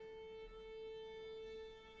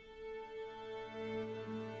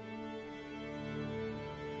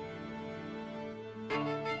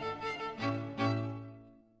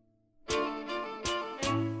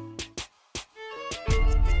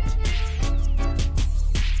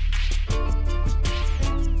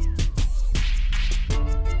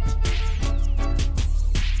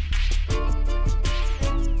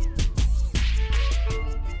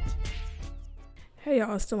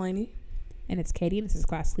y'all. It's Delaney. And it's Katie, and this is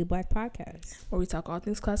Classically Black Podcast, where we talk all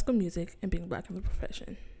things classical music and being black in the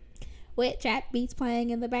profession. With chat beats playing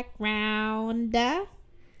in the background. Period.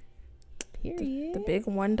 The big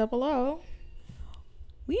 100.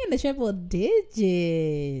 We in the triple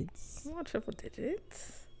digits. Come on, triple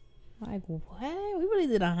digits. Like, what? We really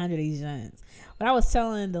did 100 of these joints. But I was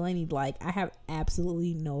telling Delaney, like, I have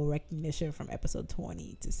absolutely no recognition from episode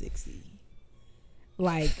 20 to 60.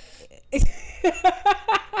 Like...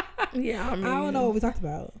 Yeah, I mean, I don't know what we talked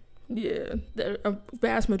about. Yeah, a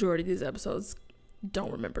vast majority of these episodes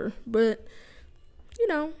don't remember, but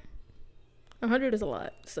 100 is a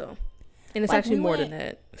lot. So, and it's like actually more than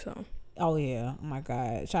that. So, oh yeah, oh my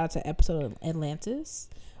god! Shout out to episode of Atlantis.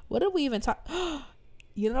 What did we even talk?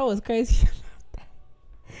 You know what's crazy about that?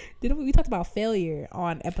 Didn't we talked about failure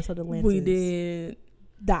on episode of Atlantis? We did.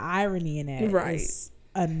 The irony in that is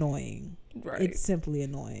annoying. Right, it's simply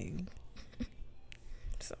annoying.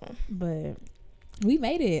 So, but we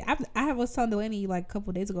made it. I was telling Delaney like a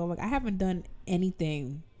couple of days ago, like I haven't done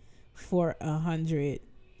anything for 100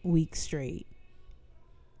 weeks straight,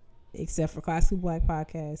 except for Classically Black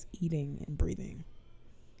Podcast, eating and breathing.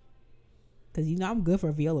 Because I'm good for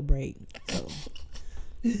a viola break. So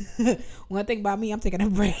one thing about me, I'm taking a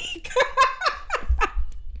break.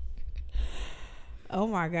 Oh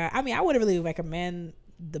my god! I mean, I wouldn't really recommend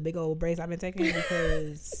the big old breaks I've been taking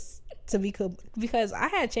because I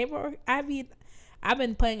had chamber. I've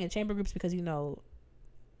been playing in chamber groups because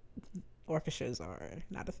orchestras are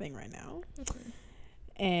not a thing right now. Okay.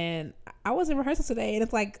 And I was in rehearsal today, and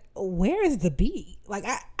it's like, where is the beat? Like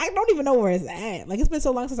I don't even know where it's at. Like it's been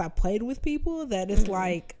so long since I played with people that it's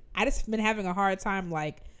like I just been having a hard time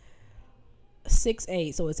like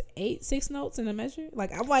 6/8. So it's 6 notes in a measure.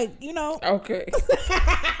 Like I'm like okay.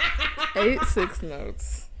 8 6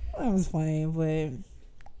 notes. I was playing, but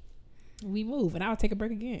we move, and I'll take a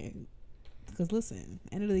break again. Because listen,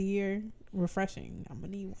 end of the year, refreshing. I'm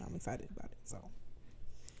gonna need one. I'm excited about it. So,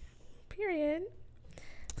 period.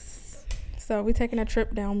 So we taking a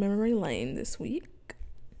trip down memory lane this week.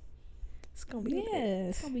 It's gonna be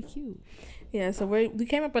it's gonna be cute. Yeah, so we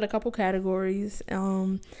came up with a couple categories,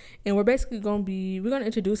 and we're basically we're gonna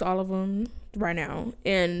introduce all of them right now,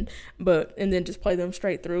 and then just play them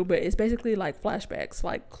straight through. But it's basically like flashbacks,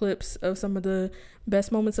 like clips of some of the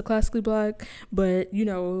best moments of Classically Black. But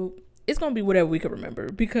it's gonna be whatever we could remember,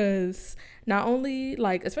 because not only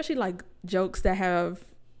like, especially like jokes that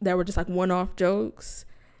were just like one-off jokes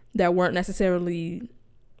that weren't necessarily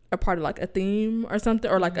a part of like a theme or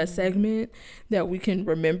something, or like a segment that we can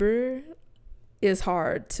remember. It's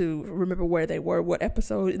hard to remember where they were, what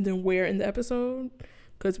episode, and then where in the episode,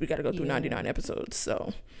 because we got to go through 99 episodes.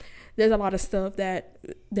 So there's a lot of stuff that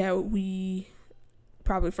we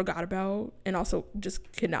probably forgot about, and also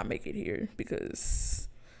just could not make it here, because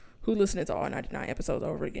who listening to all 99 episodes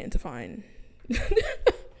over again to find?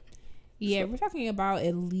 Yeah, we're talking about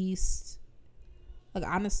at least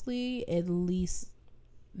 90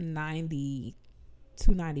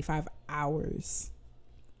 to 95 hours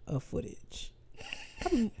of footage.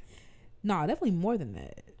 Definitely more than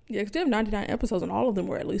that. Yeah, because they have 99 episodes, and all of them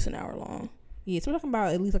were at least an hour long. Yeah, so we're talking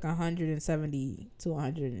about at least like 170 to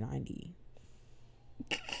 190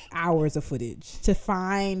 hours of footage to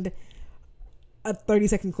find a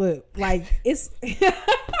 30-second clip. Like it's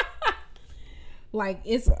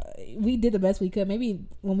we did the best we could. Maybe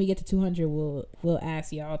when we get to 200 we'll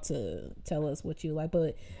ask y'all to tell us what you like.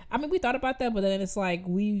 But I mean, we thought about that, but then it's like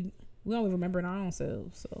we don't even remember our own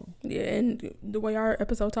selves. So yeah, and the way our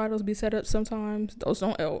episode titles be set up sometimes, those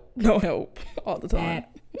don't help all the time at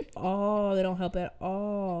all. They don't help at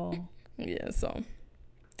all. Yeah, so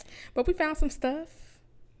but we found some stuff.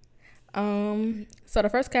 So the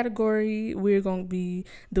first category we're going to be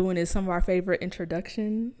doing is some of our favorite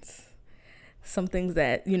introductions, some things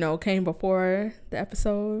that came before the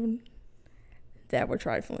episode that were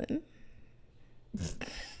trifling.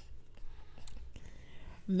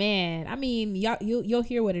 Man, I mean, you'll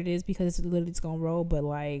hear what it is, because it's literally just gonna roll. But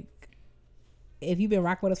like, if you've been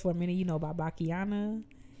rocking with us for a minute, you know about Bachiana,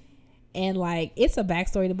 and like, it's a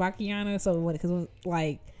backstory to Bachiana. So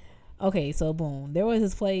okay, so boom, there was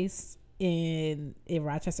this place in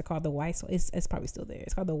Rochester called the White Swan. It's probably still there.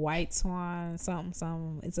 It's called the White Swan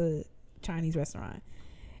something. It's a Chinese restaurant,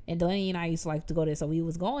 and Delaney and I used to like to go there. So we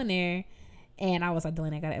was going there, and I was like,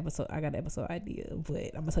 Delaney, I got an episode idea,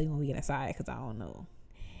 but I'm gonna tell you when we get inside, because I don't know.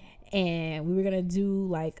 And we were gonna do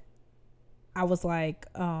like, I was like,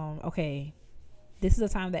 okay, this is the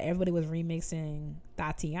time that everybody was remixing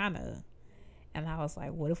Tatiana, and I was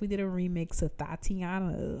like, what if we did a remix of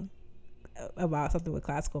Tatiana about something with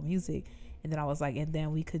classical music? And then I was like, and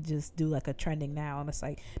then we could just do like a trending now. And it's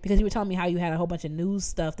like, because you were telling me how you had a whole bunch of news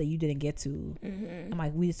stuff that you didn't get to. I'm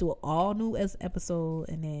like, we just do an all new episode,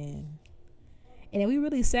 and then we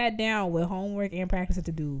really sat down with homework and practice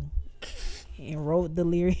to do, and wrote the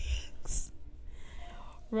lyrics.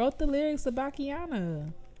 Wrote the lyrics of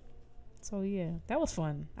Bakiana. So yeah, that was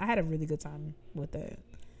fun. I had a really good time with that.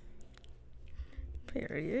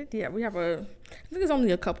 Period. Yeah, I think there's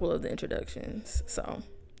only a couple of the introductions, so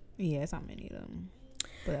yeah, it's not many of them,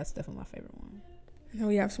 but that's definitely my favorite one. And then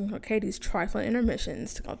we have some of Katie's trifling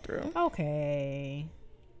intermissions to go through. Okay,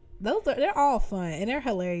 they're all fun and they're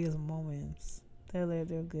hilarious moments. They're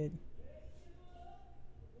good.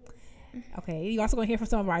 Okay, you also gonna hear from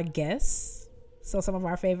some of our guests. So some of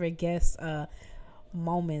our favorite guests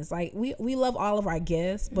moments. Like we love all of our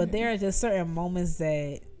guests, but there are just certain moments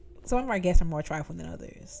that some of our guests are more trifling than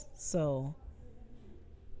others. So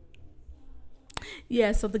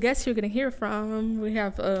yeah, so the guests you're gonna hear from, we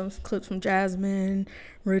have clips from Jasmine,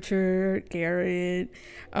 Richard, Garrett,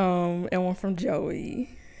 and one from Joey.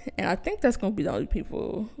 And I think that's gonna be the only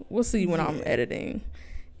people. We'll see when I'm editing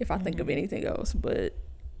if I think of anything else, but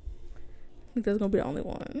I think that's gonna be the only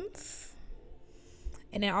ones.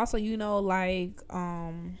 And then also, like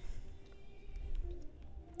when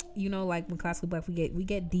Classically Black, we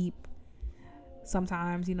get deep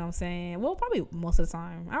sometimes, you know what I'm saying? Well, probably most of the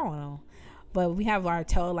time. I don't know. But we have our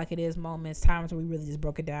tell it like it is moments, times where we really just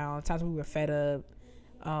broke it down, times where we were fed up.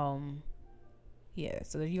 Yeah,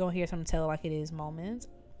 so you're going to hear some tell it like it is moments.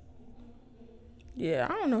 Yeah,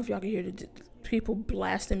 I don't know if y'all can hear the people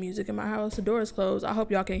blasting music in my house. The door is closed. I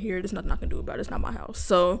hope y'all can hear it. There's nothing I can do about it. It's not my house.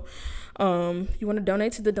 So, you want to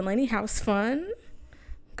donate to the Delaney House Fund?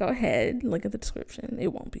 Go ahead. Link in the description.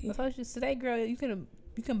 It won't be. I told you today, girl. You can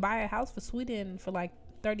buy a house for Sweden for like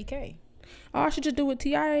 $30,000. Oh, I should just do what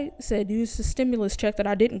T.I. said. Use the stimulus check that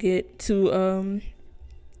I didn't get to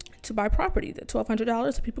buy property. The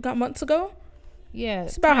 $1,200 that people got months ago. Yeah,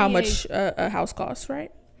 it's about how much a house costs,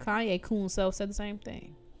 right? Kanye Coon self said the same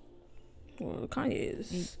thing. Well, Kanye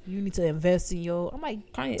is. You need to invest in your. I'm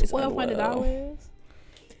like, Kanye is $1,200.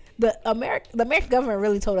 The American government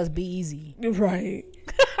really told us be easy. Right.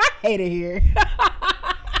 I hate it here.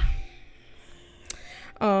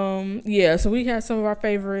 Yeah, so we had some of our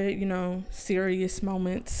favorite, serious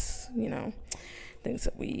moments, things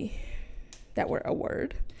that were a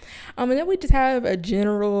word. And then we just have a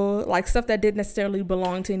general, like, stuff that didn't necessarily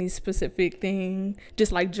belong to any specific thing,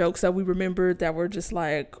 just like jokes that we remembered that were just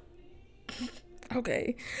like,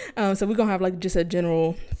 okay. So we're gonna have like just a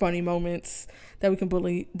general funny moments that we can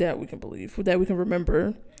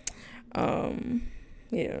remember.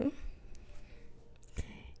 Yeah.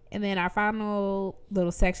 And then our final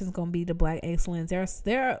little section is gonna be the Black excellence.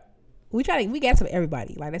 We got some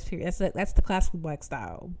everybody. Like that's the Classically Black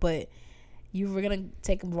style. But we're gonna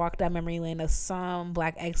take a walk down memory lane of some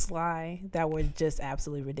Black X-Lie that were just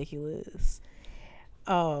absolutely ridiculous.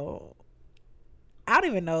 Oh, I don't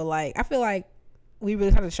even know. Like, I feel like we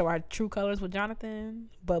really tried to show our true colors with Jonathan,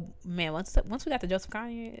 but man, once we got to Joseph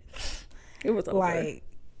Kanye, it was over. Like,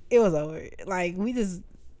 it was over. Like, we just.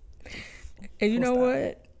 And you know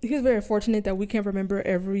what? He was very fortunate that we can't remember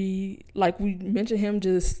we mentioned him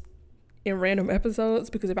just in random episodes,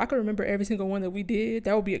 because if I could remember every single one that we did,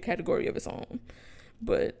 that would be a category of its own.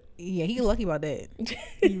 But yeah, he lucky about that.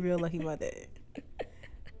 He real lucky about that.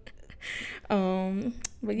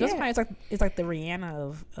 But yeah, it's like the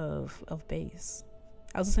Rihanna of bass.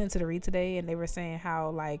 I was listening to the read today, and they were saying how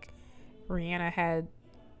like Rihanna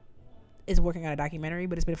is working on a documentary,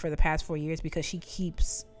 but it's been for the past 4 years because she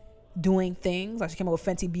keeps doing things. Like, she came up with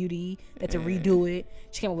Fenty Beauty, had to redo it.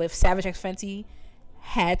 She came up with Savage X Fenty,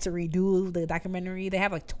 had to redo the documentary. They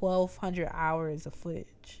have like 1,200 hours of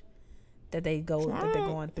footage that they're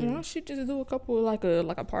going through. Why she just do a couple like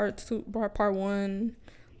a part one,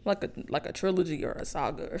 like a trilogy or a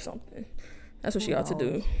saga or something? That's what she ought to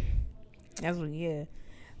do. That's what, yeah.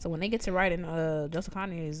 So when they get to writing Joseph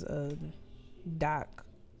Kanye's doc,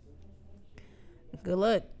 good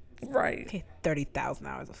luck. Right. Okay, 30,000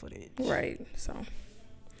 hours of footage. Right. So,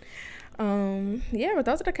 yeah, but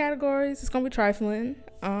those are the categories. It's gonna be trifling.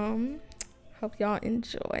 Hope y'all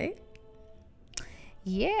enjoy.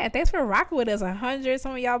 Yeah, thanks for rocking with us. 100.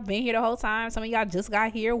 Some of y'all been here the whole time. Some of y'all just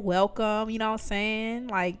got here. Welcome. You know what I'm saying?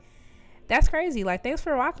 Like, that's crazy. Like, thanks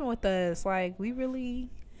for rocking with us. Like, we really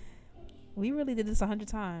did this 100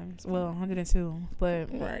 times. Well, 102. But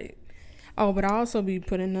right. Oh, but I'll also be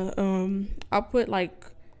putting I'll put like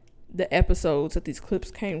the episodes that these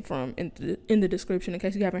clips came from in the description, in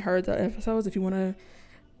case you haven't heard the episodes. If you want to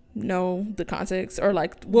know the context, or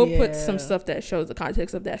like we'll put some Yeah. stuff that shows the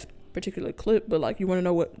context of that particular clip, but like you want to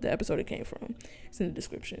know what the episode it came from, it's in the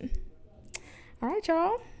description. All right,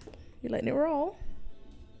 y'all, you're letting it roll.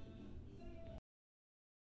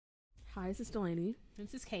 Hi, this is Delaney,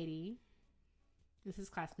 This is Katie. This is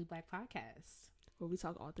Classically Black Podcast. where we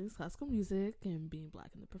talk all things classical music and being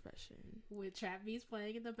black in the profession. With trap beats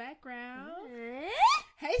playing in the background.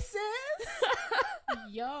 Hey, sis.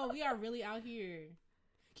 Yo, we are really out here.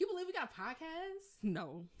 Can you believe we got podcasts?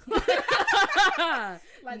 No.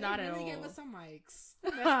 Like, Not they at really all. gave us some mics.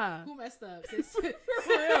 For Who messed up, sis?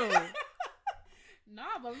 real.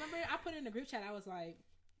 Nah, but remember, I put in the group chat, I was like,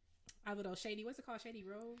 I don't know, Shady, what's it called? Shady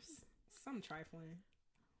Rose? Some trifling.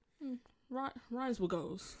 Rhymes with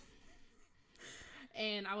goes.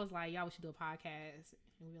 And I was like, y'all, we should do a podcast.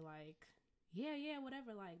 And we were like, yeah,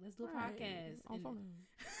 whatever. Like, let's do a podcast. On And, phone.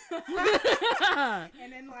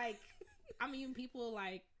 and then, like, I mean, people,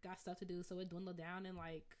 like, got stuff to do, so it dwindled down. And,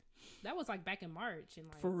 like, that was, like, back in March. And,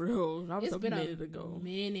 like, For real. That was it's a been minute a ago.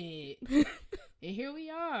 minute. And here we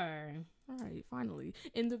are. All right, finally.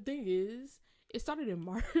 And the thing is, it started in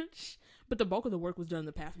March, but the bulk of the work was done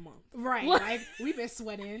the past month. Right. What? Like, we've been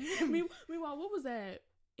sweating. Meanwhile, what was that?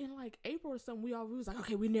 In like April or something, we was like,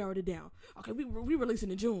 okay, we narrowed it down. Okay, we releasing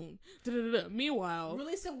in June. Da-da-da-da. Meanwhile,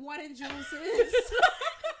 Releasing what in June, sis?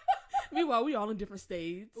 meanwhile, we all in different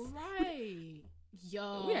states. Right.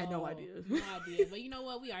 Yo. We had no idea. No idea. But you know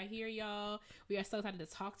what? We are here, y'all. We are so excited to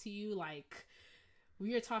talk to you. Like,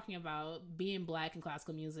 we are talking about being black in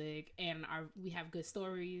classical music, and we have good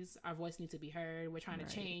stories. Our voice needs to be heard. We're trying to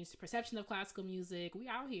change the perception of classical music. We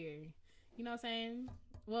out here. You know what I'm saying?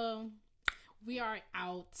 Well, we are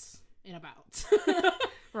out and about.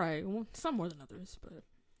 Right. Well, some more than others, but.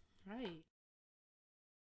 Right.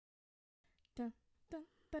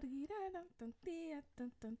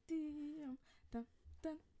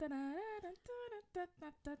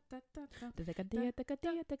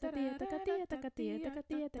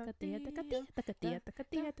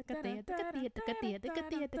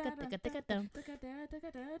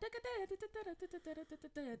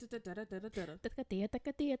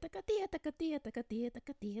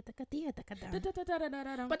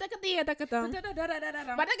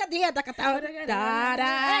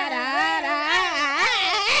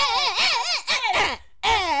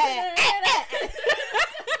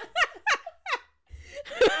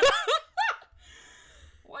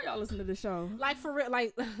 Why y'all listen to the show? Like, for real,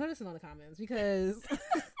 like, let us know in the comments, because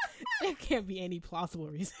there can't be any plausible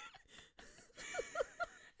reason.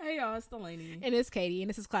 Hey y'all, it's Delaney. And it's Katie, and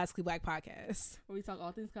this is Classically Black Podcast. Where we talk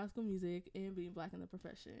all things classical music and being black in the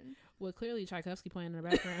profession. With clearly Tchaikovsky playing in the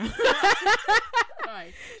background.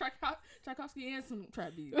 Alright, Tchaikovsky and some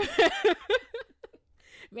trap beats.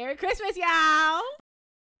 Merry Christmas, y'all!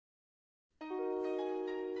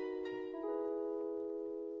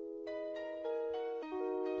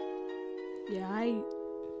 Yeah,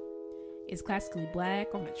 It's Classically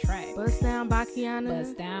Black on the track. Bust down Bakiana.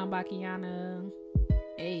 Bust down, Bakiana.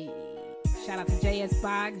 Hey. Shout out to JS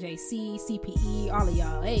Bach, JC, CPE, all of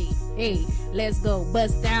y'all. Hey, let's go.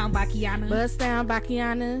 Bust down, Bakiana. Bust down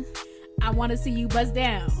Bakiana. I want to see you bust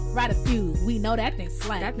down. Write a few. We know that thing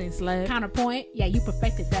slap. That thing slap. Counterpoint. Yeah, you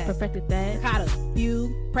perfected that. Perfected that. Caught a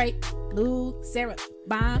few. Pray, Lou, Sarah,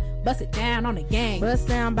 Bomb. Bust it down on the gang. Bust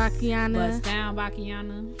down Bakiana. Bust down,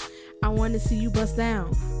 Bakiana. I want to see you bust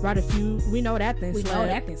down. Write a few. We know that thing We slap. know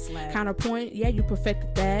that thing slap. Counterpoint. Yeah, you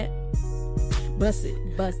perfected that. Bust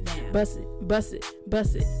it. Bust down. Bust it, bust it,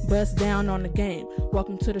 bust it, bust down on the game.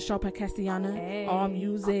 Welcome to the show, Podcastiana. Hey. All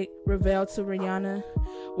music revealed to Rihanna.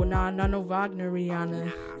 Well, nah, not no Wagner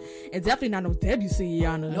Rihanna. And definitely not no Debussy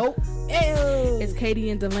Rihanna. Nope. Ew. It's Katie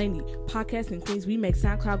and Delaney. Podcasting queens, we make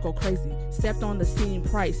SoundCloud go crazy. Stepped on the scene,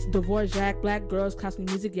 Price. Dvorak, black girls, classical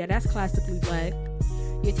music. Yeah, that's classically black.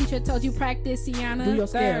 Your teacher told you practice, Iana. Do your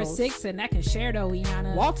Third, scales. 6, and that can share though,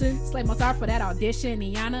 Iana. Walton. Slay Mozart for that audition,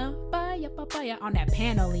 Iana. Baya on that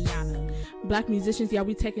panel, Iana. Black musicians, yeah,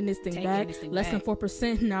 we taking this thing Taking back. this thing Less back. than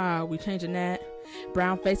 4%, nah, we changing that.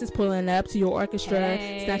 Brown faces pulling up to your orchestra.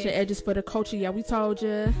 Hey. Snatch your edges for the culture, yeah, we told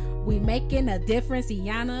ya. We making a difference,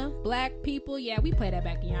 Iana. Black people, yeah, we play that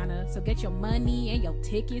back, Iana. So get your money and your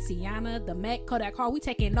tickets, Iana. The Met Kodak Hall, we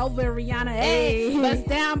taking over, Rihanna. Hey, Hey. bust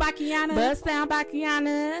down, Bakiana. Bust down,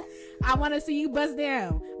 Bakiana. I want to see you bust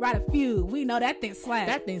down. Write a few. We know that thing slap.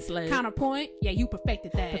 That thing slay. Counterpoint, yeah, you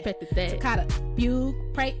perfected that. Perfected that. Takata, Bugle,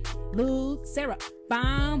 Pray, Lou, Sarah,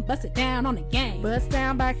 Bomb, bust it down on the game. Bust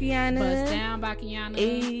down, Bakiana. Bust down, Bakiana.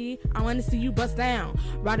 Hey, I want to see you bust down.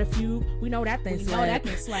 Write a few. We know that thing We slap. know that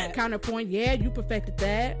thing slap. Counterpoint, yeah, you perfected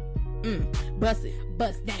that. Bust it.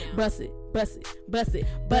 Bust down. Bust it. Bust it. Bust it.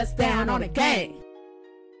 Bust down on the game.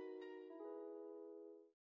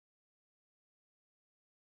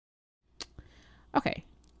 Okay.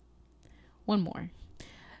 One more.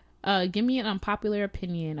 Give me an unpopular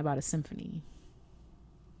opinion about a symphony.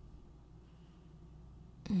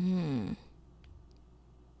 Maybe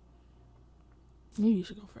you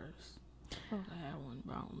should go first. I had one,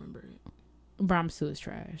 but I don't remember it. Brahms 2 is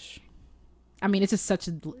trash. I mean, it's just such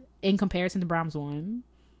a... In comparison to Brahms 1,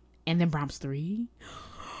 and then Brahms 3.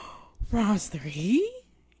 Brahms 3?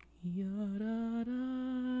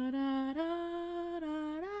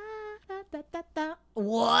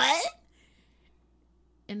 What?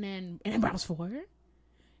 And then Brahms 4?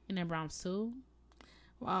 And then Brahms 2?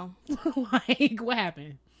 Wow. Like, what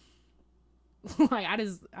happened? Like, I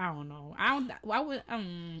don't know.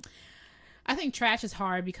 I think trash is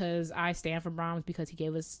hard because I stand for Brahms because he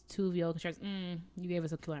gave us 2 viola concertos. You gave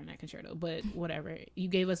us a clarinet concerto, but whatever. You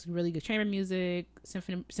gave us really good chamber music.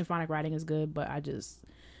 Symphonic writing is good, but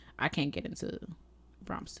I can't get into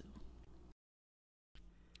Brahms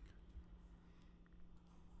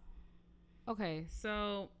 2. Okay,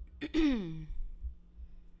 so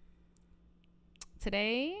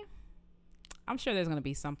today, I'm sure there's going to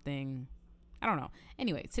be something, I don't know.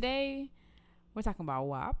 Anyway, today we're talking about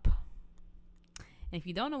WAP. And if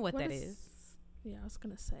you don't know what that is, yeah, I was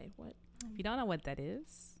going to say what. If you don't know what that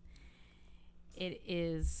is, it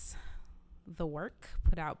is the work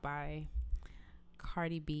put out by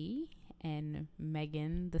Cardi B and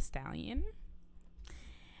Megan Thee Stallion.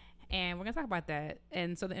 And we're going to talk about that.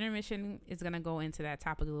 And so the intermission is going to go into that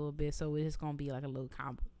topic a little bit. So it's going to be like a little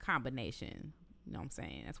combination. You know what I'm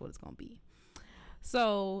saying? That's what it's going to be.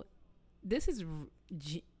 So this is,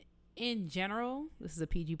 in general, this is a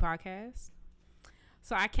PG podcast.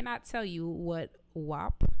 So I cannot tell you what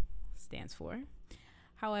WAP stands for.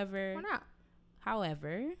 However, Why not?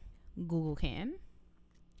 However, Google can.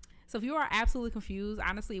 So if you are absolutely confused,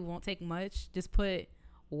 honestly, it won't take much. Just put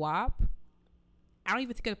WAP. I don't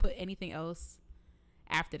even think I put anything else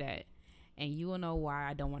after that. And you will know why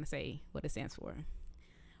I don't want to say what it stands for.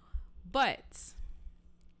 But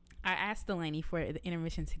I asked Delaney for the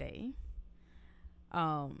intermission today.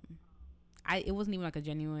 It wasn't even like a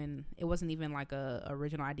genuine, it wasn't even like a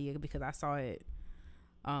original idea because I saw it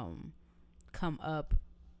come up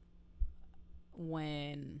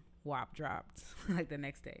when WAP dropped, like the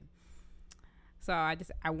next day. So I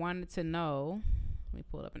wanted to know, let me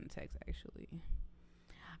pull it up in the text actually.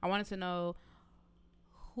 I wanted to know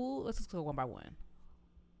let's just go one by one.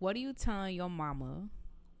 What are you telling your mama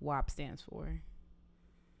WAP stands for?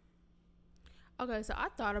 Okay, so I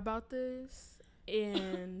thought about this,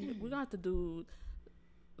 and we're gonna have to do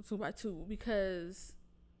 2 by 2 because,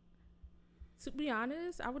 to be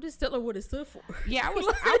honest, I would just tell her what it stood for. Yeah, I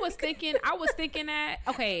was thinking that.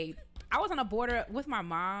 Okay, I was on a border with my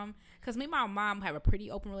mom because me and my mom have a pretty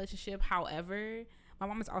open relationship. However, my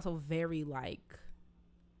mom is also very like,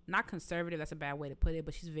 not conservative. That's a bad way to put it,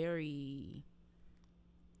 but she's very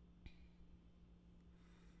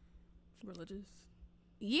religious.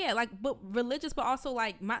 Yeah, like, but religious, but also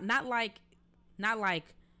like not like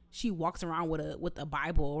she walks around with a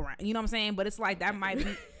Bible around, you know what I'm saying? But it's like that might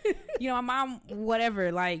be, you know, my mom,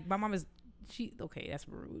 whatever. Like my mom is, okay, that's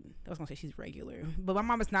rude. I was gonna say she's regular, but my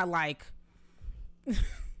mom is not like,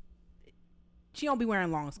 she don't be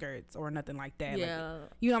wearing long skirts or nothing like that. Yeah, like,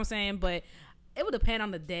 you know what I'm saying? But it would depend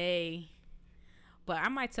on the day. But I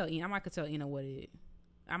might tell Ina like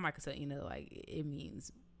it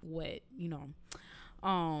means what, you know.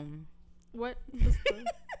 What? You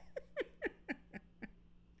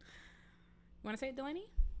want to say it, Delaney?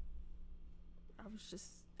 I just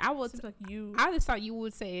thought you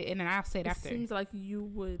would say it, and then I'll say it after. It seems like you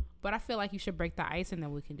would, but I feel like you should break the ice, and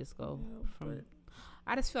then we can just go from.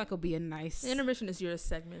 I just feel like it'll be a nice. The intermission is your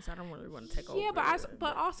segment, so I don't really want to take over. Yeah,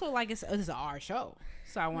 but also like this is our show,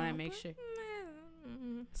 so I want to make sure.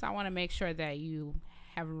 So I want to make sure that you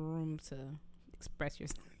have room to express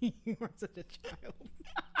yourself. You are such a child.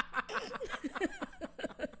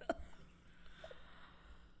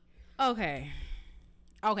 Okay,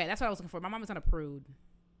 that's what I was looking for. My mom is not a prude,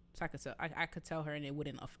 so I could tell her, and it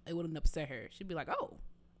wouldn't upset her. She'd be like, "Oh,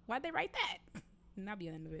 why'd they write that?" And that'd be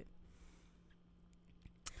the end of it.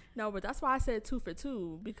 No, but that's why I said 2 for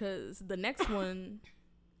 2 because the next one.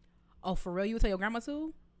 Oh, for real? You would tell your grandma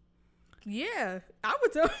too? Yeah, I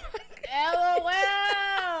would tell. LOL.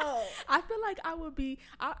 I feel like I would be.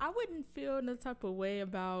 I wouldn't feel no type of way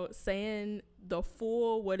about saying the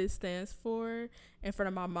full what it stands for in front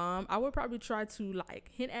of my mom. I would probably try to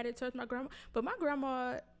like hint at it towards my grandma, but my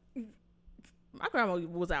grandma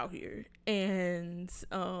was out here, and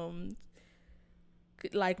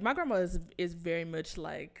like my grandma is very much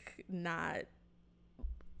like not.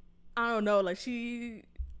 I don't know, like she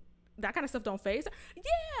that kind of stuff don't phase her.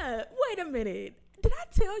 Yeah, wait a minute. Did I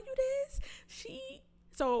tell you this?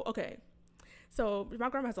 So my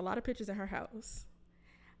grandma has a lot of pictures in her house.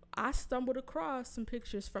 I stumbled across some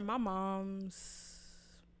pictures from my mom's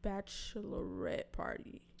bachelorette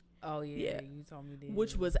party. Oh yeah, you told me that.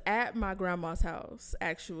 Which was at my grandma's house,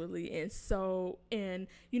 actually. And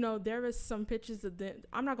you know, there is some pictures of them.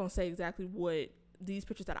 I'm not gonna say exactly what these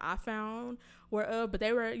pictures that I found were of, but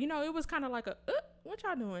they were, you know, it was kind of like what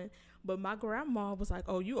y'all doing? But my grandma was like,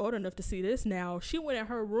 oh, you old enough to see this now. She went in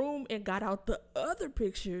her room and got out the other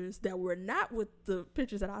pictures that were not with the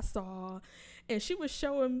pictures that I saw, and she was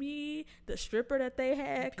showing me the stripper that they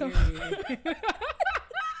had.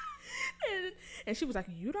 And she was like,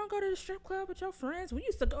 you don't go to the strip club with your friends? We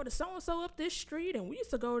used to go to so-and-so up this street, and we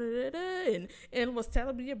used to go to and was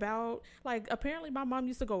telling me about, like, apparently my mom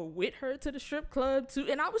used to go with her to the strip club too.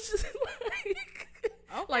 And I was just like,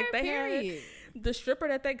 okay, like they had the stripper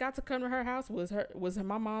that they got to come to her house was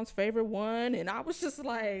my mom's favorite one. And I was just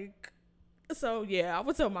like, so yeah, I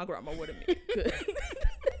would tell my grandma what it meant.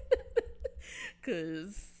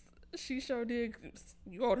 Because she sure did.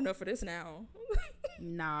 You old enough for this now.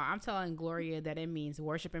 Nah, I'm telling Gloria that it means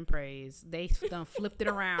worship and praise. They done flipped it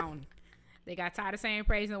around. They got tired of saying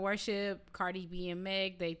praise and worship. Cardi B and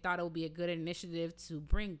Meg, they thought it would be a good initiative to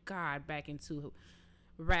bring God back into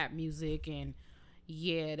rap music. And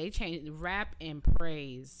yeah, they changed rap and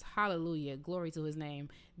praise. Hallelujah. Glory to his name.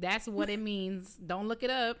 That's what it means. Don't look it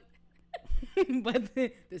up. But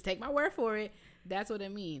just take my word for it. That's what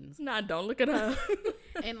it means. Nah, don't look it up.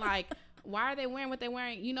 And like, why are they wearing what they're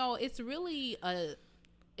wearing? You know, it's really a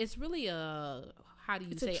how do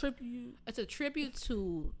you say? It's a tribute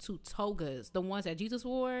to togas, the ones that Jesus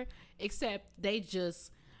wore, except they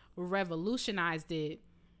just revolutionized it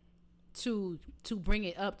to bring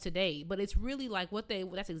it up to date. But it's really like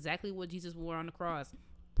that's exactly what Jesus wore on the cross.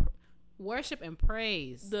 Worship and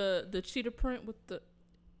praise. The cheetah print with the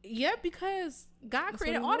because God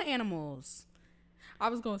created all the animals. I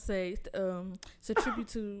was gonna say it's a tribute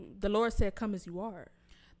to the Lord said, "Come as you are."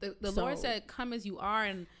 The Lord said, "Come as you are,"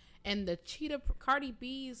 and the cheetah Cardi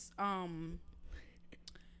B's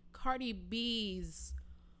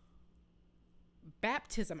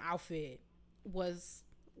baptism outfit was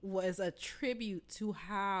a tribute to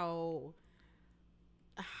how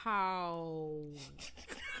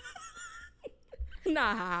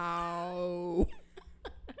no.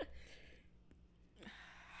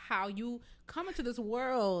 How you come into this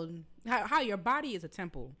world, how your body is a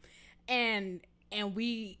temple, and a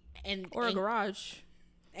garage,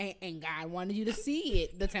 and God wanted you to see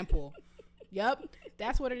it, the temple. Yep,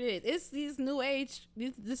 that's what it is. It's these new age.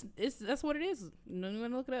 That's what it is. No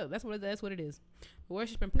one look it up. That's what it is.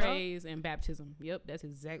 Worship and praise and baptism. Yep, that's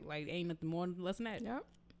exactly like ain't nothing more than less than that. Yep.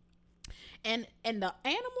 And the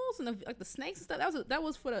animals and the snakes and stuff.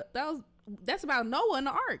 That's about Noah and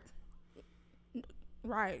the ark.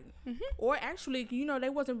 Right. Mm-hmm. Or actually, you know, they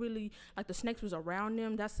wasn't really like the snakes was around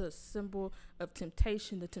them. That's a symbol of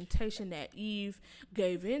temptation, the temptation that Eve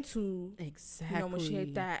gave into. Exactly. You know, when she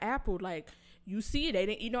ate that apple, like you see it, they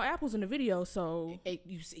didn't eat no apples in the video. So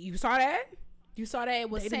you saw that? You saw that it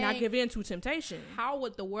was they saying, did not give in to temptation. How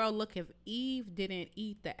would the world look if Eve didn't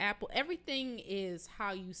eat the apple? Everything is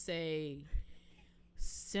how you say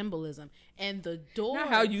symbolism, and the door. Not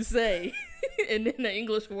how you say, and then the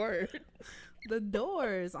English word. The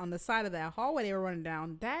doors on the side of that hallway they were running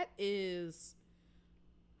down, that is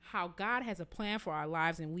how God has a plan for our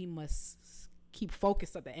lives, and we must keep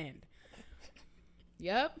focused at the end.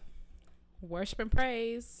 Yep. Worship and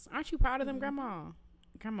praise. Aren't you proud of them, Grandma?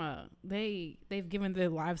 Grandma, they've given their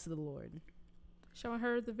lives to the Lord. Showing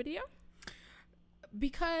her the video?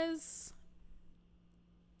 Because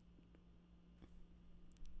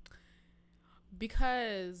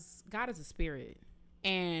God is a spirit.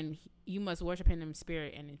 And you must worship him in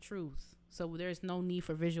spirit and in truth. So there's no need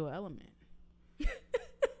for visual element.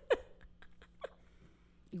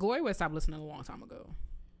 Glory would stop listening a long time ago.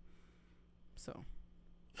 So,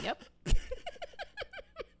 yep.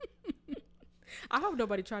 I hope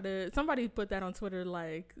nobody somebody put that on Twitter,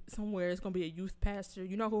 like somewhere it's going to be a youth pastor.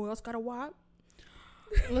 You know who else got a WAP?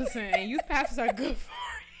 Listen, youth pastors are good for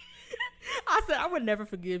it. I said I would never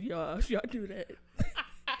forgive y'all if y'all do that.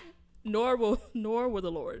 Nor will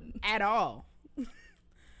the Lord at all.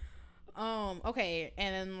 Okay,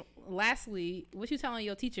 and then lastly, what you telling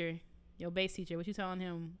your teacher, your bass teacher? What you telling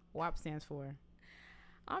him WAP stands for?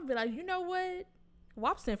 I'll be like, you know what?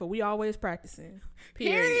 WAP stands for we always practicing.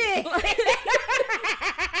 Period.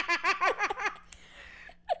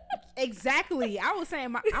 Exactly. I was saying,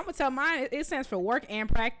 I'm gonna tell mine. It stands for work and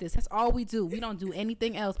practice. That's all we do. We don't do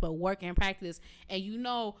anything else but work and practice. And you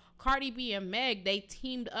know, Cardi B and Meg, they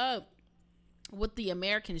teamed up with the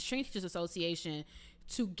American String Teachers Association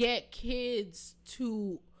to get kids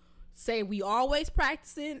to say we always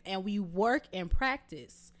practicing and we work and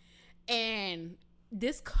practice. And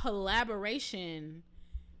this collaboration,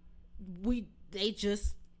 shout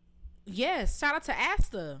out to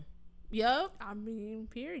Asta. Yup. I mean,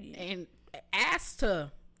 period. And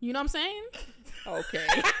Asta. You know what I'm saying? Okay.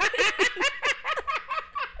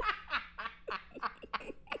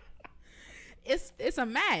 It's a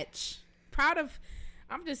match.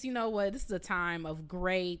 I'm just, you know what, this is a time of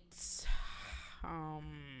great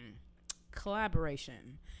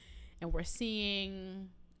collaboration. And we're seeing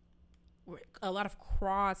a lot of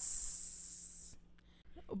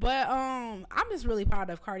but I'm just really proud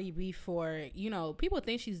of Cardi B for, you know, people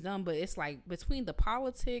think she's dumb, but it's like between the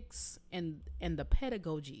politics and the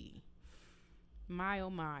pedagogy. My oh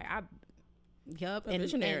my. Yup. And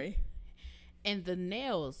visionary. And the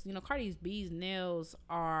nails, you know, Cardi B's nails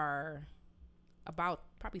are about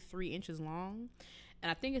probably 3 inches long. And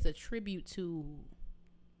I think it's a tribute to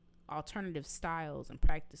alternative styles and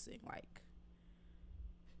practicing, like,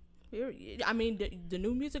 I mean, the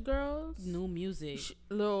new music girls. New music.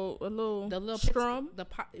 The little strum.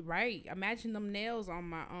 Right. Imagine them nails on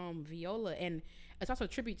my viola. And it's also a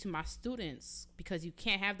tribute to my students because you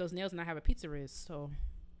can't have those nails and not have a pizza wrist. So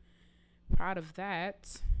proud of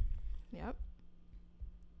that. Yep.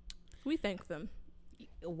 We thank them.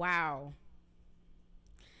 Wow.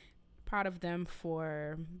 Proud of them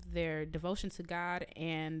for their devotion to God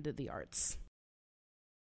and the arts.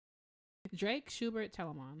 Drake, Schubert,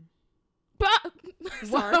 Telemon.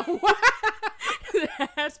 Sorry.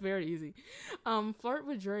 That's very easy. Flirt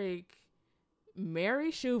with Drake, marry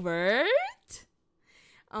Schubert,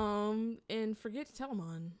 and forget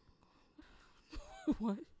Telemon.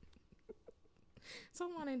 What?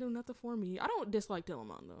 Telemon ain't do nothing for me. I don't dislike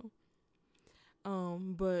Telemon though.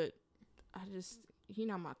 But he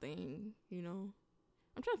not my thing, you know.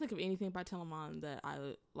 I'm trying to think of anything by Telemon that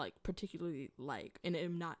I like particularly like and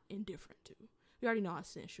am not indifferent to. You already know I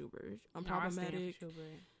sent Schubert. I'm problematic.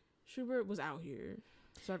 Schubert was out here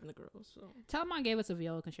serving the girls. So Telemon gave us a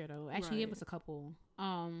viola concerto. Actually, right. He gave us a couple.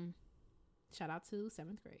 Shout out to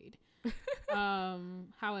 7th grade.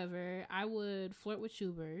 However, I would flirt with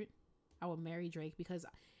Schubert. I would marry Drake because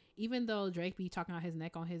even though Drake be talking out his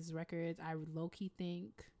neck on his records, I low key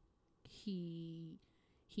think he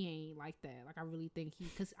ain't like that. Like, I really think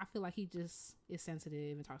because I feel like he just is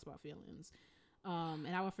sensitive and talks about feelings.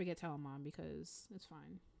 And I would forget Telemon because it's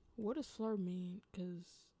fine. What does flirt mean? Because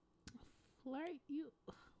flirt,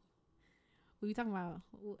 what we talking about?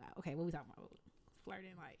 Okay, what we talking about?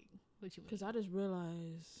 Flirting, like, what you mean? Because I just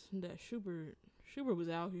realized that Schubert was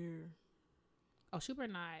out here. Oh, Schubert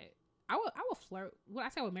not. I would flirt. Well, I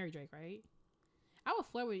said I would marry Drake, right? I would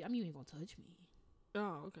flirt with. I mean, you ain't gonna touch me.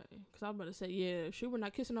 Oh, okay. Because I was about to say, yeah, Schubert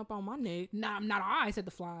not kissing up on my neck. Nah, I'm not. I said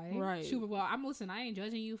the fly. Right. Schubert, well, I'm listening. I ain't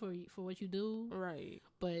judging you for what you do. Right.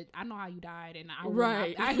 But I know how you died, and I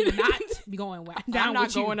right. I would not be going down I'm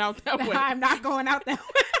not going out that way. I'm not going out that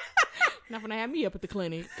way. Not gonna have me up at the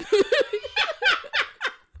clinic.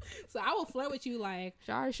 So I will flirt with you, like,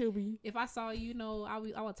 sorry, Shuby. If I saw you, I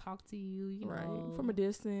would talk to you, you right. know, from a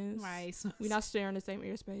distance. Right. So we're not sharing the same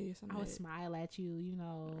airspace. I would smile at you, you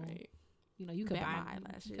know. Right. You know, you could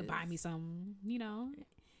buy me some, you know,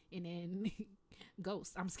 and then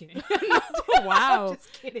ghost. I'm just kidding. Wow. I'm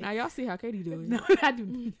just kidding. Now y'all see how Katie do it. No, I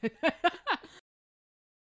do.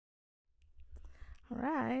 All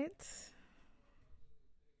right.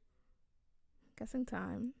 Guessing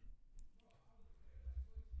time.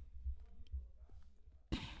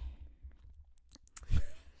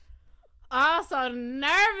 Oh, so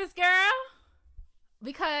nervous, girl.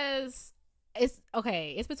 Because it's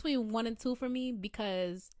okay. It's between 1 and 2 for me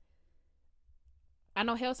because I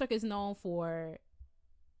know Hail Circuit is known for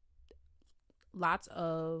lots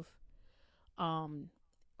of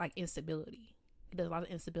like instability. He does a lot of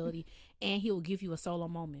instability, and he will give you a solo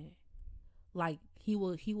moment. Like he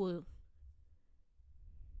will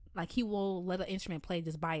let an instrument play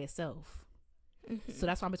just by itself. Mm-hmm. So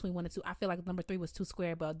that's why I'm between 1 and 2. I feel like number 3 was too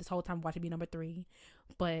square, but this whole time I'm watching be number 3.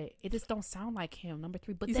 But it just don't sound like him. Number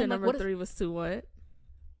 3. But you then said number 3 was too what?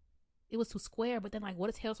 It was too square. But then, like, what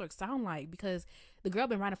does Hail Circuit sound like? Because the girl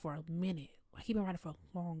been writing for a minute. Like, he been writing for a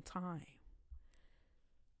long time.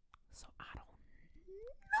 So I don't know.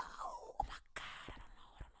 Oh my God, I don't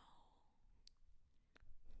know.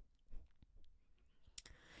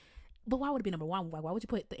 But why would it be number 1? Why would you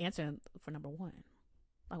put the answer for number 1?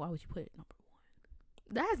 Like, why would you put it number 1?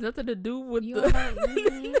 That has nothing to do with You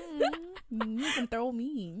can throw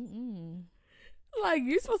me. Like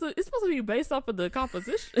it's supposed to be based off of the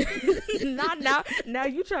composition. Not now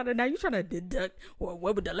you trying to deduct. Well,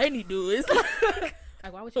 what would Delaney do? It's like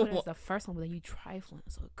why would you put it as the first one, but then you trifling,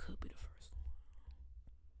 so it could be the first one.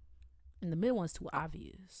 And the middle one's too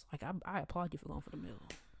obvious. Like I applaud you for going for the middle.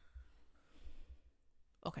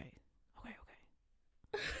 Okay.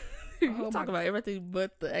 You talk about everything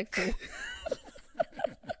but the actual.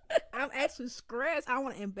 I'm actually stressed. I don't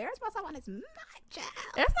want to embarrass myself on this night, child.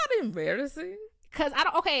 That's not embarrassing. Cause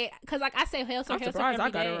like I say, I'm surprised I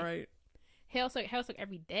got it right. Hailstork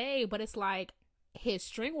every day, but it's like his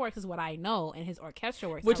string works is what I know, and his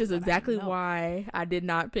orchestral works, which is exactly why I did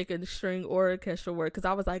not pick a string or orchestral work, because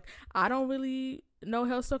I was like, I don't really know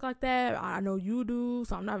Hailstork like that. I know you do,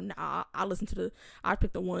 so I'm not. I listen to I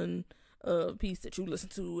pick the one piece that you listen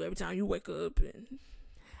to every time you wake up. And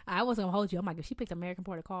I wasn't gonna hold you. I'm like, if she picked American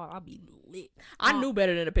Protocol, I'll be lit. I knew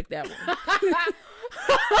better than to pick that one.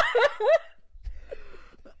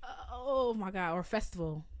 Oh my god! Or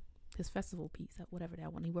Festival, his Festival piece, whatever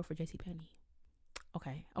that one. He worked for JCPenney.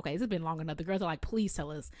 Okay, this has been long enough. The girls are like, please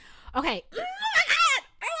tell us. Okay.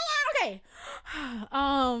 Okay.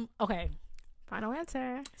 Okay. Final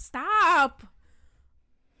answer. Stop.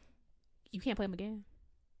 You can't play them again.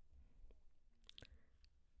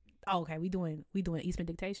 Oh, okay, we doing Eastman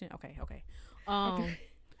Dictation. Okay.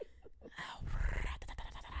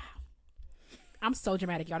 I'm so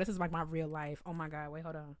dramatic, y'all. This is like my real life. Oh my god, wait,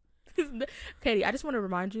 hold on. Katie, I just want to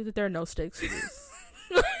remind you that there are no stakes to this.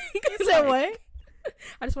 You said what?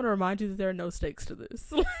 I just want to remind you that there are no stakes to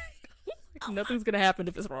this. Nothing's gonna happen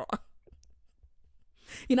if it's wrong.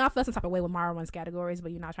 You know, I feel some type of way with Mara runs categories,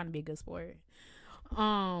 but you're not trying to be a good sport.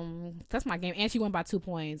 That's my game, and she won by 2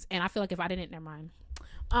 points. And I feel like if I didn't, never mind.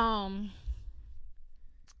 Okay.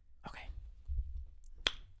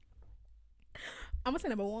 I'm gonna say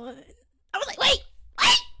number 1. I was like,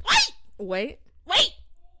 wait.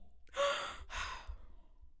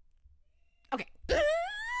 Okay. I'm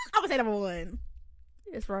gonna say number 1.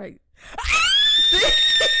 It's right.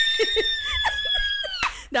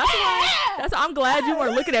 That's why I'm glad you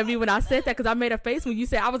weren't looking at me when I said that, because I made a face when you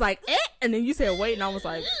said, I was like, and then you said wait, and I was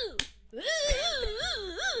like, if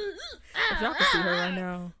y'all can see her right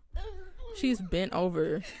now, she's bent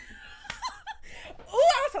over. I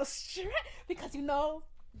was so stressed because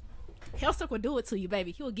Hailstork will do it to you,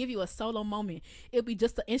 baby. He will give you a solo moment. It'll be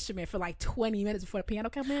just the instrument for like 20 minutes before the piano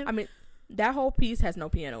comes in. I mean, that whole piece has no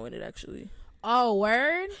piano in it, actually. Oh,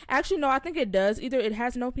 word? Actually, no, I think it does. Either it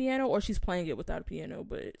has no piano or she's playing it without a piano,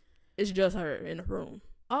 but it's just her in the room.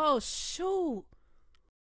 Oh, shoot.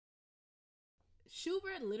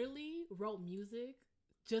 Schubert literally wrote music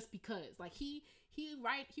just because. Like, he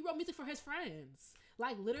wrote music for his friends.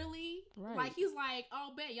 Like, literally. Right. Like, he's like,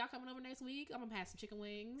 oh, bet y'all coming over next week? I'm going to have some chicken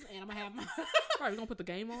wings, and I'm going to have my... Right, we're going to put the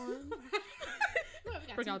game on.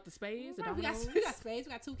 Bring out the spades. Right, we got spades.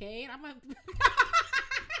 We got 2K, and I'm going to...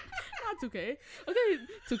 Not 2K. Okay,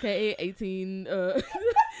 2K 18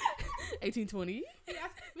 1820.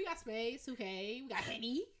 We got spades, 2K, we got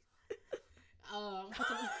Henny. Henny,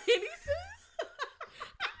 sis?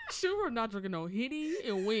 Sure, we're not drinking no Henny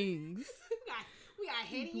and wings. We got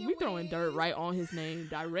Henny and we wings. Throwing dirt right on his name,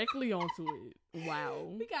 directly onto it.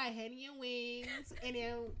 Wow. We got Henny and wings, and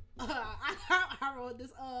then I wrote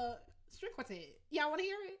this string quartet. Y'all want to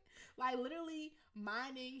hear it? Like, literally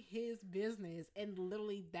minding his business, and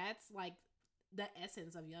literally that's like the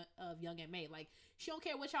essence of Young M.A. Like, she don't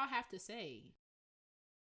care what y'all have to say.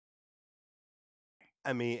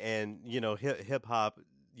 I mean, and hip hop,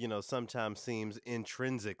 sometimes seems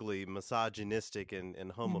intrinsically misogynistic and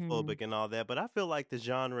homophobic and all that, but I feel like the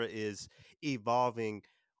genre is evolving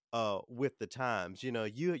with the times.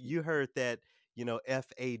 You heard that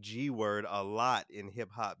FAG word a lot in hip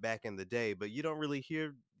hop back in the day, but you don't really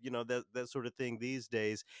hear that sort of thing these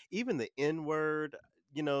days. Even the N word,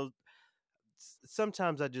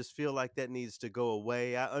 sometimes I just feel like that needs to go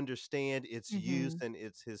away. I understand its use and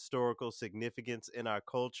its historical significance in our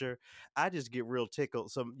culture. I just get real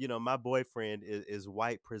tickled. So, my boyfriend is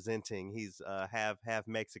white presenting. He's half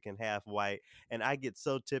Mexican, half white, and I get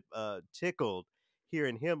so tickled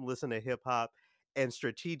hearing him listen to hip hop and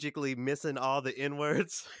strategically missing all the N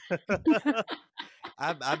words.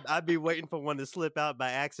 I'd be waiting for one to slip out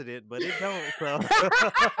by accident, but it don't. So.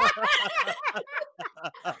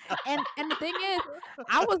 and the thing is,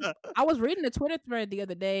 I was reading a Twitter thread the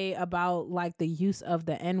other day about like the use of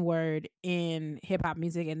the N word in hip hop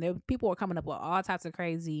music, and people were coming up with all types of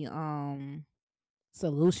crazy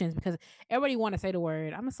solutions because everybody want to say the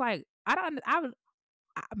word. I'm just like,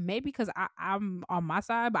 maybe because I'm on my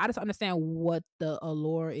side, but I just understand what the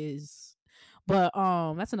allure is. But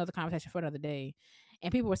that's another conversation for another day.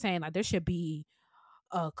 And people were saying like there should be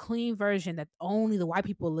a clean version that only the white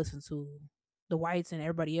people listen to, the whites and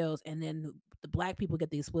everybody else, and then the black people get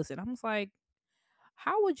the explicit. I'm just like,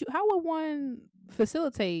 how would one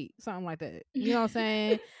facilitate something like that? You know what I'm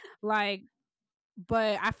saying? Like,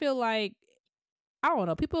 but I feel like I don't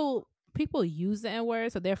know, people use the N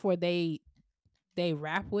word, so therefore they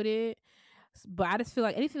rap with it. But I just feel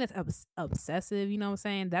like anything that's obsessive, you know what I'm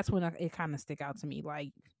saying? That's when it kind of stick out to me.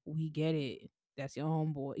 Like, we get it. That's your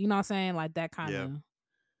homeboy. You know what I'm saying? Like that kind of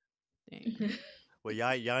thing. Well,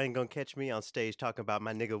 y'all ain't gonna catch me on stage talking about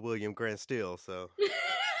my nigga William Grant Still, so.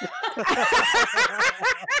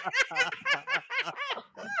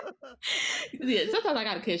 Yeah, sometimes I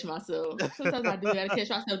gotta catch myself. Sometimes I do gotta catch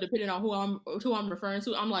myself depending on who I'm referring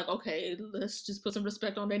to. I'm like, okay, let's just put some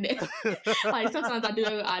respect on their name. Like sometimes I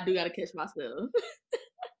do gotta catch myself.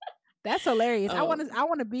 That's hilarious. I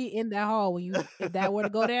want to be in that hall when if that were to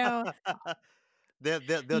go down. They'll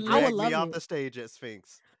drag me off the stage at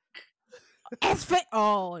Sphinx.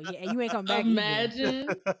 Oh yeah, you ain't come back. Imagine.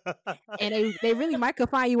 And they really might could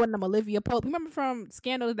find you one of them Olivia Pope. Remember from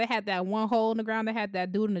Scandal, they had that one hole in the ground that had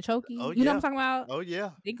that dude in the chokey. Oh, you know what I'm talking about? Oh yeah.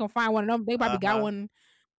 They gonna find one of them. They probably got one.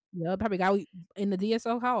 Yeah, probably got in the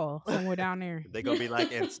DSO hall somewhere down there. They gonna be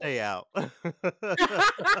like, and stay out. Gonna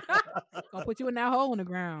put you in that hole in the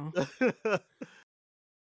ground.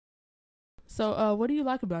 So, what do you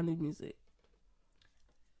like about new music?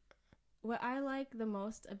 What I like the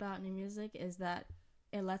most about new music is that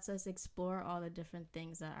it lets us explore all the different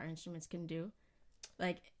things that our instruments can do.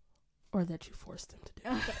 Like, or that you forced them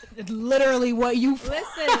to do. Literally what you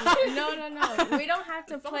listen. No. We don't have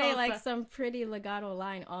to play like some pretty legato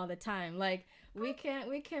line all the time. Like we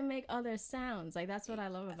can make other sounds. Like that's what I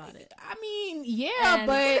love about it. I mean, yeah,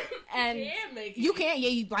 but you can't. Yeah,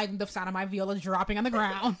 you, like the sound of my viola dropping on the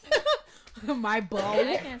ground, my bow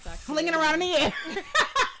flinging around in the air.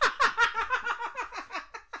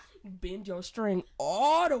 Bend your string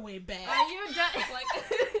all the way back. Are you done?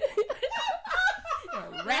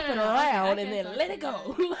 Wrap it around and then let it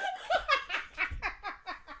go.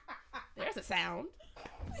 There's a sound.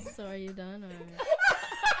 So are you done? Or?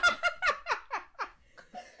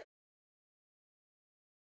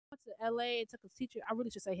 I went to LA and took a teacher. I really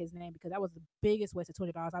should say his name because that was the biggest waste of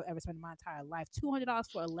 $200 I've ever spent in my entire life.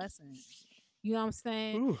 $200 for a lesson. You know what I'm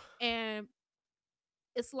saying? Ooh. And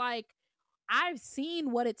it's like I've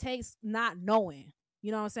seen what it takes not knowing.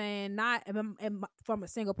 You know what I'm saying? Not from a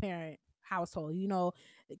single parent household, you know,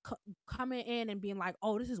 coming in and being like,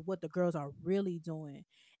 oh, this is what the girls are really doing.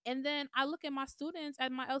 And then I look at my students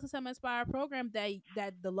at my LSM Inspire program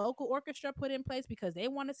that the local orchestra put in place because they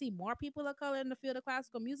want to see more people of color in the field of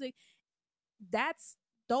classical music. That's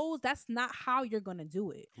not how you're gonna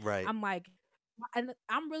do it. Right. I'm like, and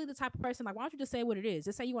I'm really the type of person like, why don't you just say what it is?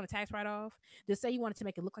 Just say you want a tax write-off. Just say you want it to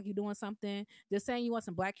make it look like you're doing something. Just saying you want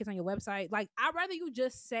some black kids on your website. Like, I'd rather you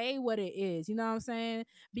just say what it is. You know what I'm saying?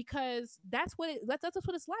 Because that's what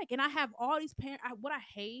it's like. And I have all these parents.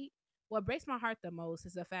 What breaks my heart the most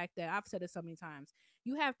is the fact that I've said it so many times.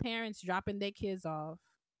 You have parents dropping their kids off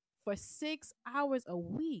for 6 hours a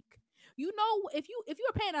week. You know, if you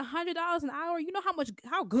were paying $100 an hour, you know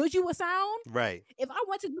how good you would sound. Right. If I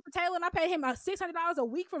went to Luther Taylor and I paid him $600 a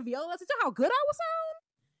week for viola lessons, you know how good I would sound.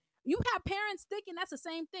 You have parents thinking that's the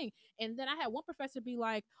same thing, and then I had one professor be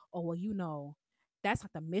like, "Oh, well, you know, that's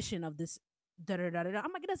not the mission of this." Da da da da.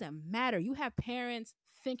 I'm like, it doesn't matter. You have parents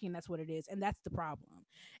thinking that's what it is, and that's the problem.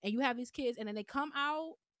 And you have these kids, and then they come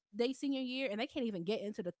out they senior year and they can't even get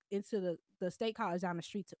into the state college down the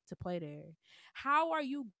street to play there. How are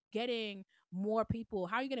you getting more people?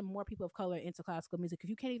 How are you getting more people of color into classical music if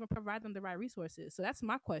you can't even provide them the right resources? So that's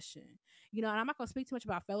my question. You know, and I'm not gonna speak too much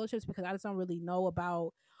about fellowships because I just don't really know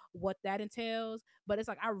about what that entails. But it's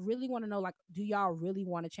like I really want to know, like, do y'all really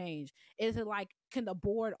want to change? Is it like, can the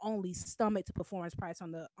board only stomach the performance price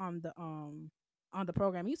on the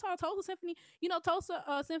program? You saw Tulsa Symphony. You know, Tulsa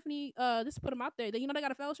Symphony, just to put them out there, you know, they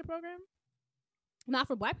got a fellowship program. Not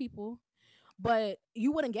for black people, but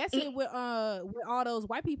you wouldn't guess it with all those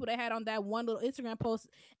white people they had on that one little Instagram post.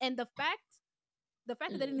 And the fact that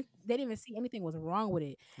they didn't even see anything was wrong with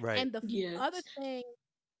it. Right. And the other thing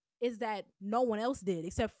is that no one else did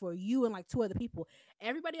except for you and like 2 other people.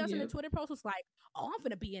 Everybody else in the Twitter post was like, "Oh, I'm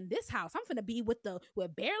finna be in this house. I'm finna be with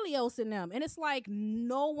Berlioz in them." And it's like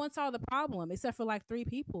no one saw the problem except for like 3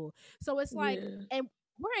 people. So it's like, and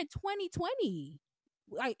we're in 2020.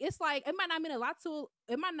 Like, it's like, it might not mean a lot to.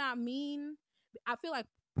 It might not mean. I feel like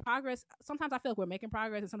progress. Sometimes I feel like we're making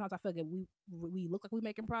progress, and sometimes I feel like we look like we're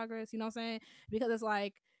making progress. You know what I'm saying? Because it's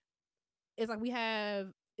like we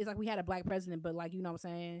had a black president, but like, you know what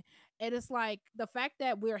I'm saying? And it's like the fact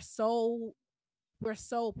that we have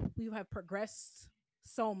progressed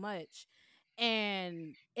so much,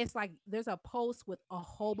 and it's like there's a post with a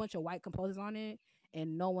whole bunch of white composers on it,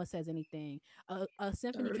 and no one says anything. A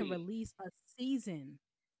symphony 30. can release a season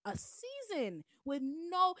with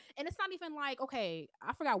no, and it's not even like, okay,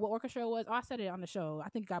 I forgot what orchestra it was. Oh, I said it on the show. I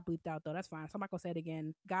think it got bleeped out though. That's fine. So I'm not gonna say it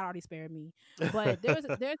again. God already spared me. But there's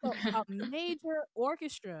a major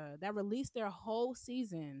orchestra that released their whole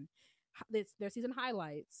season, their season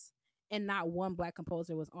highlights, and not one black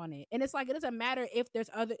composer was on it. And it's like, it doesn't matter if there's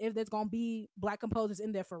gonna be black composers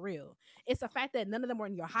in there for real. It's the fact that none of them were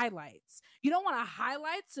in your highlights. You don't want to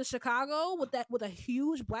highlight to Chicago with a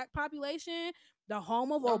huge black population, the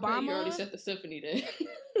home of Obama. Okay, you already set the symphony then.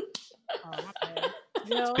 Oh, my bad.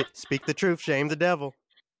 You know? Speak the truth, shame the devil.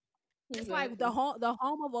 It's like the home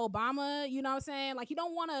of Obama. You know what I'm saying? Like, you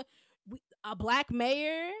don't want a black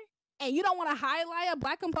mayor, and you don't want to highlight a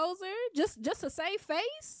black composer just to save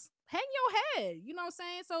face. Hang your head, you know what I'm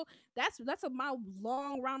saying? So that's my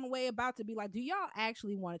long round way about to be like, do y'all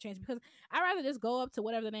actually want to change? Because I'd rather just go up to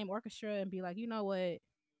whatever the name orchestra and be like, you know what,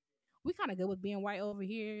 we kind of good with being white over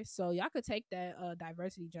here, so y'all could take that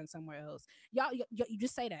diversity jump somewhere else. Y'all, you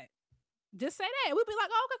just say that. Just say that. We'll be like,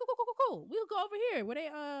 oh, okay, cool. We'll go over here where they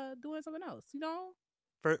doing something else, you know?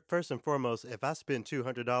 First and foremost, if I spend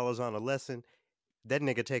 $200 on a lesson, that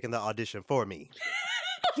nigga taking the audition for me.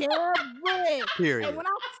 Garrett. Period. And when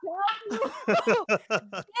I tell you, Garrett,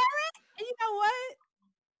 and you know what?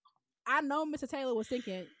 I know Mr. Taylor was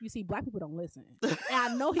thinking, you see, black people don't listen. And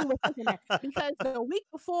I know he was thinking that because the week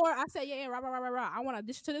before I said, yeah, right. I want to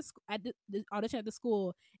audition to this audition at the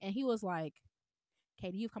school. And he was like,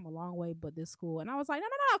 Katie, you've come a long way, but this school. And I was like, no,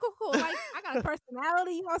 cool. Like, I got a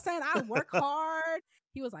personality, you know what I'm saying? I work hard.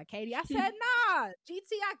 He was like, Katie, I said, nah,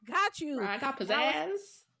 GT, I got you. Right, I got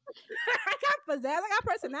pizzazz. I got pizzazz. I got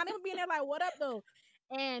personality. I'm being there like, what up though?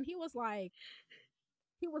 And he was like,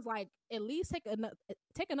 at least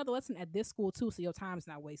take another lesson at this school too, so your time's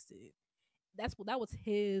not wasted. That was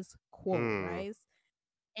his quote, right?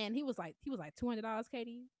 And he was like $200,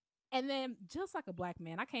 Katie. And then just like a black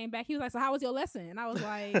man, I came back. He was like, so how was your lesson? And I was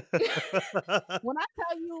like, when I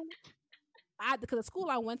tell you, because the school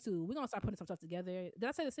I went to, we're gonna start putting some stuff together. Did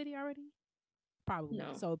I say the city already? Probably.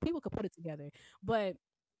 No. So people could put it together. But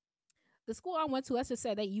the school I went to, let's just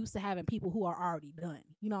say they used to having people who are already done.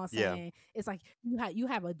 You know what I'm saying? Yeah. It's like you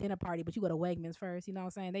have a dinner party, but you go to Wegmans first. You know what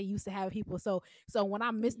I'm saying? They used to have people. So when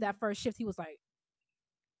I missed that first shift, he was like,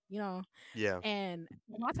 you know? Yeah. And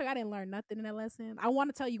when I tell you I didn't learn nothing in that lesson, I want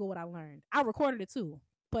to tell you what I learned. I recorded it too.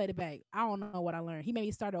 Played it back. I don't know what I learned. He made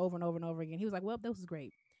me start it over and over and over again. He was like, well, this is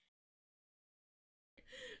great.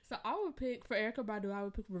 So I would pick, for Erykah Badu, I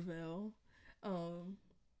would pick Ravel.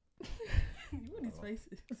 What these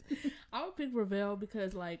faces? I would pick Ravel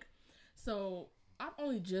because, like, so I've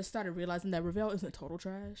only just started realizing that Ravel isn't total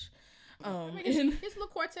trash. His little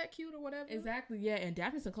quartet cute or whatever. Exactly, yeah. And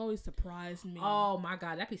Daphne and Chloe surprised me. Oh my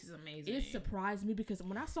god, that piece is amazing. It surprised me because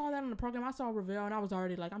when I saw that on the program, I saw Ravel and I was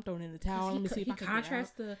already like, I'm throwing in the towel. Let me see if I can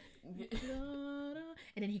contrast the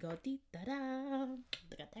and then he go dee da da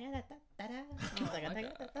da da.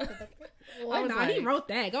 He wrote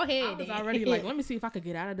that. Go ahead. I was already like, let me see if I could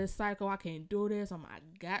get out of this cycle. I can't do this. Oh my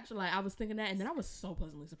gosh. Like, I was thinking that, and then I was so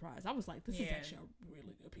pleasantly surprised. I was like, this is actually a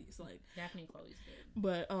really good piece. Like, Daphne and Chloe's good.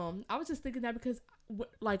 But I was just thinking that because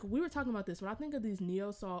like we were talking about this, when I think of these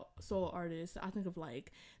neo soul artists, I think of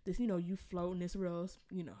like this, you know, you floating this real,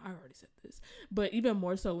 you know, I already said this, but even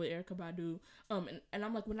more so with Erykah Badu. And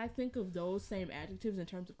I'm like, when I think of those same adjectives in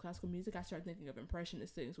terms of classical music, I start thinking of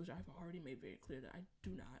impressionist things, which I've already made very clear that I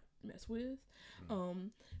do not mess with.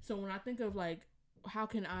 So when I think of like, how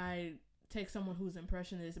can I take someone who's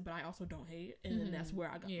impressionist, but I also don't hate, and then that's where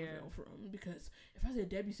I got Ravel from. Because if I say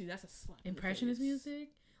Debussy, that's a slap. Impressionist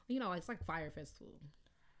music, you know, it's like Fire Festival.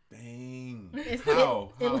 Dang.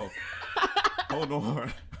 How? Hold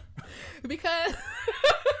on. Because.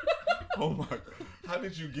 Oh my god! How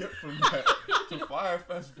did you get from that to Fire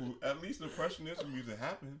Festival? At least impressionist music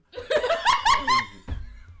happened.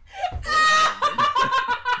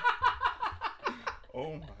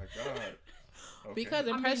 Oh my god. Okay. Because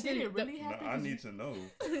impressionist really happened. I need to know.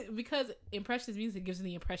 Because impressionist music gives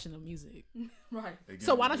the impression of music, right?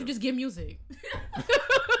 So why don't you just give music?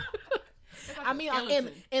 Like I mean,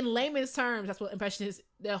 in layman's terms, that's what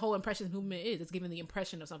the whole impressionist movement is. It's giving the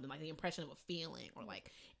impression of something, like the impression of a feeling, or like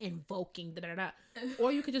invoking da da da.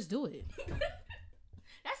 Or you could just do it.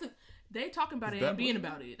 They talking about Is it that and being what-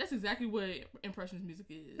 about it. That's exactly what impressionist music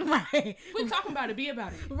is. Right. We talking about it, be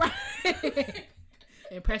about it. Right.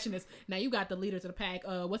 Impressionist. Now you got the leaders of the pack.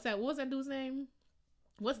 What's that? What was that dude's name?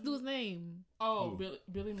 What's the dude's name? Oh, Who?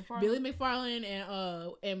 Billy McFarlane. Billy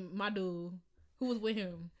McFarlane and my dude who was with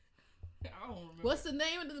him. I don't remember. What's the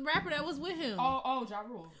name of the rapper that was with him? Ja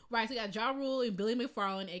Rule. Right, so you got Ja Rule and Billy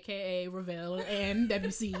McFarlane, aka Ravel and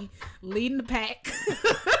WC, leading the pack.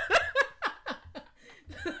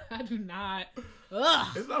 I do not. Ugh.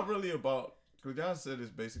 It's not really about, because y'all said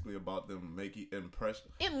it's basically about them making impression.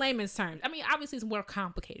 In layman's terms, I mean, obviously it's more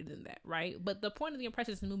complicated than that, right? But the point of the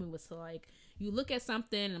Impressionist movement was to like, you look at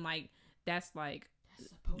something and like, that's like,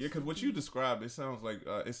 Yeah, because what you described, it sounds like,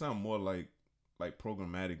 it sounds more like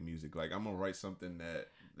programmatic music. Like I'm gonna write something that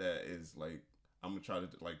is like, I'm gonna try to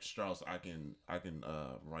like Strauss. I can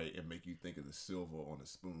write and make you think of the silver on a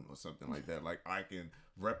spoon or something like that. Like I can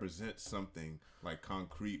represent something like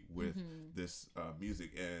concrete with this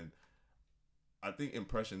music, and I think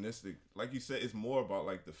impressionistic, like you said, is more about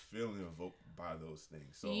like the feeling evoked by those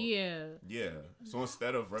things. So yeah. So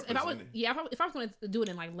instead of If I was, representing, if I was going to do it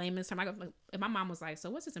in like layman's terms, if my mom was like, "So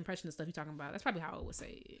what's this impressionist stuff you talking about?" That's probably how I would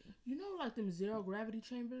say it. You know, like them zero gravity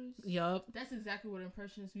chambers. Yup. That's exactly what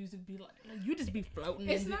impressionist music be like. Like you just be floating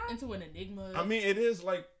It's not- into an enigma. I mean, it is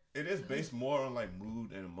based more on like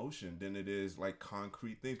mood and emotion than it is like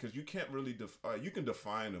concrete things, because you can't really you can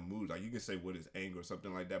define a mood, like you can say what is anger or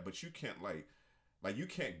something like that, but you can't like you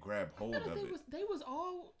can't grab hold of it. They was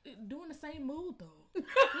all doing the same mood though.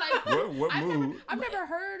 Like What mood? I've never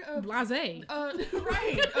heard of Blase.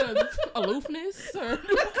 right aloofness or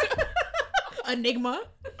Enigma.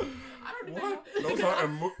 I don't even What? know. Those are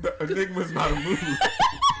the enigma's not a mood.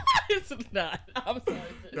 It's not. I'm sorry.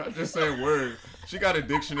 Y'all just saying words. She got a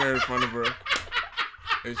dictionary in front of her,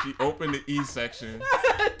 and she opened the E section,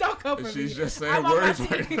 Don't come and for she's me. just saying I'm on my words T-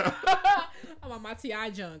 right now. I'm on my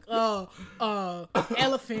TI junk.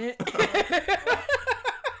 Elephant.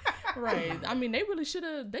 Right. I mean, they really should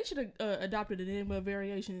have. They should have adopted enigma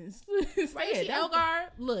variations. Right, you Instead. see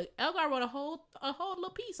Elgar? Look, Elgar wrote a whole little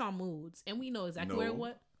piece on moods, and we know exactly where No.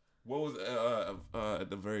 what. What was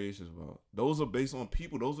the variations about? Those are based on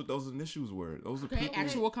people. Those are those initials were. Those are Okay, people.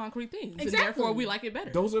 actual concrete things, and Exactly. therefore we like it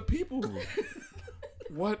better. Those are people.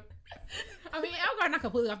 What? I mean, Elgar not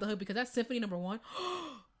completely off the hook because that's Symphony No. 1.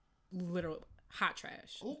 Literal hot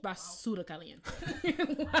trash by Suda Caliente.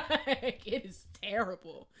 Like, it is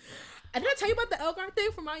terrible. And did I tell you about the Elgar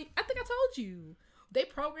thing from I think I told you. They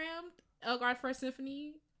programmed Elgar First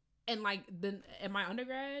Symphony and like in my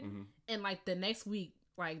undergrad, and like the next week,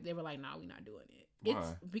 like they were like, "Nah, we're not doing it." It's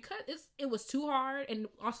Why? because it was too hard and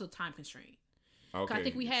also time constraint. Okay, I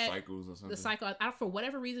think we had cycles or something. The cycle, for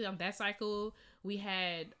whatever reason, on that cycle, we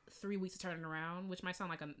had 3 weeks to turn it around, which might sound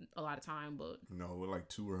like a lot of time, but No, we're like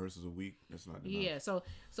 2 rehearsals a week. That's not enough. yeah. So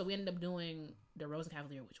we ended up doing the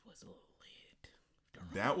Rosencavalier, which was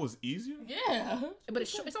lit, That was easier. Yeah, but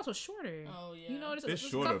it's also shorter. Oh, yeah. You know, there's It's a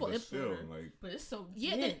shorter, couple. but still, like but it's so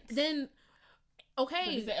Yeah. dense. Then But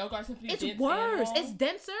okay, is the Elgar Symphony it's dense and worse. long? It's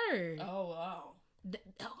denser. Oh wow.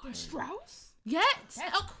 Elgar. Strauss? Yes.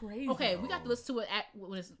 That's crazy. Okay, we got to listen to it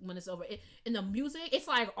when it's over. In the music, it's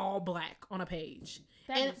like all black on a page.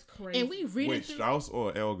 That is crazy. And we read wait, it through. Strauss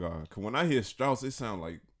or Elgar? Cause when I hear Strauss, it sounds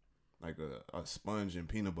like a sponge and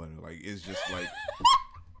peanut butter. Like it's just like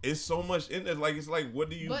it's so much in there. Like it's like what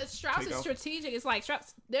do you? But Strauss take is out? strategic. It's like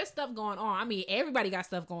Strauss. There's stuff going on. I mean, everybody got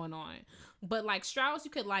stuff going on. But like Strauss,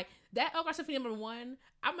 you could like that Elgar Symphony No. 1.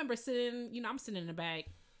 I remember sitting. I'm sitting in the back.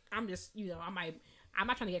 I'm just, I'm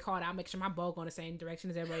not trying to get called out. Make sure my bow going the same direction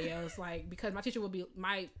as everybody else. Like because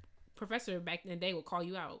my professor back in the day would call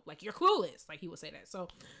you out. Like you're clueless. Like he would say that. So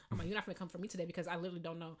I'm like, you're not gonna come for me today because I literally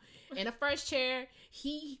don't know. In the first chair,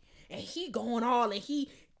 he going all and he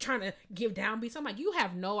trying to give downbeats. I'm like, you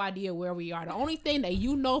have no idea where we are. The only thing that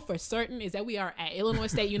you know for certain is that we are at Illinois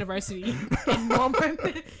State University in Norman.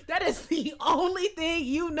 That is the only thing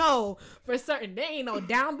you know for certain. There ain't no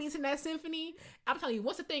downbeats in that symphony. I'm telling you,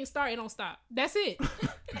 once the thing starts, it don't stop. That's it.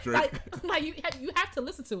 Drake. like you have to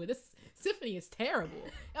listen to it. This symphony is terrible.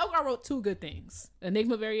 Elgar wrote 2 good things: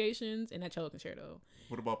 Enigma Variations and that cello concerto.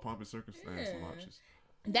 What about Pomp and Circumstance launches?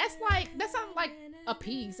 That sounds like a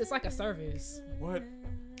piece. It's like a service. What?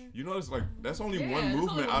 You know, it's like that's only Yeah, one it's only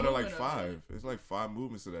movement one out of like movement of 5. It's like 5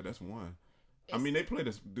 movements to that. That's one. I mean, they play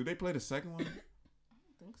this. Do they play the second one?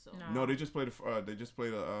 I think so. No, they just play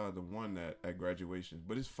the one at graduation.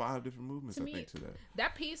 But it's 5 different movements. To I me- think to that.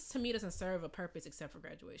 That piece to me doesn't serve a purpose except for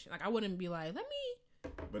graduation. Like I wouldn't be like, let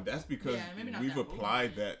me. But that's because Yeah, maybe not we've that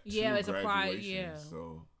applied that to Yeah, it's graduation. applied, yeah.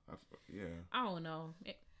 So yeah. I don't know.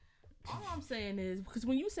 All I'm saying is because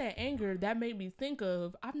when you said anger, that made me think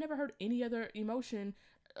of I've never heard any other emotion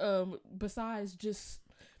besides just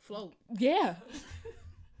Float. yeah.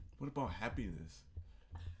 What about happiness?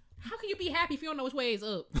 How can you be happy if you don't know which way is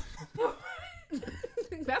up?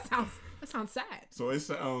 that sounds sad. So it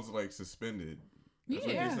sounds like suspended. That's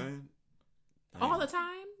what Yeah. you're saying? All the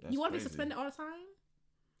time? That's You want to be crazy. suspended all the time?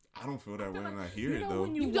 I don't feel that way when I You hear it know though.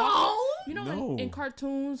 when You walk- don't? You know, No. in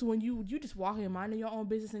cartoons, when you just walk in minding your own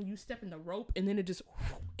business and you step in the rope and then it just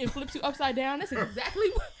it flips you upside down. That's exactly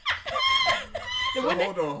what. So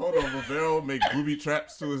hold on. Ravel make booby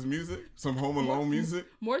traps to his music? Some Home Alone music?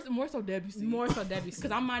 More so Debussy. More so Debussy.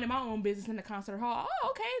 Because I'm minding my own business in the concert hall. Oh,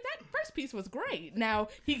 okay, that first piece was great. Now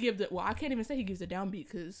he gives it. Well, I can't even say he gives a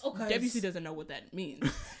downbeat because Debussy doesn't know what that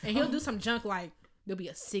means. And he'll do some junk like there'll be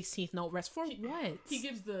a 16th note rest for what? He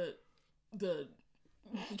gives the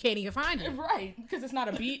You can't even find it. right because it's not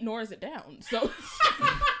a beat nor is it down. So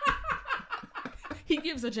he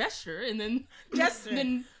gives a gesture and then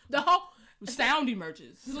then The whole sound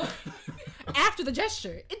emerges. after the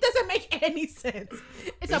gesture, it doesn't make any sense.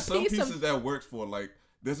 It's There's a some piece pieces of that works for like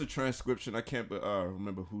there's a transcription. I can't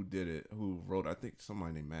remember who did it, who wrote. I think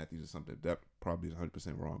somebody named Matthews or something. That probably is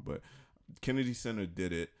 100% wrong, but Kennedy Center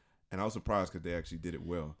did it, and I was surprised because they actually did it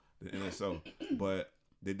well. The NSO, but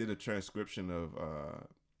they did a transcription of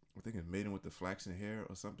I think it's "Maiden with the Flaxen Hair"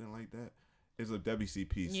 or something like that. It's a Debussy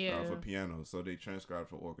piece for piano, so they transcribed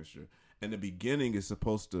for orchestra. And the beginning is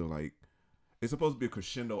supposed to it's supposed to be a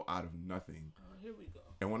crescendo out of nothing. Here we go.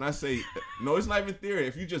 And when I say no, it's not even theory.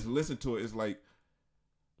 If you just listen to it, it's like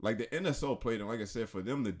the NSO played, and like I said, for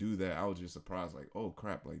them to do that, I was just surprised. Like, oh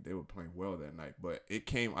crap, like they were playing well that night. But it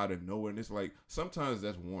came out of nowhere, and it's like sometimes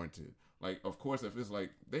that's warranted. Like, of course, if it's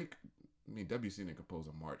like Debussy didn't compose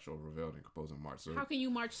a march or Ravel didn't compose a march. So how can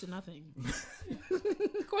you march to nothing?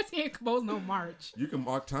 Of course, he ain't compose no march. you can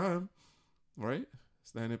mark time, right?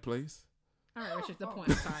 Stand in place. All right, Richard, the point.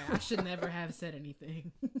 I'm sorry, I should never have said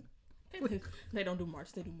anything They don't do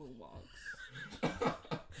march. They do moonwalks.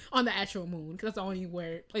 on the actual moon because that's the only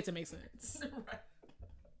place it makes sense.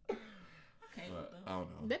 right. Okay. But I don't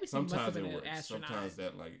know. Debussy must have Sometimes been it an works. astronaut. Sometimes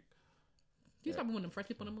that like He's probably one of them first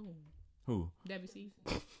people on the moon. who? Debussy.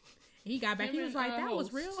 He got back. He was like, "That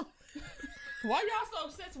was real." Why y'all so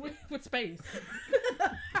obsessed with space?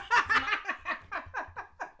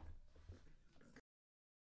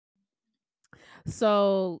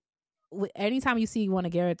 So, anytime you see one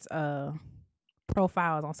of Garrett's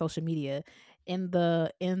profiles on social media, in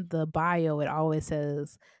the bio, it always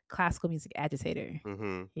says classical music agitator.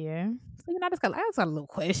 Mm-hmm. Yeah. So I just got a little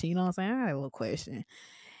question. You know what I'm saying? I got a little question.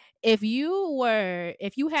 If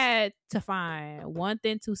you had to find one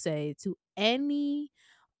thing to say to any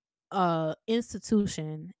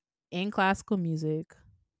institution in classical music,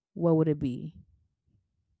 what would it be?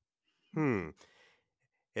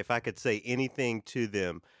 If I could say anything to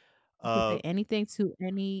them, You could say anything to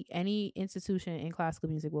any institution in classical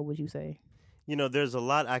music, what would you say? there's a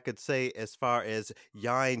lot I could say as far as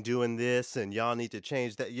y'all ain't doing this and y'all need to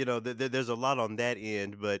change that. There's a lot on that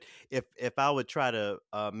end. But if I would try to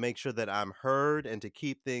make sure that I'm heard and to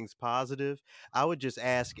keep things positive, I would just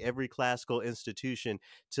ask every classical institution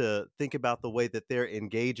to think about the way that they're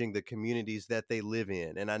engaging the communities that they live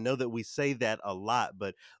in. And I know that we say that a lot,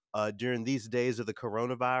 but during these days of the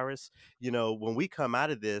coronavirus, when we come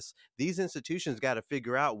out of this, these institutions got to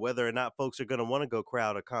figure out whether or not folks are going to want to go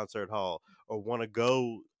crowd a concert hall or want to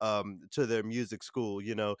go to their music school.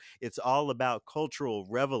 It's all about cultural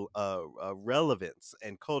relevance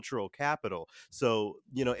and cultural capital. So,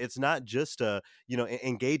 it's not just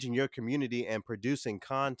engaging your community and producing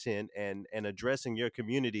content and addressing your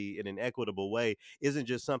community in an equitable way isn't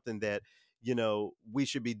just something that we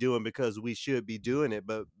should be doing because we should be doing it,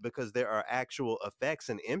 but because there are actual effects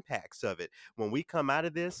and impacts of it. When we come out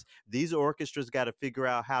of this, these orchestras got to figure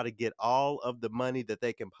out how to get all of the money that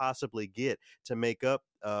they can possibly get to make up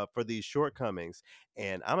for these shortcomings.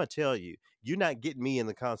 And I'm going to tell you, you're not getting me in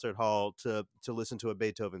the concert hall to listen to a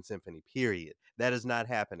Beethoven symphony, period. That is not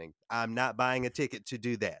happening. I'm not buying a ticket to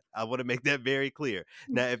do that. I want to make that very clear.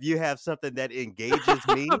 Now, if you have something that engages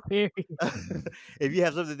me, if you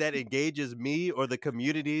have something that engages me or the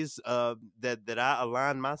communities that I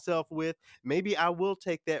align myself with, maybe I will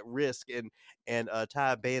take that risk and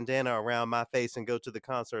tie a bandana around my face and go to the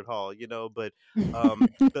concert hall, but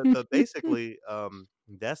basically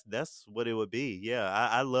that's what it would be. Yeah,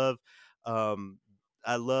 I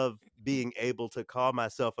love being able to call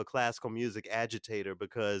myself a classical music agitator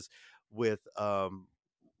because with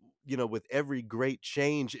with every great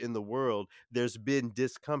change in the world, there's been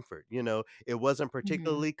discomfort. It wasn't Mhm.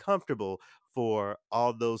 particularly comfortable for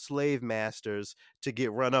all those slave masters to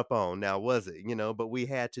get run up on, now was it? But we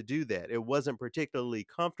had to do that. It wasn't particularly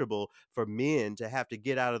comfortable for men to have to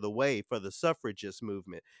get out of the way for the suffragist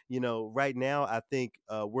movement. Right now I think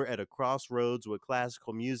we're at a crossroads with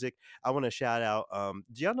classical music. I want to shout out,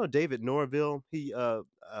 do y'all know David Norville? He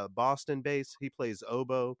Boston based, he plays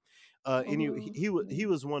oboe. Anyway, he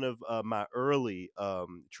was one of my early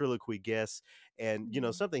triloquy guests, and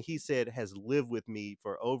something he said has lived with me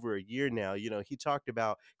for over a year now. He talked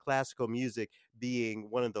about classical music being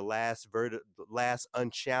one of the last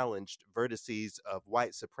unchallenged vertices of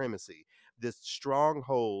white supremacy, this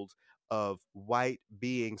stronghold of white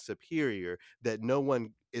being superior that no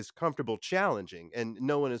one is comfortable challenging and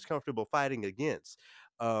no one is comfortable fighting against.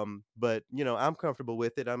 But I'm comfortable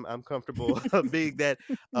with it. I'm comfortable being that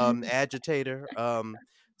agitator.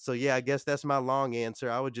 So yeah, I guess that's my long answer.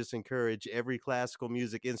 I would just encourage every classical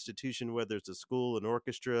music institution, whether it's a school, an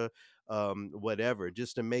orchestra, whatever,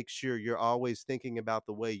 just to make sure you're always thinking about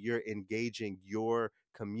the way you're engaging your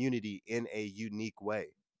community in a unique way.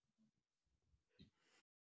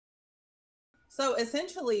 So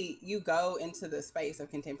essentially, you go into the space of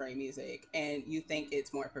contemporary music and you think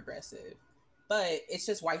it's more progressive, but it's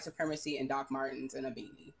just white supremacy and Doc Martens and a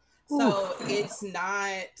beanie. So it's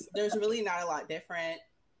not, there's really not a lot different.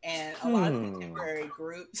 And a lot of contemporary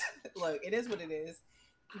groups, look, it is what it is.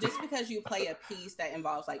 Just because you play a piece that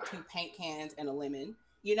involves like 2 paint cans and a lemon,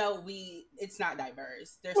 it's not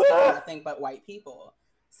diverse. There's still nothing but white people.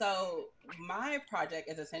 So my project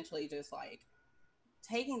is essentially just like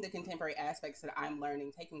taking the contemporary aspects that I'm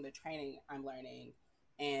learning, taking the training I'm learning,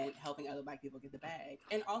 and helping other Black people get the bag,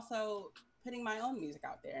 and also putting my own music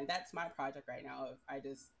out there. And that's my project right now. I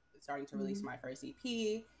just starting to release my first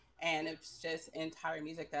EP, and it's just entire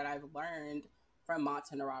music that I've learned from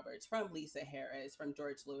Montana Roberts, from Lisa Harris, from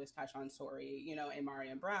George Lewis, Tyshawn Sorey, and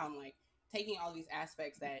Marion Brown. Like taking all these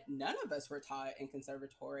aspects that none of us were taught in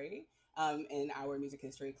conservatory, in our music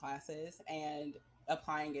history classes, and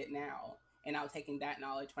applying it now. And now taking that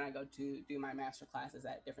knowledge when I go to do my master classes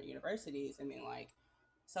at different universities and being like,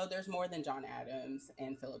 so there's more than John Adams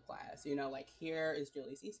and Philip Glass, like here is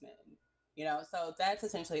Julius Eastman, so that's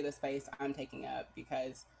essentially the space I'm taking up,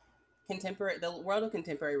 because the world of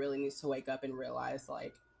contemporary really needs to wake up and realize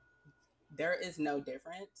like there is no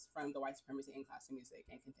difference from the white supremacy in classical music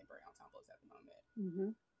and contemporary ensembles at the moment.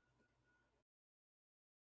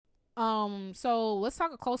 So let's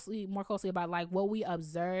talk more closely about like what we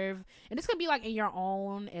observe, and this could be like in your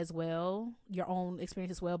own as well, your own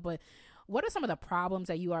experience as well. But what are some of the problems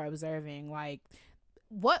that you are observing? Like,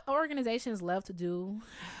 what organizations love to do?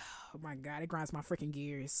 Oh my God, it grinds my freaking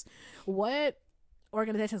gears. What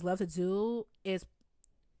organizations love to do is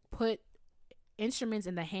put instruments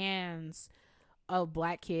in the hands of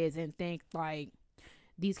Black kids and think like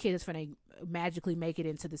these kids are gonna magically make it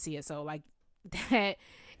into the CSO. Like that.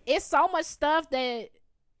 It's so much stuff that,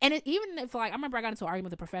 and even if like, I remember I got into an argument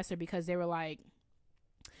with the professor because they were like,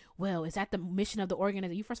 well, is that the mission of the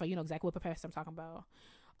organization? First of all, you know exactly what professor I'm talking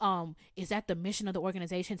about. Is that the mission of the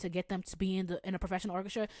organization to get them to be in a professional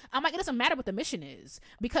orchestra? I'm like, it doesn't matter what the mission is,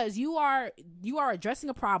 because you are addressing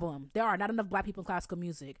a problem. There are not enough Black people in classical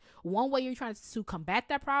music. One way you're trying to combat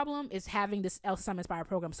that problem is having this Elsa Summer Inspired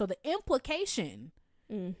program. So the implication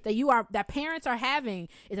that parents are having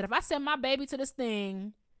is that if I send my baby to this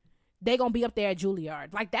thing, they gonna be up there at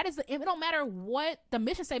Juilliard. Like that is it don't matter what the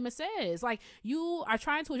mission statement says. Like you are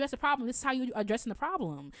trying to address the problem. This is how you addressing the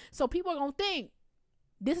problem. So people are gonna think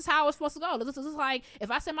this is how it's supposed to go. This is like if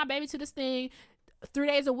I send my baby to this thing 3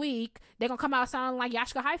 days a week, they're gonna come out sounding like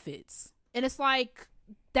Yashka Heifetz. And it's like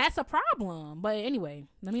that's a problem. But anyway,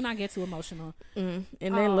 let me not get too emotional. And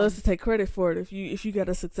they love to take credit for it if you got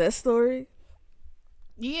a success story.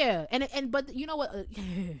 Yeah, but you know what?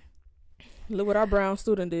 Look what our Brown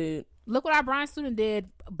student did.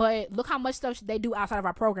 But look how much stuff they do outside of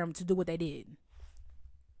our program to do what they did.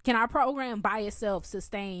 Can our program by itself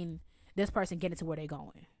sustain this person getting to where they're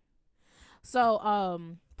going?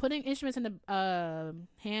 So, putting instruments in the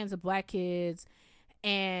hands of Black kids,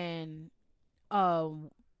 and talk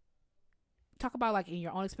about like in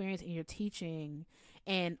your own experience in your teaching.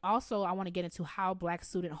 And also I want to get into how Black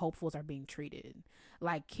student hopefuls are being treated.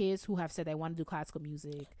 Like kids who have said they want to do classical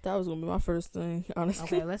music. That was gonna be my first thing,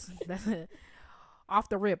 honestly. Okay, let's off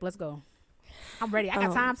the rip. Let's go. I'm ready. I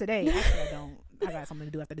got time today. Actually, I don't. I got something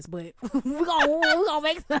to do after this, but we're gonna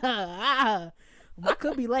make I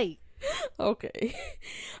could be late. Okay.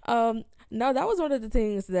 No, that was one of the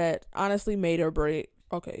things that honestly made or broke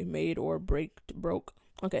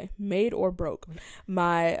okay, made or broke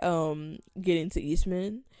my getting to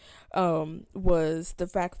Eastman was the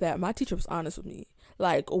fact that my teacher was honest with me.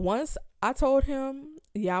 Like, once I told him,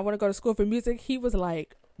 yeah, I want to go to school for music, he was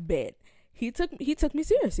like, bet. He took me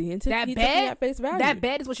seriously and he took me at face value. That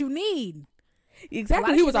bet is what you need.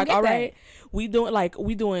 Exactly. He was like, all right, we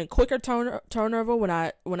doing quicker turnover. When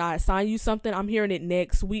I assign you something, I'm hearing it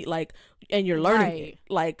next week, like, and you're learning it.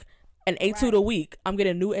 Like, an etude a week. I'm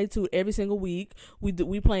getting a new etude every single week. We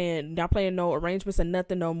not playing no arrangements and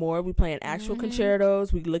nothing no more. We playing actual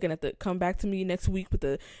concertos. We looking at come back to me next week with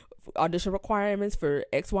the audition requirements for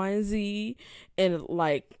X, Y, and Z. And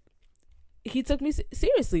like, he took me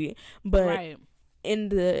seriously, but in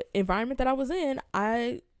the environment that I was in,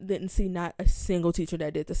 I didn't see not a single teacher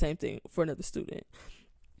that did the same thing for another student.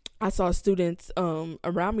 I saw students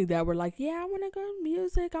around me that were like, yeah, I want to go to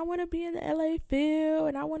music. I want to be in the LA Phil,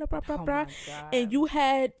 and I want to blah, blah, blah. And you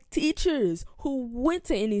had teachers who went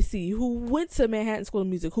to NEC, who went to Manhattan School of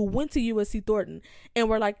Music, who went to USC Thornton, and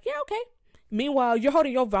were like, yeah, okay. Meanwhile, you're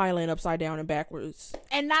holding your violin upside down and backwards.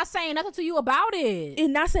 And not saying nothing to you about it.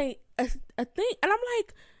 And not saying a thing. And I'm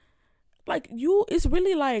like, you, it's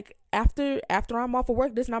really like, after I'm off of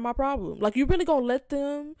work, that's not my problem. Like, you really gonna let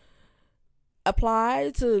them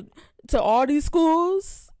apply to all these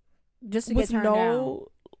schools just to get turned down?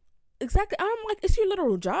 Exactly. I'm like, it's your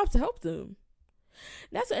literal job to help them.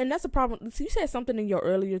 That's a problem. So you said something in your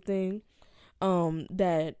earlier thing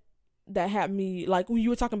that had me, like, when you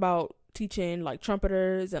were talking about teaching like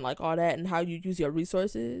trumpeters and like all that and how you use your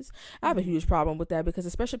resources. I have a huge problem with that, because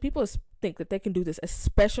especially people think that they can do this,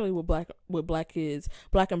 especially with black kids,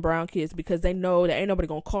 black and brown kids, because they know that ain't nobody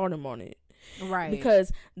gonna call them on it. Right.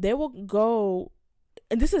 Because they will go,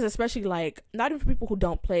 and this is especially like not even for people who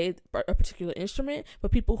don't play a particular instrument,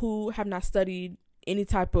 but people who have not studied any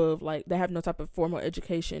type of, like, they have no type of formal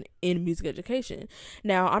education in music education.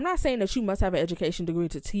 Now, I'm not saying that you must have an education degree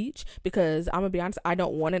to teach, because I'm gonna be honest, I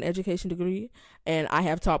don't want an education degree, and I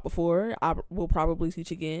have taught before. I will probably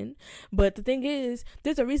teach again. But the thing is,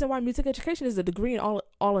 there's a reason why music education is a degree all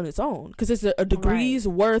on its own, because it's a degree's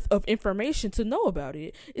worth of information to know about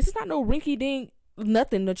it. It's not no rinky-dink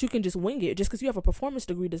nothing that you can just wing it. Just because you have a performance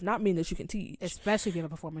degree does not mean that you can teach. Especially if you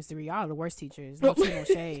have a performance degree. Y'all are the worst teachers. No tea, no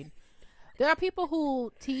shade. There are people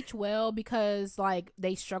who teach well because, like,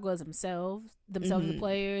 they struggle as themselves as the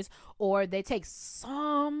players, or they take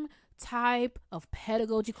some type of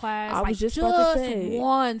pedagogy class. I was just about to say,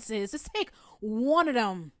 once just take one of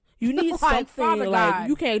them. You need something like,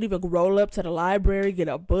 you can't even roll up to the library, get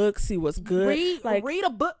a book, see what's good. Read a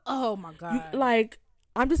book. Oh my God.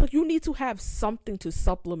 I'm just like, you need to have something to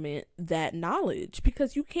supplement that knowledge,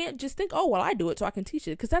 because you can't just think, oh, well, I do it so I can teach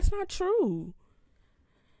it, because that's not true.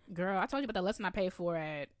 Girl, I told you about the lesson I paid for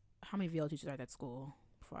at, how many VO teachers are at that school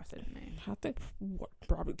before I said the name? I think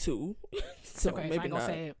probably 2. So okay, maybe so I ain't gonna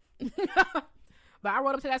say it. But I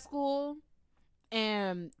rode up to that school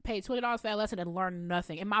and paid $20 for that lesson and learned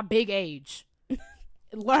nothing. In my big age,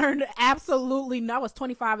 learned absolutely nothing. I was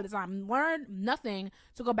 25 at the time. Learned nothing.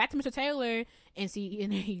 To go back to Mr. Taylor and see,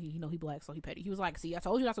 and he black, so he petty. He was like, see, I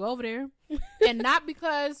told you not to go over there. And not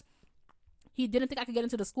because he didn't think I could get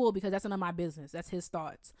into the school, because that's none of my business. That's his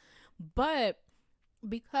thoughts. But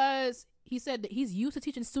because he said that he's used to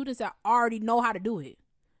teaching students that already know how to do it.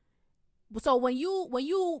 So when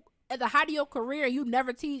you at the height of your career, you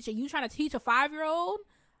never teach, and you trying to teach a 5-year-old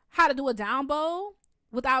how to do a down bow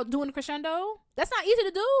without doing a crescendo, that's not easy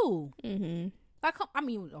to do. Mm-hmm. Like, I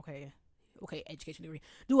mean, okay, education degree.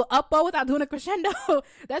 Do an up bow without doing a crescendo.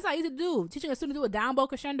 That's not easy to do. Teaching a student to do a down bow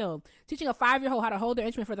crescendo. Teaching a 5-year-old how to hold their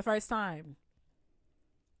instrument for the first time.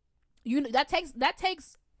 That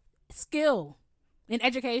takes skill in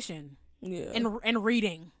education. Yeah. And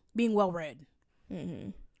reading, being well read.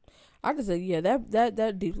 Mm-hmm. I just say, yeah,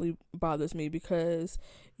 that deeply bothers me, because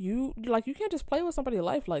you can't just play with somebody's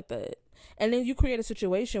life like that. And then you create a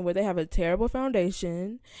situation where they have a terrible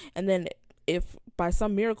foundation, and then if by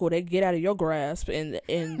some miracle they get out of your grasp and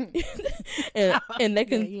and they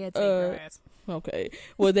can okay,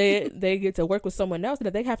 well they get to work with someone else,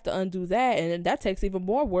 that they have to undo that, and that takes even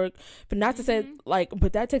more work. But not to say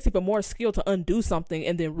but that takes even more skill to undo something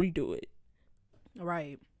and then redo it.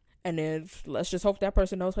 Right. And then let's just hope that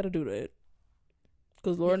person knows how to do that.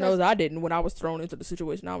 Because Lord knows I didn't when I was thrown into the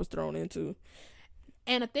situation I was thrown into.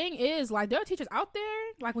 And the thing is, like, there are teachers out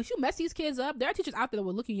there, like, when you mess these kids up, there are teachers out there that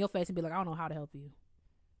will look in your face and be like, I don't know how to help you.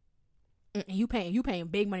 And you paying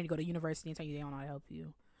big money to go to university and tell you they don't know how to help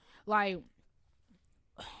you. Like,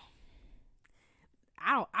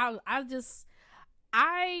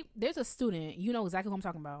 there's a student, you know exactly who I'm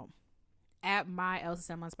talking about, at my Elsa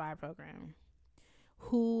Sema Inspired program,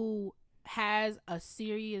 who has a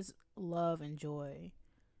serious love and joy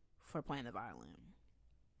for playing the violin.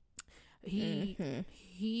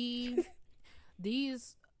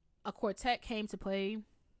 A quartet came to play.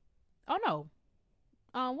 Oh no.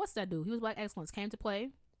 What's that dude? He was Black Excellence, came to play.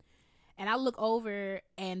 And I look over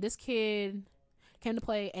and this kid came to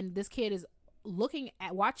play, and this kid is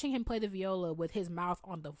watching him play the viola with his mouth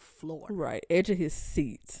on the floor. Right, edge of his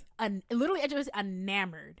seat. Literally edge of his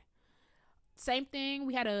enamored. Same thing.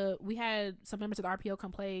 We had some members of the RPO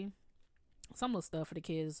come play some little stuff for the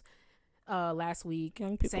kids last week.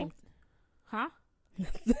 Young people. Same. Huh?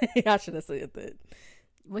 I should have said that.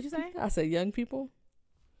 What'd you say? I said young people.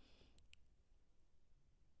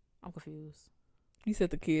 I'm confused. You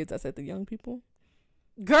said the kids. I said the young people.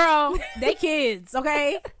 Girl, they kids,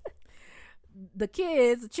 okay? The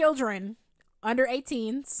kids, children under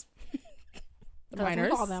 18s.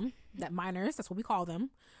 Minors. We call them. Minors, that's what we call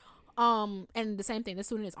them. And the same thing, the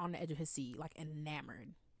student is on the edge of his seat, like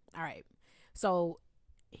enamored. All right. So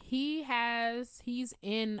he's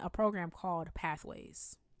in a program called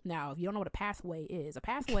Pathways. Now, if you don't know what a pathway is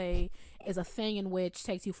is a thing in which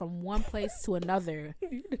takes you from one place to another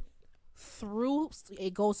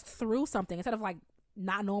it goes through something. Instead of like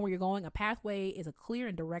not knowing where you're going, a pathway is a clear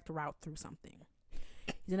and direct route through something.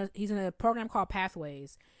 He's in a program called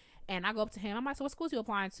Pathways. And I go up to him. I'm like, so what schools are you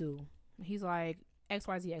applying to? And he's like,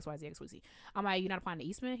 XYZ. I'm like, you're not applying to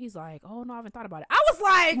Eastman? He's like, oh no, I haven't thought about it. I was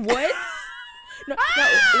like, what?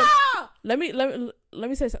 Let me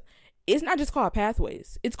say something. It's not just called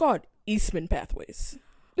Pathways. It's called Eastman Pathways.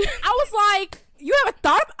 I was like, you ever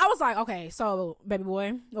thought? I was like, okay, so baby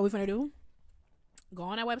boy, what we finna do? Go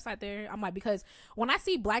on that website there. I'm like, because when I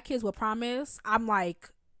see Black Kids with Promise, I'm like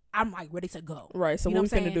ready to go. Right. So what we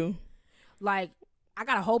finna do? Like, I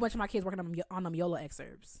got a whole bunch of my kids working on them YOLO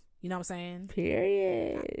excerpts. You know what I'm saying?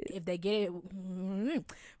 Period. If they get it,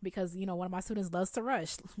 because you know one of my students loves to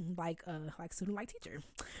rush, like student like teacher.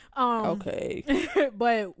 Okay.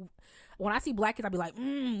 But when I see Black kids, I be like,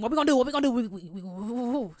 what we gonna do? What we gonna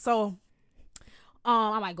do? So,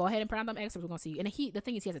 I'm like, go ahead and print out them excerpts. We're gonna see. And the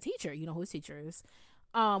thing is, he has a teacher. You know who his teacher is,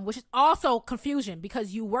 which is also confusion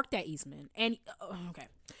because you worked at Eastman. And okay,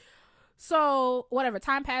 so whatever.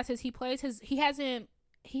 Time passes. He hasn't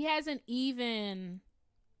even.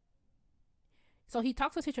 So he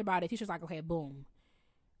talks to his teacher about it. Teacher's like, okay, boom.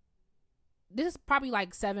 This is probably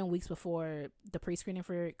like 7 weeks before the pre-screening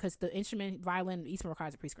because the instrument violin Eastman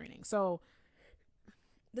requires a pre-screening. So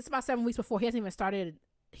this is about 7 weeks before. He hasn't even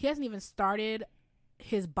started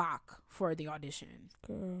his Bach for the audition.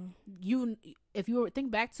 Girl. If you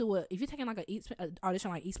think back to if you're taking like an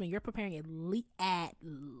audition like Eastman, you're preparing at least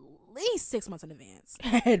 6 months in advance.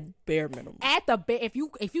 At bare minimum. If you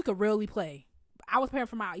could really play. I was preparing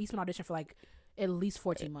for my Eastman audition for like at least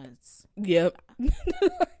 14 months. Yep.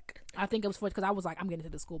 I think it was because I was like, I'm getting to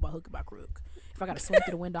the school by hook or by crook. If I got to swing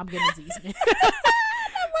through the window, I'm getting into Eastman.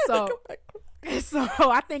 So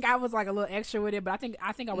I think I was like a little extra with it, but I think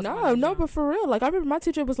I was no, but for real, like I remember my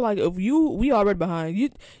teacher was like, if we already behind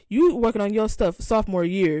you working on your stuff sophomore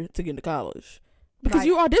year to get into college because like,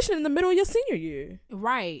 you auditioned in the middle of your senior year,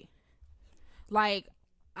 right? Like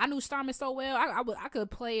I knew Starman so well, I could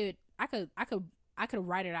play it. I could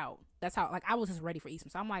write it out. That's how, like, I was just ready for Eastman.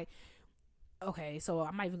 So I'm like, okay, so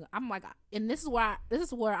I'm like, and this is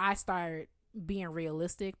where I start being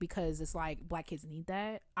realistic because it's like Black kids need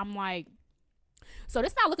that. I'm like, so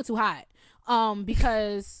this not looking too hot,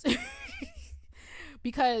 because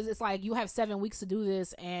because it's like you have 7 weeks to do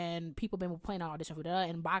this and people been playing on audition for that,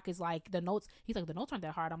 and Bach is like the notes aren't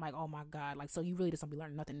that hard. I'm like, oh my god, like, so you really just don't be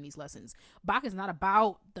learning nothing in these lessons. Bach is not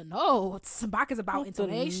about the notes. Bach is about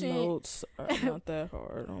intonation. The notes are not that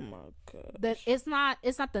hard. Oh my god. That it's not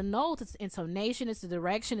the notes, it's the intonation, it's the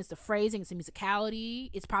direction, it's the phrasing, it's the musicality.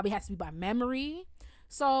 It probably has to be by memory.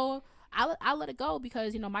 So I let it go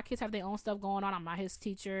because, you know, my kids have their own stuff going on. I'm not his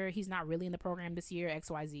teacher. He's not really in the program this year,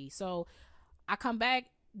 XYZ. So I come back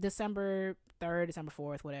December 3rd, December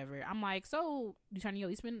 4th, whatever. I'm like, so you turn in your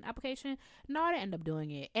Eastman application? No, I didn't end up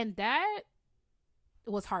doing it. And that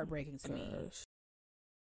was heartbreaking to me.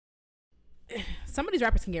 Some of these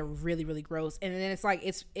rappers can get really, really gross. And then it's like,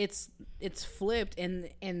 it's flipped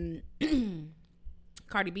and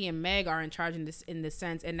Cardi B and Meg are in charge in this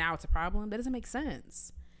sense. And now it's a problem. That doesn't make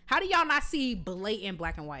sense. How do y'all not see blatant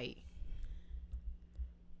black and white?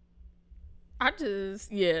 And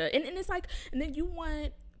it's like, and then you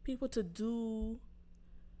want people to do,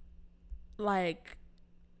 like,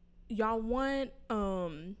 y'all want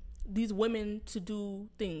these women to do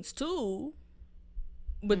things too,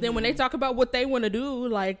 but then when they talk about what they want to do,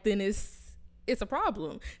 like, then it's a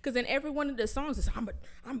problem, because in every one of the songs it's I'm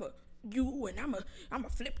a you, and I'ma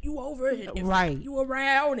flip you over and Right. flip you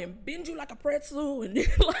around and bend you like a pretzel, and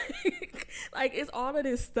like it's all of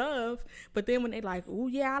this stuff. But then when they like, oh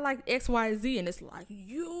yeah, I like XYZ, and it's like,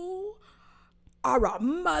 you are a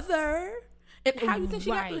mother, and how you think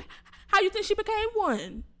Right. how you think she became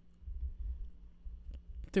one?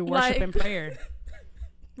 Through worship Like- and prayer.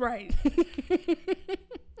 Right.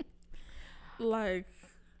 Like,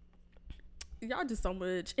 y'all do so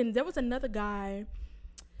much. And there was another guy,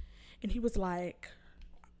 and he was like,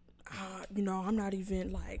 I'm not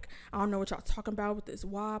even like, I don't know what y'all talking about with this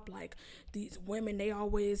WAP. Like, these women, they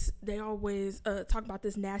always talk about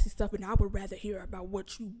this nasty stuff, and I would rather hear about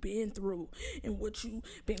what you've been through and what you've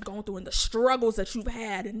been going through and the struggles that you've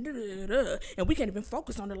had, and and we can't even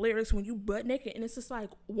focus on the lyrics when you butt naked. And it's just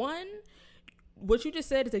like, one, what you just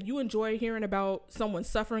said is that you enjoy hearing about someone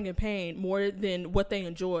suffering and pain more than what they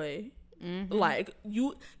enjoy. Mm-hmm. Like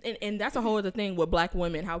you, and that's a whole other thing with black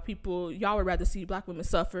women, how y'all would rather see black women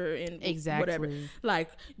suffer and whatever.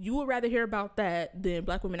 Like, you would rather hear about that than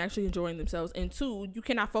black women actually enjoying themselves. And two, you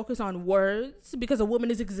cannot focus on words because a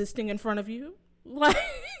woman is existing in front of you. Like,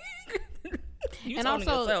 you And telling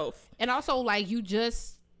also- yourself. And also, like, it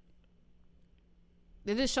just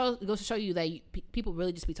goes to show you that people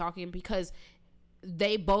really just be talking because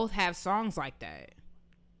they both have songs like that.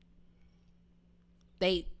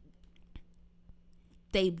 They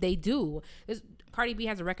do. Cardi B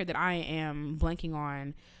has a record that I am blanking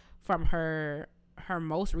on from her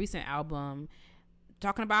most recent album,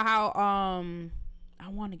 talking about how I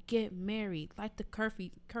want to get married like the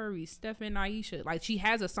Curry, Steph and Aisha. Like, she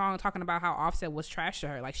has a song talking about how Offset was trash to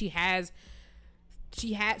her. Like, she had,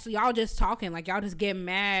 so y'all just talking, like, y'all just get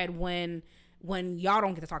mad when y'all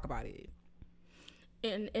don't get to talk about it.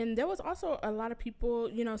 And there was also a lot of people,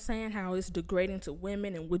 saying how it's degrading to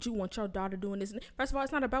women, and would you want your daughter doing this? First of all,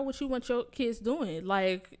 it's not about what you want your kids doing.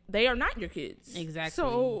 Like, they are not your kids. Exactly.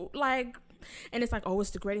 So, like, and it's like, oh, it's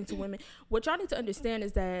degrading to women. What y'all need to understand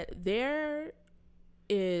is that there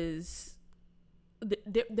are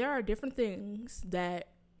different things that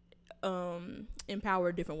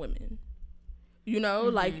empower different women.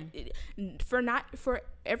 Like, for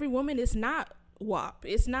every woman, it's not WAP.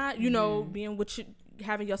 It's not, being with you,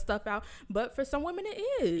 having your stuff out, but for some women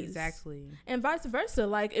it is. Exactly. And vice versa.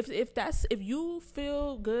 Like, if you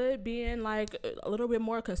feel good being like a little bit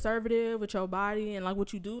more conservative with your body and like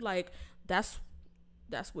what you do, like, that's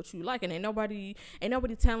what you like. And ain't nobody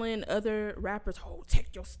telling other rappers, oh,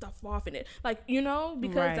 take your stuff off, and it, like,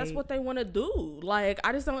 because that's what they want to do. Like,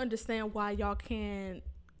 I just don't understand why y'all can't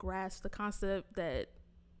grasp the concept that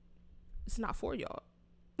it's not for y'all.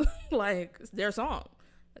 Like, it's their song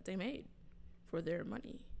that they made for their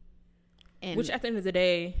money, and which at the end of the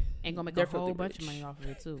day ain't gonna make a whole bunch of money off of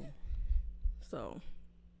it too. So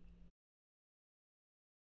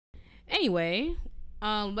anyway,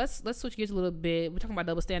 let's switch gears a little bit. We're talking about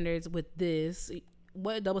double standards with this.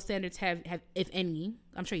 What double standards have if any?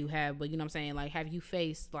 I'm sure you have, but you know what I'm saying, like, have you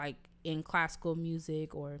faced, like, in classical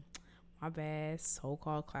music, or my bad,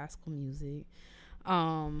 so-called classical music,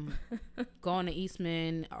 going to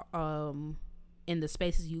Eastman, in the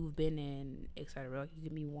spaces you've been in, etc. You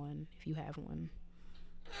give me one if you have one.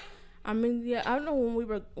 I mean, yeah, I don't know, when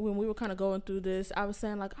we were kind of going through this, I was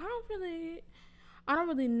saying, like, I don't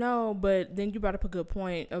really know, but then you brought up a good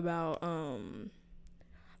point about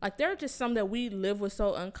like, there are just some that we live with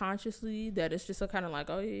so unconsciously that it's just a kind of like,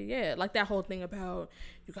 oh yeah, like that whole thing about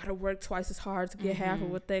you got to work twice as hard to get half of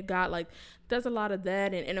what they got. Like, there's a lot of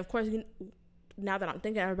that, and of course, now that I'm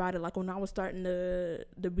thinking about it, like, when I was starting the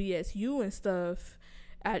BSU and stuff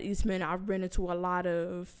at Eastman, I've been into a lot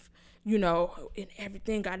of, and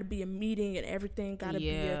everything got to be a meeting, and everything got to be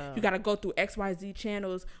you got to go through XYZ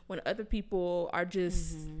channels when other people are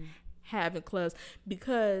just having clubs,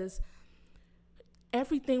 because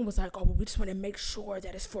everything was like, oh, well, we just want to make sure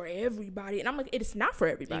that it's for everybody. And I'm like, it's not for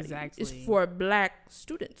everybody. Exactly. It's for black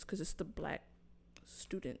students, because it's the Black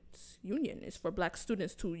Students Union. It's for black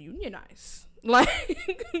students to unionize,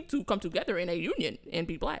 like, to come together in a union and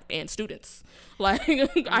be black and students. Like,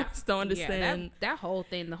 I just don't understand. That whole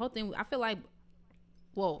thing. The whole thing, I feel like,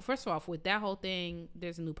 well, first of all, with that whole thing,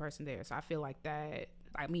 there's a new person there. So I feel like that,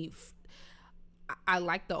 I mean, I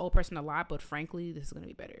like the old person a lot, but frankly, this is going to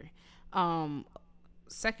be better.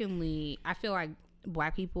 Secondly, I feel like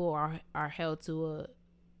black people are held to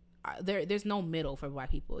there's no middle for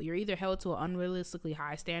black people. You're either held to an unrealistically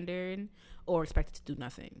high standard or expected to do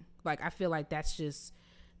nothing. Like, I feel like that's just,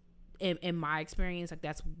 in my experience, like,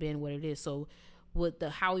 that's been what it is. So with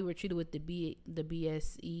how we were treated with the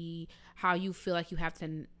BSE, how you feel like you have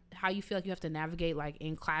to navigate, like,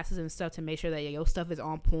 in classes and stuff, to make sure that your stuff is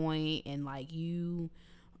on point, and like, you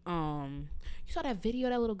you saw that video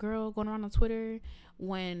of that little girl going around on Twitter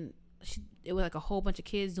when it was like a whole bunch of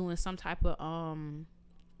kids doing some type of one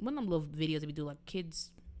of them little videos that we do, like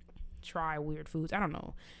kids try weird foods, I don't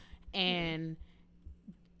know, and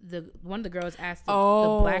one of the girls asked the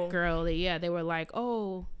black girl, they were like,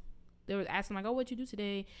 oh, they were asking like, oh, what'd you do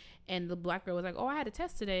today? And the black girl was like, oh, I had a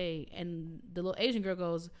test today. And the little Asian girl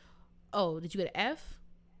goes, oh, did you get an F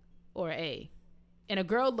or an A? And a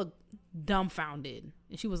girl looked dumbfounded,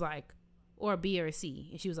 and she was like, or a B or a C,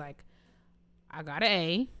 and she was like, I got an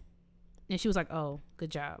A. And she was like, oh, good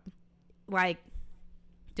job. Like,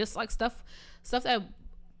 just like stuff that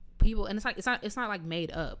people, and it's not like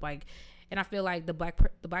made up, like. And I feel like the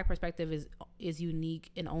black perspective is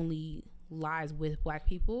unique and only lies with black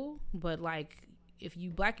people. But like, if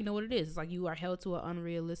you black, you know what it is. It's like you are held to an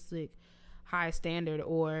unrealistic high standard,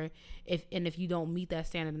 or if you don't meet that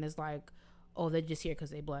standard, then it's like, oh, they're just here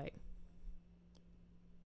because they black.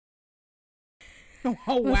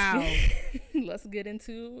 Oh wow. Let's get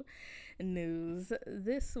into news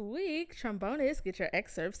this week. Trombonists, get your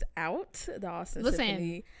excerpts out. The Austin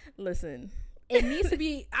Symphony. Listen. It needs to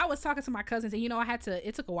be. I was talking to my cousins, and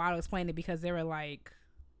it took a while to explain it because they were like,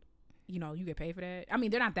 you get paid for that. I mean,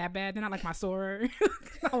 they're not that bad. They're not like my soror.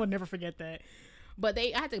 I will never forget that. But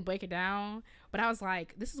I had to break it down. But I was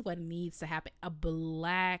like, this is what needs to happen. A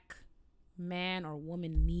black man or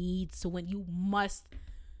woman needs to win. You must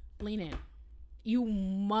lean in. You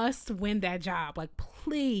must win that job. Like,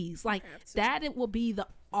 please. Like, that it will be the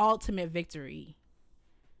ultimate victory.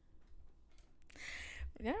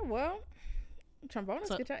 Yeah, well.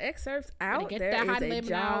 Trombonists, get your excerpts out. Get there that is a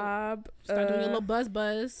job out. Start doing your little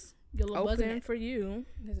buzz. Your little open for you.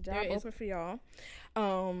 There's a job open for y'all.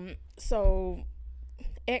 So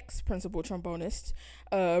ex-principal trombonist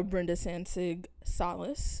Brenda Sansig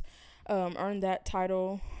Salas earned that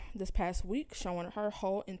title this past week, showing her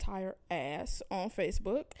whole entire ass on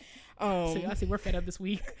Facebook. So y'all see, we're fed up this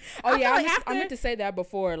week. Oh yeah, I meant to say that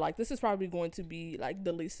before. Like, this is probably going to be like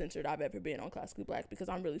the least censored I've ever been on Classically Black, because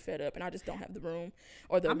I'm really fed up and I just don't have the room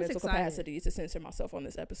or the mental capacity to censor myself on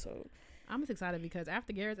this episode. I'm just excited because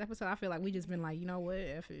after Garrett's episode, I feel like we just been like, you know what,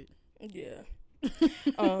 F it. Yeah.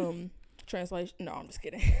 Translation? No, I'm just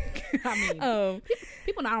kidding. I mean,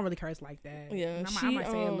 people don't really curse like that. Yeah, I might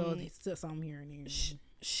say a little something here and there.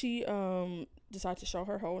 She decided to show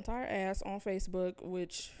her whole entire ass on Facebook,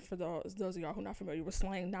 which for those of y'all who are not familiar with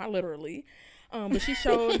slang, not literally, but she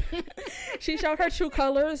showed her true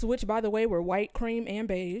colors, which by the way were white, cream, and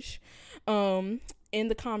beige. In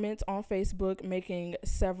the comments on Facebook, making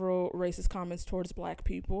several racist comments towards black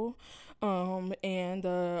people, and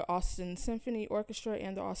the Austin Symphony Orchestra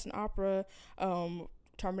and the Austin Opera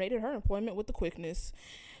terminated her employment with the quickness.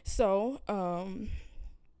 So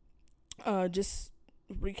just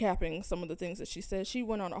recapping some of the things that she said, she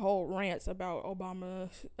went on a whole rant about Obama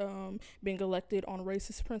being elected on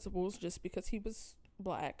racist principles just because he was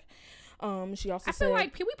black. She also said, I feel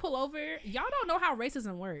like, can we pull over? Y'all don't know how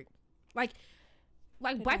racism works. Like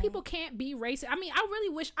black people can't be racist. I mean, I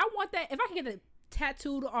really wish, I want that. If I can get it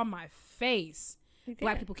tattooed on my face,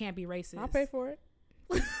 black people can't be racist. I'll pay for it.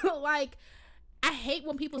 Like, I hate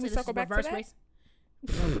when people say this is reverse race.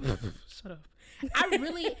 Shut up. I've been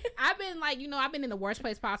like, I've been in the worst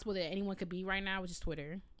place possible that anyone could be right now, which is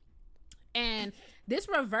Twitter. And this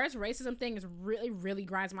reverse racism thing is really, really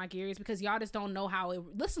grinds my gears because y'all just don't know how it.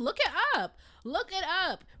 Listen, look it up.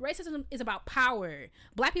 Racism is about power.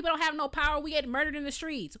 Black people don't have no power. We get murdered in the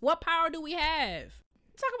streets. What power do we have?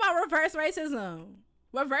 Talk about reverse racism.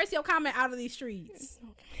 Reverse your comment out of these streets.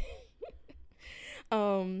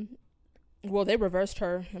 Well, they reversed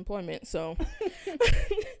her employment, so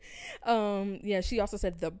yeah, she also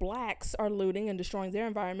said the blacks are looting and destroying their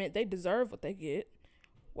environment. They deserve what they get.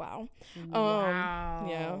 Wow.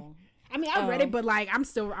 Yeah. I mean, I read it, but like, I'm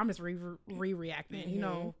just re-reacting.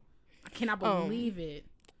 Mm-hmm. I cannot believe it.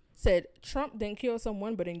 Said Trump didn't kill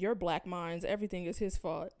someone, but in your black minds, everything is his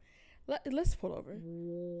fault. Let's pull over.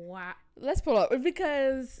 Wow. Let's pull over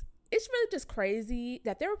because it's really just crazy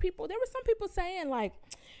that there were some people saying like,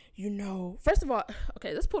 first of all,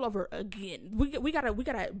 okay, let's pull over again. We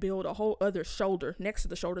gotta build a whole other shoulder next to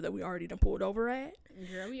the shoulder that we already done pulled over at.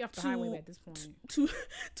 Girl, we off the highway at this point. To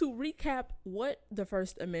recap what the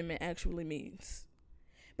First Amendment actually means.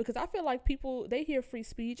 Because I feel like people, they hear free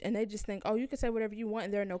speech and they just think, oh, you can say whatever you want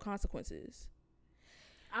and there are no consequences.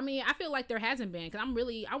 I mean, I feel like there hasn't been, because I'm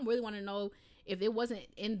really want to know if it wasn't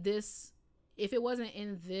in this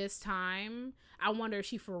time, I wonder if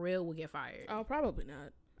she for real would get fired. Oh, probably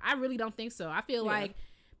not. I really don't think so. I feel like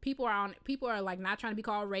people are like not trying to be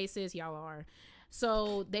called racist. Y'all are.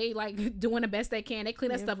 So they like doing the best they can. They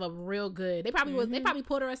clean that stuff up real good. They probably they probably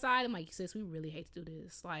pulled her aside. I'm like, sis, we really hate to do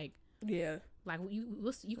this. Like, yeah, like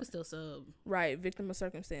you can still sub. Right, victim of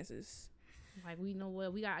circumstances. Like, we know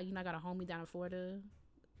what we got. I got a homie down in Florida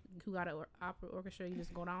who got an opera orchestra. You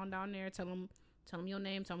just go down there, tell them your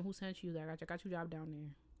name, tell them who sent you. I got your job down there.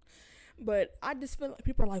 But I just feel like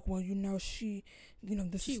people are like, well, she,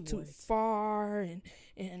 this is too far, and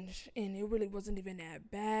it really wasn't even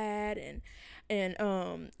that bad,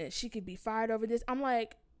 and she could be fired over this. I'm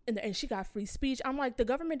like, and she got free speech. I'm like, the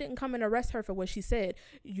government didn't come and arrest her for what she said.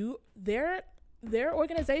 Their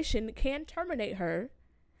organization can terminate her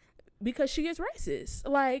because she is racist.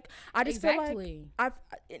 Like, I just feel like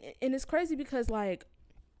and it's crazy because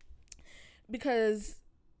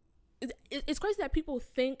it's crazy that people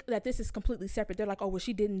think that this is completely separate. They're like, oh, well,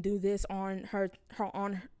 she didn't do this on her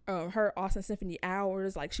Austin Symphony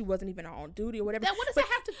hours. Like, she wasn't even on duty or whatever. What does that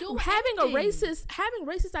have to do with having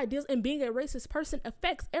racist ideas and being a racist person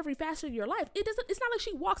affects every facet of your life? It's not like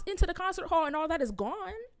she walks into the concert hall and all that is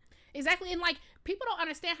gone. Exactly. And like, people don't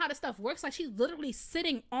understand how this stuff works. Like, she's literally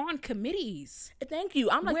sitting on committees. Thank you.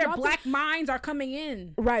 I'm like, where black minds are coming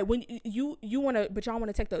in. Right. When you want to, but y'all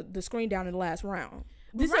want to take the screen down in the last round.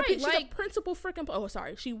 She's a principal freaking. Oh,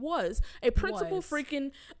 sorry. She was a principal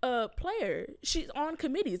freaking player. She's on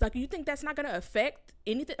committees. Like, you think that's not gonna affect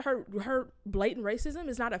anything? Her blatant racism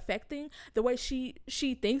is not affecting the way she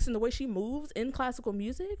thinks and the way she moves in classical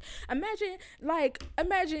music. Imagine,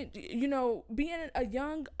 being a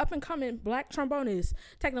young up and coming black trombonist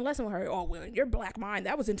taking a lesson with her. Oh, well, your black mind,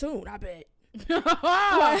 that was in tune, I bet.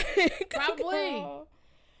 Probably.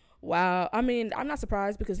 Wow. I mean, I'm not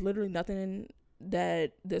surprised because literally nothing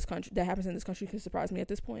that happens in this country can surprise me at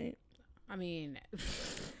this point. I mean,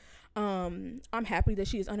 I'm happy that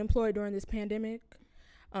she is unemployed during this pandemic.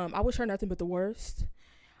 I wish her nothing but the worst.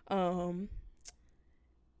 And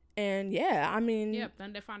yeah, I mean, yep,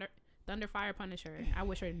 Thunder Fire Punisher. I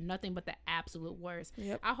wish her nothing but the absolute worst.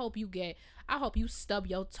 Yep. I hope you stub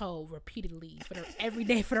your toe repeatedly every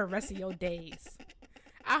day for the rest of your days.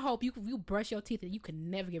 I hope you brush your teeth and you can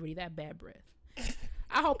never get rid of that bad breath.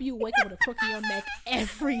 I hope you wake up with a crook in your neck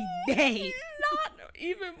every day. Not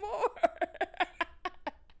even more.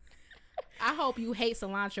 I hope you hate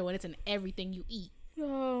cilantro and it's in everything you eat.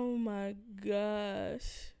 Oh my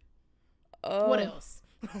gosh. What else?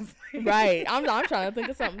 Right. I'm trying to think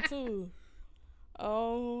of something too.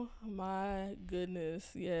 Oh my goodness.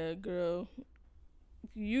 Yeah, girl.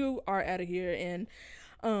 You are out of here. And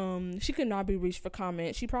she could not be reached for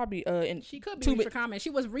comment. She probably she could be reached for comment.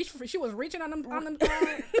 She was reaching on them. All you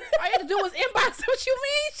had to do was inbox. What you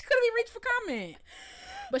mean? She couldn't be reached for comment.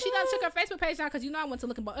 But she done took her Facebook page down because I went to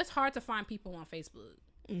look about. It's hard to find people on Facebook.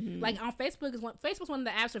 Mm-hmm. Like on Facebook Facebook's one of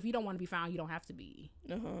the apps. So if you don't want to be found, you don't have to be.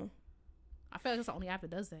 I feel like it's the only app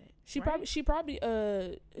that does that. She probably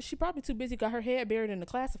too busy, got her head buried in the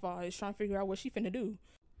classifieds, trying to figure out what she finna do.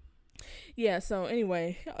 Yeah, so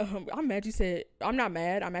anyway, I'm mad you said, I'm not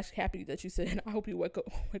mad, I'm actually happy that you said, I hope you wake up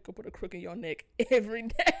with a crook in your neck every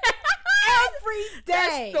day. Every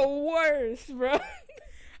day. That's the worst, bro. I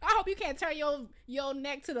hope you can't turn your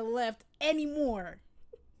neck to the left anymore.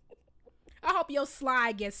 I hope your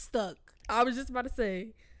slide gets stuck. I was just about to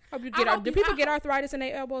say, hope you get do people get arthritis in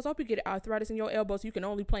their elbows? I hope you get arthritis in your elbows. You can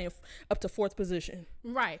only play up to 4th position.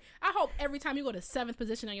 Right. I hope every time you go to 7th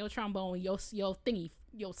position on your trombone, your slide thingy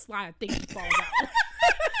falls out.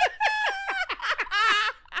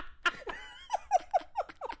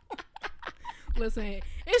 Listen,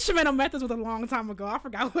 instrumental methods was a long time ago. I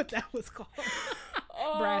forgot what that was called.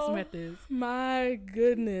 Brass methods. My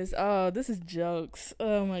goodness. Oh, this is jokes.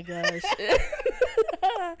 Oh my gosh.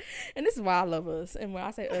 And this is why I love us. And when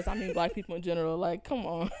I say us, I mean black people in general. Like, come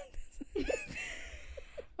on.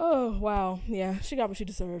 Oh, wow. Yeah, she got what she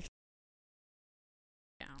deserved.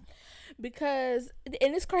 Yeah. Because,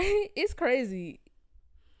 and it's crazy.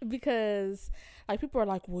 Because, like, people are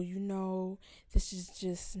like, well, this is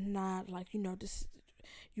just not, like, this,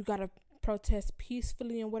 you gotta protest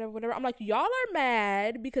peacefully and whatever. I'm like, y'all are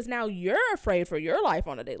mad because now you're afraid for your life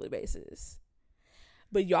on a daily basis.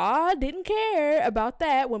 But y'all didn't care about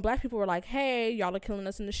that when black people were like, hey, y'all are killing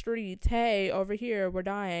us in the streets. Hey, over here, we're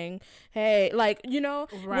dying. Hey, like,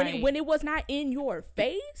 right. when it was not in your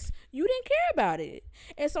face, you didn't care about it.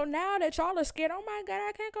 And so now that y'all are scared, oh my God,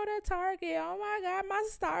 I can't go to Target. Oh my God, my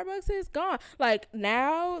Starbucks is gone. Like,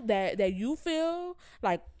 now that you feel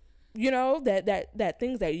like, that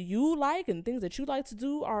things that you like and things that you like to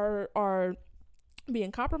do are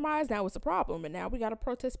being compromised, now it's a problem, and now we got to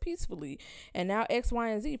protest peacefully, and now X, Y,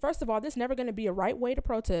 and Z. First of all, there's never going to be a right way to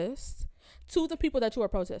protest to the people that you are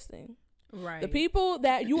protesting. Right. The people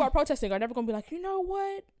that you are protesting are never gonna be like, you know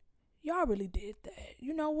what? Y'all really did that.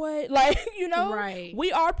 You know what? Like, you know, Right.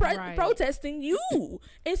 we are Right. protesting you.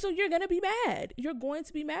 And so you're going to be mad. You're going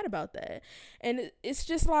to be mad about that. And it's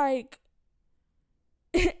just like,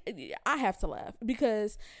 I have to laugh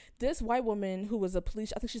because this white woman who was I think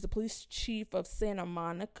she's a police chief of Santa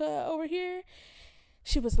Monica over here.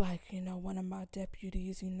 She was like, you know, one of my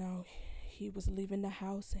deputies, you know, he was leaving the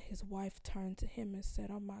house and his wife turned to him and said,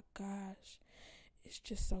 oh my gosh, it's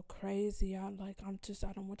just so crazy. I don't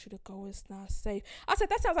want you to go. It's not safe. I said,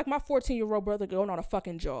 that sounds like my 14-year-old brother going on a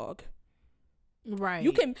fucking jog. Right.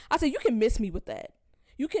 You can miss me with that.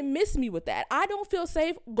 You can miss me with that. I don't feel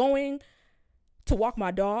safe going to walk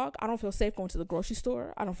my dog. I don't feel safe going to the grocery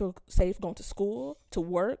store. I don't feel safe going to school, to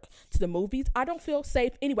work, to the movies. I don't feel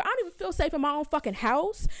safe anywhere. I don't even feel safe in my own fucking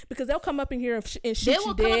house because they'll come up in here and shoot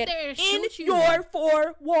you dead in your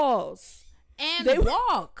four walls. And they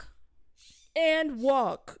walk. And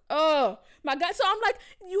walk. Oh my God. So I'm like,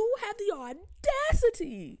 you have the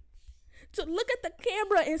audacity to look at the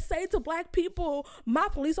camera and say to black people, my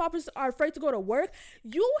police officers are afraid to go to work.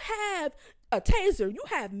 You have a taser, you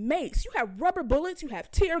have mace, you have rubber bullets, you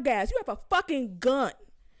have tear gas, you have a fucking gun.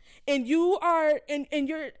 And you are and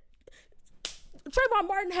you're Trayvon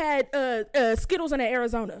Martin had Skittles in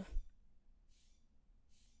Arizona.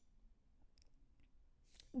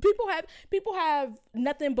 People have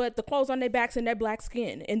nothing but the clothes on their backs and their black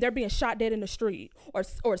skin, and they're being shot dead in the street or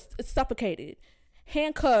suffocated,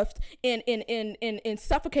 handcuffed and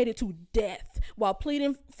suffocated to death while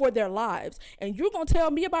pleading for their lives. And you're gonna tell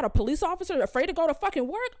me about a police officer afraid to go to fucking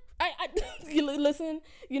work? Listen,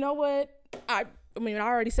 you know what? I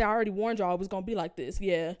already warned y'all it was gonna be like this.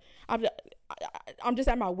 Yeah, I'm just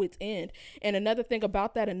at my wit's end. And another thing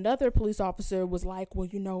about that, another police officer was like, well,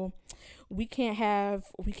 you know, we can't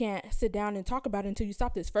sit down and talk about it until you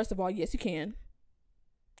stop this. First of all, yes, you can.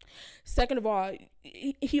 Second of all,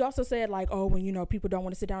 he also said like, oh, when you know people don't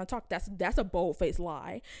want to sit down and talk, that's a bold-faced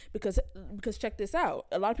lie because check this out.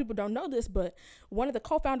 A lot of people don't know this, but one of the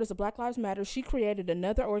co-founders of Black Lives Matter, she created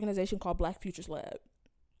another organization called Black Futures Lab,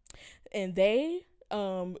 and they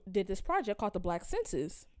did this project called the Black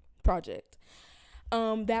Census Project.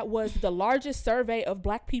 That was the largest survey of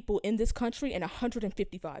black people in this country in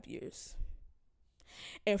 155 years.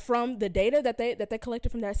 And from the data that they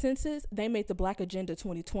collected from that census, they made the Black Agenda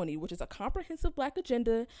 2020, which is a comprehensive black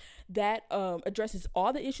agenda that addresses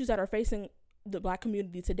all the issues that are facing the black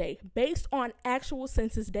community today based on actual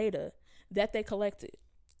census data that they collected.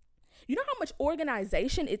 You know how much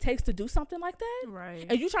organization it takes to do something like that? Right.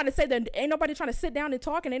 And you trying to say that ain't nobody trying to sit down and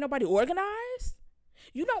talk and ain't nobody organized?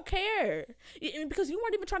 You don't care because you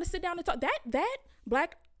weren't even trying to sit down and talk.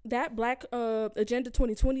 That black Agenda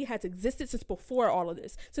 2020 has existed since before all of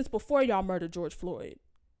this, since before y'all murdered George Floyd.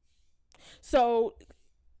 So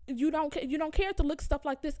you don't care to look stuff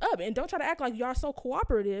like this up, and don't try to act like y'all so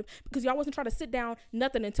cooperative because y'all wasn't trying to sit down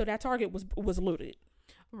nothing until that target was looted.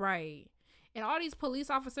 Right. And all these police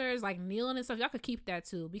officers like kneeling and stuff, y'all could keep that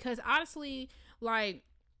too, because honestly, like,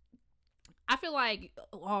 I feel like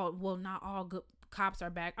not all good cops are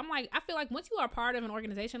back. I'm like, I feel like once you are part of an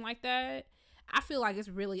organization like that, I feel like there's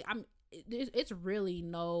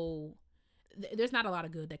not a lot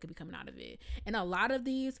of good that could be coming out of it. And a lot of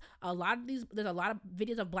these there's a lot of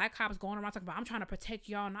videos of black cops going around talking about, I'm trying to protect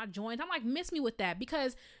y'all, not join. I'm like, miss me with that,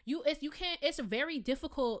 because it's very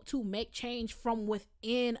difficult to make change from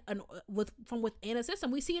within a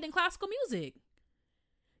system. We see it in classical music.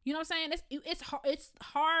 You know what I'm saying? It's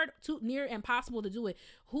hard to near impossible to do it.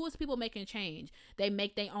 Who is people making change? They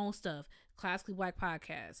make their own stuff. Classically Black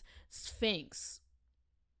Podcast, Sphinx,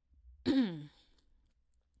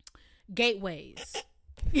 Gateways.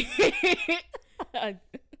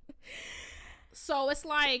 So it's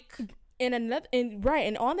like, and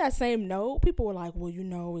on that same note, people were like, well,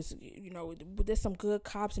 there's some good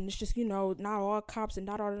cops, and it's just, not all cops and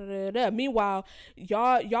not all Meanwhile,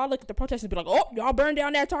 y'all look at the protesters and be like, oh, y'all burned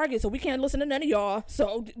down that Target, so we can't listen to none of y'all,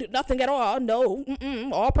 so nothing at all. No,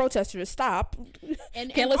 all protesters stop.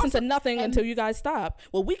 Can't listen to nothing until you guys stop.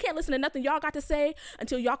 Well, we can't listen to nothing y'all got to say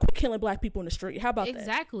until y'all quit killing black people in the street. How about that?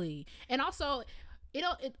 Exactly. And also,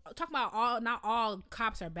 talk about not all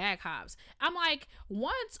cops are bad cops. I'm like,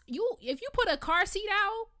 if you put a car seat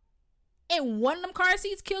out and one of them car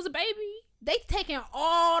seats kills a baby, they taking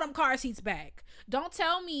all them car seats back. Don't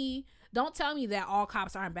tell me that all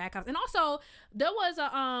cops aren't bad cops. And also, there's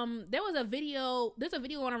a video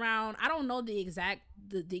going around. I don't know the exact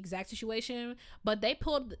situation, but they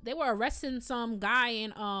were arresting some guy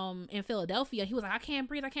in Philadelphia. He was like, I can't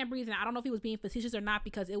breathe. And I don't know if he was being facetious or not,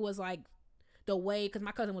 because it was like the way, because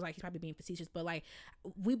my cousin was like, he's probably being facetious, but like,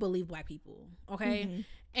 we believe black people, okay?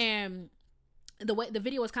 And the way the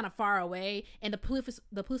video was kind of far away, and the police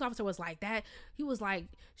officer was like that. He was like,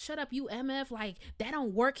 "Shut up, you MF! Like that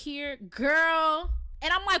don't work here, girl."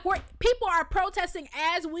 And I'm like, people are protesting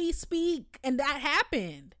as we speak, and that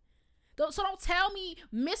happened. So don't tell me,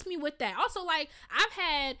 miss me with that. Also, like,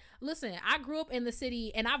 I grew up in the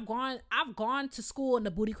city, and I've gone to school in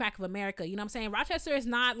the booty crack of America. You know what I'm saying? Rochester is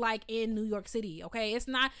not like in New York City, okay? It's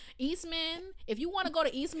not Eastman. If you want to go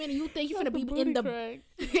to Eastman and you think you're gonna be in the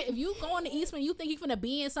if you going to Eastman, you think you're gonna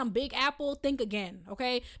be in some Big Apple, think again,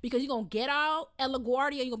 okay? Because you're gonna get out at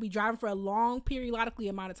LaGuardia, you're gonna be driving for a long periodically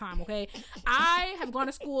amount of time, okay? I have gone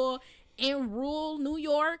to school in rural New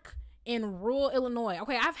York, in rural Illinois.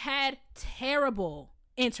 Okay, I've had terrible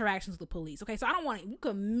interactions with the police. Okay, so I don't want you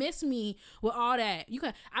could miss me with all that.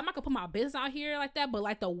 I'm not gonna put my business out here like that, but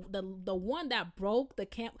like the one that broke the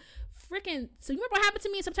camp, freaking. So you remember what happened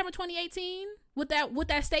to me in September 2018 with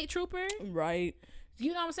that state trooper? Right.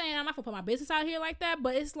 You know what I'm saying? I'm not gonna put my business out here like that,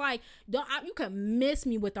 but it's like, you could miss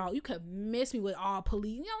me with all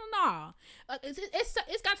police. You know, nah.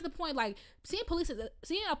 It's got to the point like seeing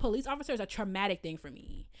a police officer is a traumatic thing for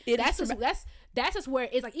me. That's just where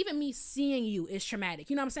it's like, even me seeing you is traumatic.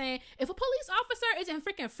 You know what I'm saying? If a police officer is in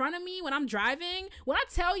freaking front of me when I'm driving, when I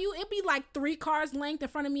tell you it'd be like 3 cars length in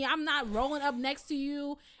front of me, I'm not rolling up next to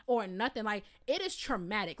you or nothing. Like, it is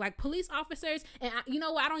traumatic. Like, police officers, and you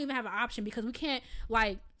know what? I don't even have an option because we can't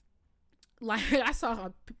like I saw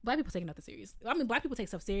black people taking nothing serious. I mean, black people take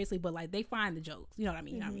stuff seriously, but like they find the jokes. You know what I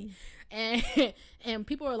mean? You know what I mean? And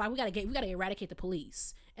people are like, we gotta eradicate the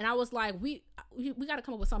police. And I was like, we gotta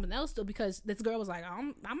come up with something else though, because this girl was like,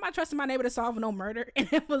 I'm not trusting my neighbor to solve no murder. And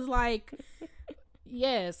it was like,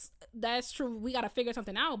 yes, that's true. We gotta figure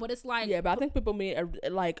something out. But it's like, yeah, but I think people mean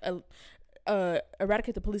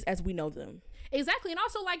eradicate the police as we know them. Exactly. And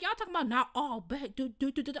also, like, y'all talking about not all bad. I'm like, you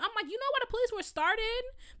know why the police were started?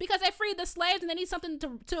 Because they freed the slaves and they need something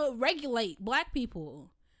to regulate black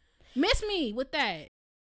people. Miss me with that.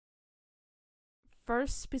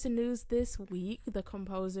 First piece of news this week: the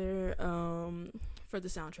composer for the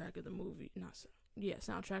soundtrack of the movie,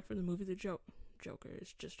 soundtrack for the movie The Joker.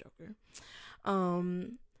 It's just Joker.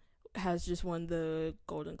 Has just won the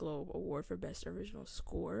Golden Globe Award for Best Original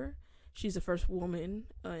Score. She's the first woman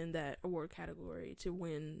in that award category to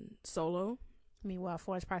win solo. Meanwhile,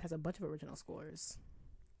 Florence Price has a bunch of original scores.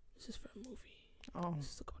 This is for a movie. Oh, this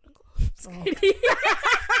is the Golden Globes.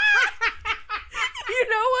 You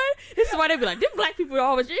know what? This is why they be like, them black people are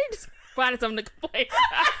always just finding something to complain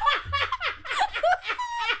about.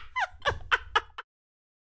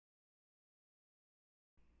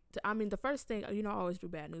 I mean, the first thing, I always do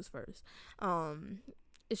bad news first.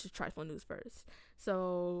 It's just trifling news first.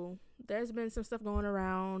 So there's been some stuff going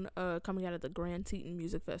around coming out of the Grand Teton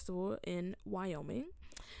Music Festival in Wyoming.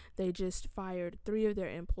 They just fired 3 of their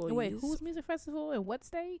employees. Wait, whose music festival in what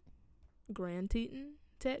state? Grand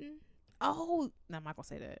Teton. Oh, no, I'm not gonna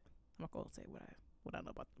say that. I'm not gonna say what I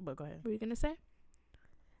know about. But go ahead. What are you gonna say?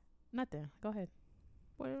 Nothing. Go ahead.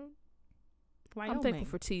 Well, Wyoming. I'm thankful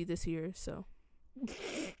for tea this year, so.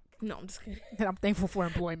 No, I'm just kidding. And I'm thankful for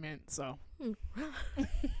employment, so.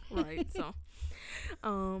 Right, so.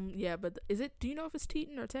 Yeah, but do you know if it's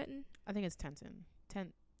Teton or Teton? I think it's Teton.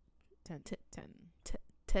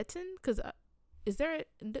 Teton? Because is there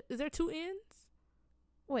 2 N's?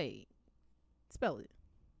 Wait. Spell it.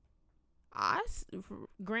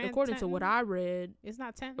 Grand according Teton? to what I read. It's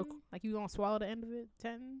not Teton? Like you don't swallow the end of it?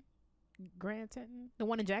 Teton? Grand Teton? The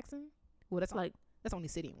one in Jackson? Well, that's like that's only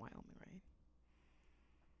city in Wyoming, right?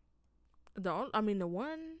 The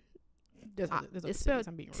one it's spelled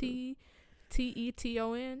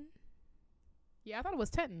Teton. Yeah, I thought it was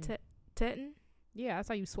Teton. Teton? Yeah, that's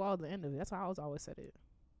how you swallow the end of it. That's how I always said it.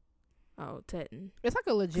 Oh, Teton. It's like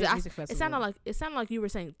a legit music festival. It sounded like you were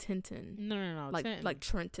saying Tinton. No. Like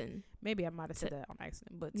Trenton. Maybe I might have said that on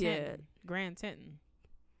accident, but Teton. Yeah, Grand Teton.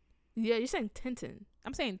 Yeah, you're saying Tinton.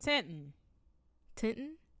 I'm saying Teton.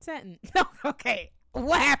 Tinton? Teton. No, okay.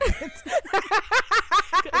 What happened?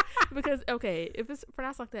 Because if it's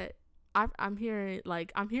pronounced like that, I'm hearing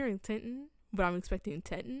Tinton, but I'm expecting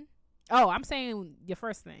Teton. Oh, I'm saying your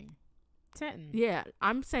first thing, Teton. Yeah,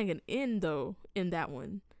 I'm saying an N though in that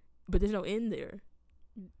one, but there's no N there.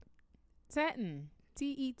 Teton.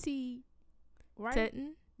 T-E-T. Right.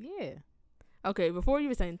 Teton. Yeah. Okay, before you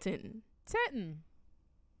were saying Tinton. Teton.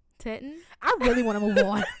 Teton. I really want to move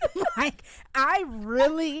on. Like I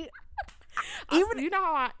really. Even you know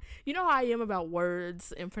how I am about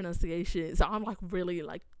words and pronunciation, so I'm like really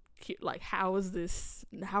like how is this?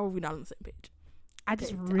 How are we not on the same page? I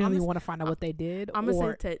just Okay, really want to find out what they did. I'm gonna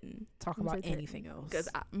or say Tetten talk about anything else. because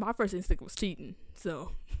my first instinct was cheating.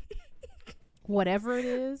 So whatever it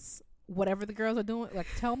is, whatever the girls are doing, like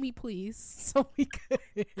tell me please, so we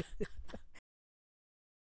could.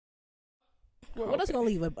 What else gonna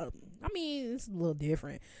leave? I mean, it's a little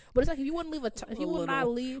different, but it's like if you wouldn't leave if you would not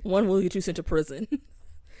leave, one will get you sent to prison.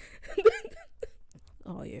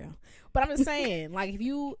 oh yeah. But I'm just saying, like if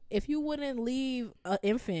you wouldn't leave an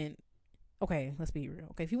infant, okay, let's be real.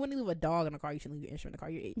 Okay, if you wouldn't leave a dog in the car, you should leave your instrument in the car.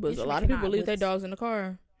 Your But a lot of people leave their dogs in the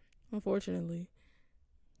car, unfortunately.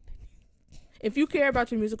 If you care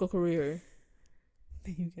about your musical career,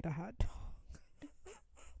 then you get a hot dog.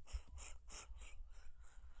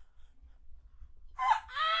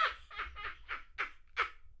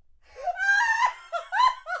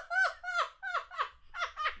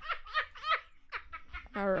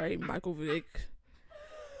 all right, Michael Vick.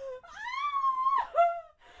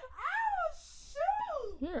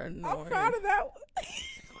 You're annoying. I'm proud of that one.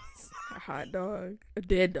 A hot dog, a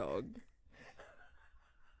dead dog.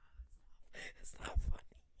 It's not funny.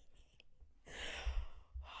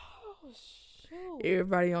 Oh shoot!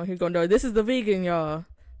 Everybody on here gonna know this is the vegan, y'all.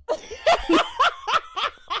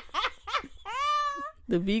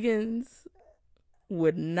 The vegans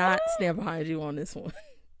would not stand behind you on this one.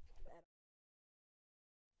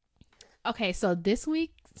 Okay, so this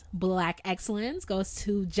week's Black Excellence goes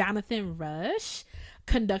to Jonathan Rush,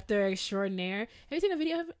 conductor extraordinaire. Have you seen a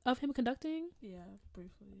video of him conducting? Yeah,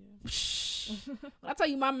 briefly. Yeah. Shh. I tell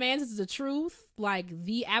you, my man, this is the truth, like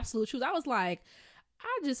the absolute truth. I was like,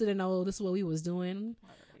 I just didn't know this is what we was doing.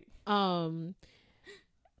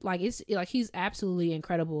 Like it's like he's absolutely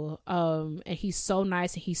incredible. And he's so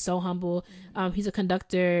nice and he's so humble. He's a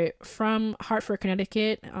conductor from Hartford,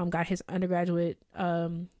 Connecticut. Got his undergraduate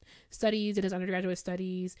studies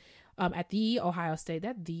at the Ohio State.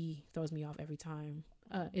 That "the" throws me off every time.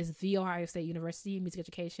 Is the Ohio State University Music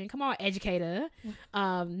Education. Come on, educator.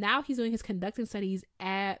 Now he's doing his conducting studies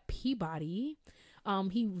at Peabody.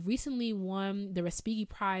 He recently won the Respighi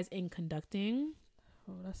Prize in conducting.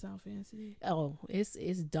 Oh, that sounds fancy. Oh, it's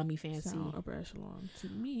dummy fancy. Sound upper echelon to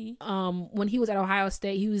me. When he was at Ohio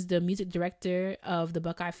State, he was the music director of the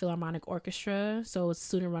Buckeye Philharmonic Orchestra. So it's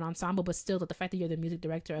student-run ensemble, but still, the fact that you're the music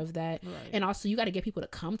director of that, right. And also you got to get people to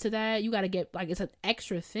come to that. You got to get it's an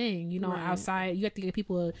extra thing, right. Outside. You have to get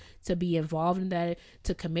people to be involved in that,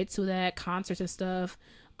 to commit to that, concerts and stuff.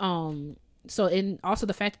 So and also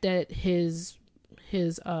the fact that his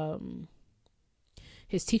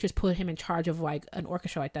teachers put him in charge of like an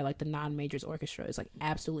orchestra like that, like the non-majors orchestra, is like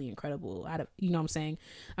absolutely incredible. You know what I'm saying?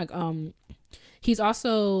 Like, he's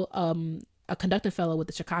also a conducting fellow with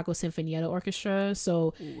the Chicago Sinfonietta Orchestra.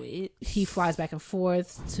 So he flies back and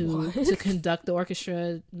forth to conduct the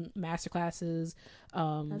orchestra master classes.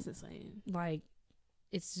 That's insane. Like,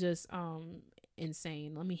 it's just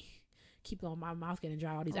insane. Let me keep on my mouth getting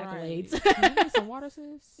dry. All these accolades. Can you get some water,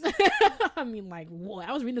 sis? I mean, like, whoa,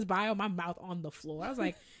 I was reading this bio, my mouth on the floor. I was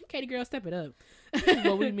like, Katie girl, step it up.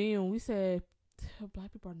 What we mean when we said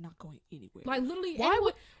Black people are not going anywhere. Like, literally, why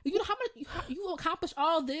would you know how much you accomplish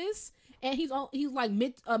all this, and he's like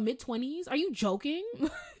mid 20s? Are you joking?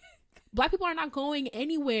 Black people are not going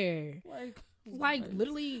anywhere. Like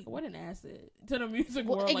literally, what an asset to the music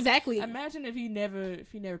world. Exactly. Like, imagine if he never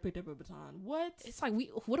picked up a baton. What? It's like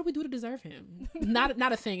what do we do to deserve him? not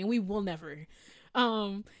a thing, and we will never.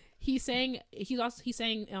 He sang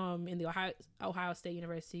in the Ohio State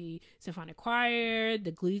University Symphonic Choir,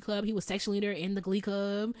 the Glee Club. He was section leader in the Glee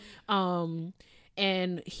Club.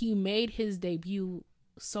 And he made his debut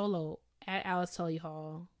solo at Alice Tully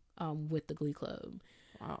Hall with the Glee Club.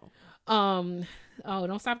 Wow. Oh,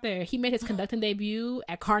 don't stop there. He made his conducting debut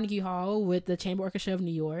at Carnegie Hall with the Chamber Orchestra of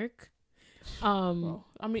New York. Well,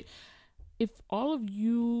 I mean, if all of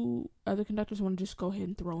you other conductors want to just go ahead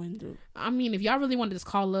and throw in the... I mean, if y'all really want to just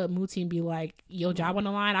call up Muti and be like, your job on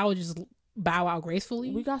the line, I would just bow out gracefully.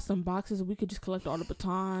 We got some boxes. We could just collect all the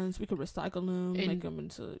batons. We could recycle them, and make them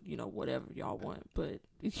into, whatever y'all want. But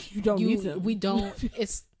you don't need them. We don't.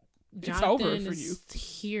 It's... Jonathan it's over for you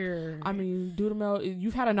here. I mean, Dudamel,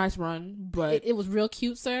 you've had a nice run, but it was real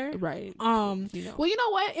cute, sir. Right. Well, you know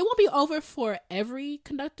what? It won't be over for every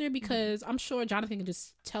conductor, because I'm sure Jonathan can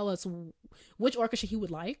just tell us which orchestra he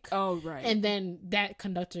would like. Oh, right. And then that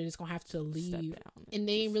conductor is gonna have to leave, and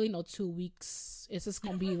they ain't really no 2 weeks. It's just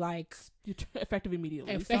gonna be like effective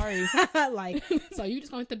immediately. Sorry. Like, so you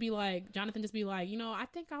just going to be like, Jonathan just be like, I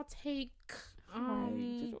think I'll take.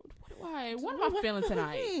 What am I feeling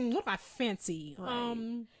tonight? What am I fancy?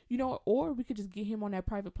 Right. Or we could just get him on that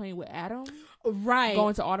private plane with Adam. Right.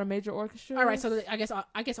 Going to all the major orchestras. All right. So I guess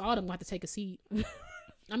all of them will have to take a seat.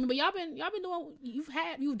 I mean, but y'all been doing.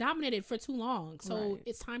 You've dominated for too long, so Right.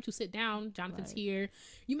 it's time to sit down. Jonathan's Right. here.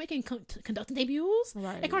 You making conducting debuts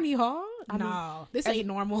Right. at Carnegie Hall? I mean, No, this as- ain't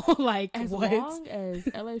normal. Like As what? long as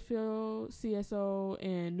LA Phil, CSO,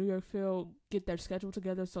 and New York Phil get their schedule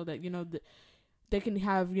together so that, they can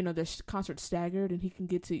have, their concerts staggered and he can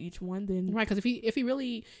get to each one, then Right, because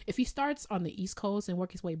if he starts on the East Coast and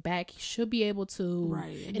work his way back, he should be able to.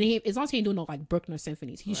 Right. And as long as he ain't doing no like Bruckner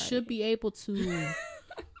symphonies, he Right. should be able to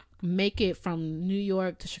make it from New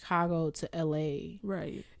York to Chicago to LA.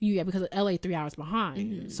 right. Yeah, because LA 3 hours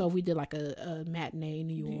behind. Mhm. So if we did like a matinee in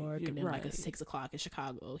New York and then like a Right. 6:00 in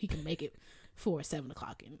Chicago, he can make it for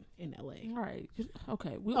 7:00 in LA. All right.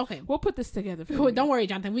 Okay. Okay. We'll put this together for you. Don't worry,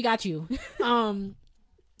 Jonathan, we got you. In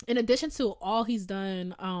addition to all he's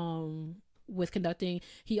done with conducting,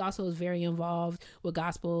 he also is very involved with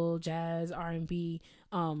gospel, jazz, R&B,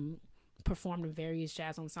 performed in various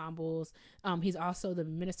jazz ensembles. He's also the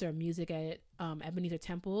minister of music at Ebenezer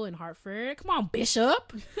Temple in Hartford. Come on,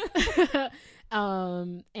 Bishop.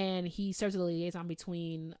 And he serves as a liaison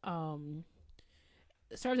between all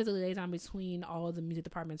of the music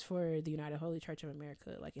departments for the United Holy Church of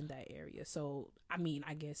America, like in that area. So I mean,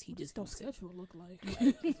 I guess he just What don't does the schedule look like?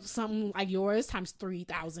 something like yours times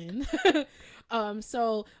 3,000.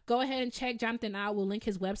 So go ahead and check Jonathan out. We'll link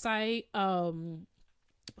his website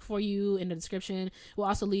for you in the description. We'll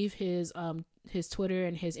also leave his Twitter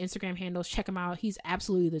and his Instagram handles. Check him out. He's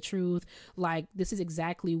absolutely the truth. Like, this is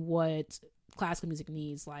exactly what classical music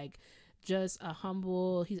needs. Like, just a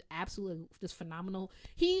humble, he's absolutely just phenomenal.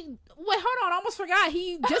 Hold on, I almost forgot.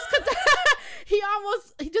 He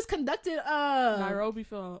just conducted Nairobi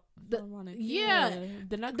Philharmonic.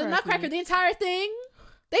 the Nutcracker. Nutcracker, the entire thing.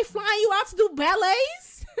 They flying you out to do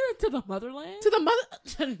ballets to the motherland. to the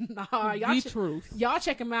mother. Nah, The truth. y'all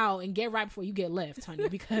check him out and get right before you get left, honey,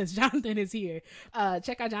 because Jonathan is here.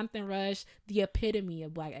 Check out Jonathan Rush, the epitome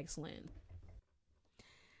of Black excellence.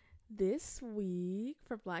 This week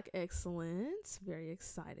for Black Excellence, very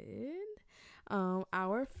excited.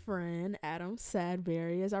 Our friend Adam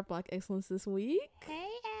Sadberry is our Black Excellence this week. Hey,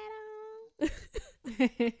 Adam.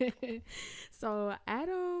 So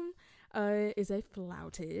Adam is a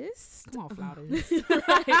flautist. Come on, flautist.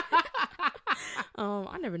 Right.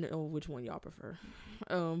 I never know which one y'all prefer.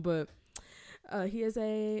 But he is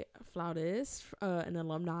a flautist, an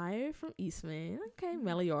alumni from Eastman. Okay,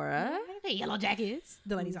 Meliora. Hey, Yellow Jackets.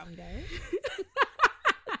 The ladies out me there.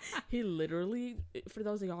 He literally, for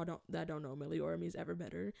those of y'all that don't know, Meliora means ever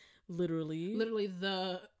better. Literally,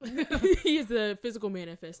 he is the physical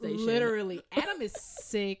manifestation. Literally, Adam is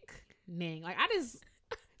sickening. Like,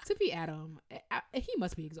 to be Adam, he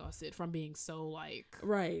must be exhausted from being so like.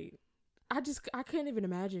 Right. I couldn't even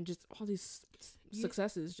imagine just all these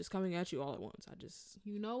successes just coming at you all at once.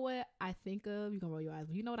 You know what I think of? You can roll your eyes.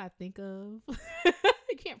 You know what I think of?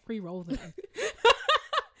 You can't pre-roll them.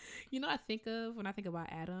 You know what I think of when I think about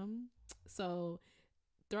Adam? So,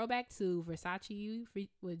 throwback to Versace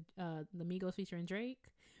with the Migos featuring Drake.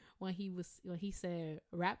 When he said,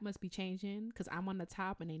 rap must be changing because I'm on the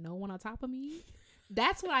top and ain't no one on top of me.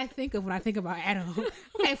 That's what I think of when I think about Adam.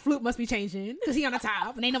 Okay, flute must be changing because he on the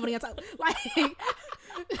top and ain't nobody on top. Like,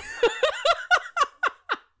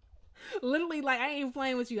 literally, like, I ain't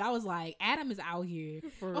playing with you. I was like, Adam is out here.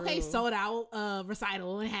 For Okay, real. sold out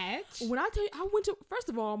recital and Hatch. When I tell you, I went to, first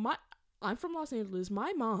of all, I'm from Los Angeles.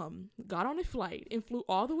 My mom got on a flight and flew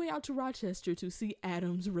all the way out to Rochester to see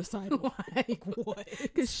Adam's recital. Like, what?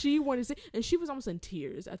 Because she wanted to see, and she was almost in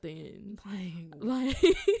tears at the end. Like,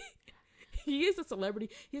 he is a celebrity.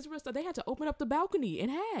 He's a real star. They had to open up the balcony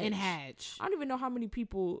and Hatch. I don't even know how many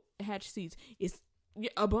people Hatch seats. It's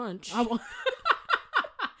a bunch.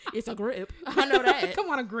 It's a grip. I know that. Come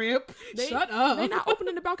on, a grip. They, Shut up. They're not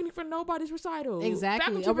opening the balcony for nobody's recital.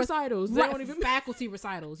 Exactly. Faculty recitals. They don't even faculty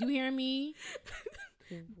recitals. You hearing me?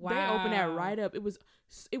 Wow. They opened that right up. It was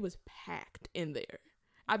packed in there.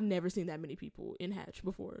 I've never seen that many people in Hatch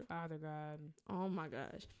before. Father God. Oh my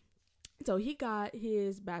gosh. So he got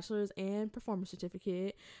his bachelor's and performance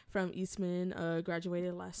certificate from Eastman,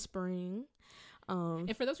 graduated last spring.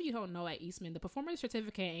 And for those of you who don't know, at Eastman, the performance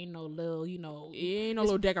certificate ain't no little, it ain't no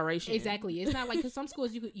little decoration. Exactly. It's not like, cause some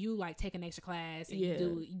schools you like take an extra class and Yeah.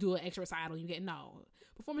 you do an extra recital. You get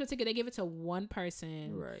performance certificate. They give it to one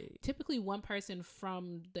person, Right. Typically one person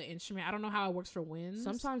from the instrument. I don't know how it works for winds.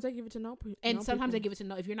 Sometimes they give it to no people. And sometimes they give it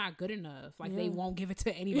to if you're not good enough. Like, they Yeah. won't give it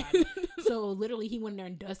to anybody. So literally, he went there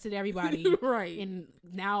and dusted everybody. Right. And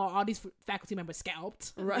now all these faculty members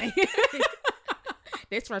scalped. Right.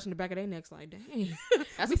 They scratching the back of their necks like, dang,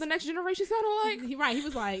 that's what the next generation sounded like. Right. He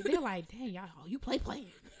was like, they're like, dang, y'all, you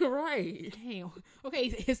playing. Right. Damn. Okay,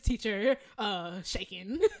 his teacher,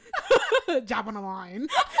 shaking. Job on the line.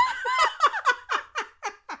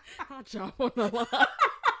 Job on the line.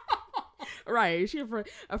 Right. She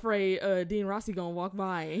afraid Dean Rossi gonna walk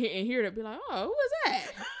by and hear it, be like, oh, who is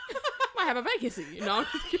that? Might have a vacancy. I'm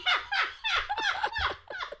just kidding.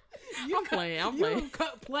 I'm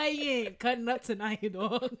playing. Cutting up tonight,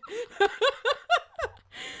 dog.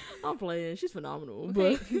 I'm playing. She's phenomenal.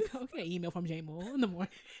 Okay. But Okay, email from J Mo in the morning.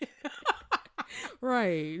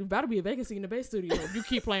 right. About to be a vacancy in the Bay Studio if you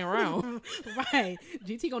keep playing around. Right.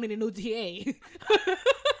 GT gonna need a new GA.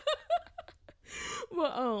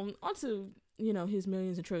 But on to, his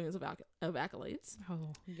millions and trillions of accolades.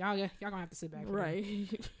 Oh, y'all gonna have to sit back. Right.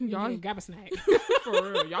 Y'all Y'all grab a snack.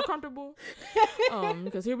 for real. Y'all comfortable?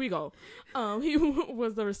 Because here we go. He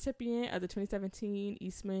was the recipient of the 2017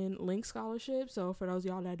 Eastman Link Scholarship. So for those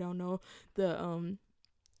of y'all that don't know, the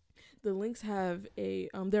Links have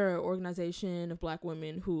they're an organization of Black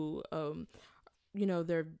women who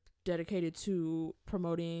they're dedicated to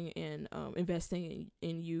promoting and investing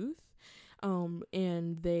in youth.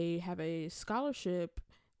 And they have a scholarship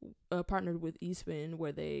partnered with Eastman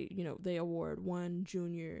where they award one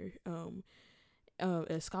junior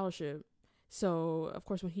a scholarship. So of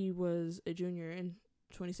course when he was a junior in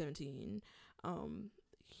 2017,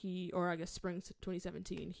 spring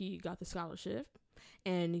 2017, he got the scholarship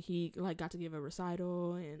and he got to give a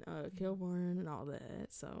recital and Kilburn and all that.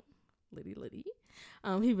 So Liddy.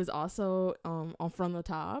 He was also on From the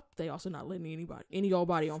Top. They also not letting any old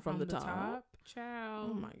body on From the Top.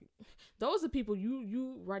 Child. Oh my, those are people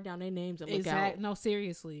you write down their names and look out. No,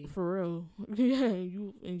 seriously, for real. Yeah,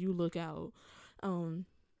 you look out. And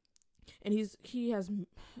he has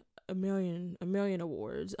a million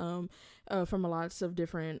awards from lots of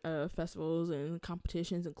different festivals and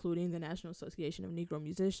competitions, including the National Association of Negro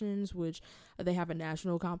Musicians, which they have a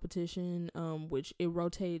national competition which it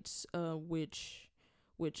rotates which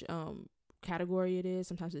category it is.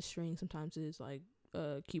 Sometimes it's string, sometimes it's like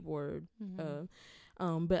keyboard.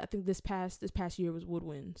 Mm-hmm. But I think this past year was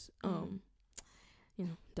woodwinds.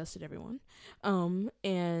 Dusted everyone. And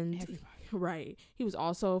Everybody. Right. He was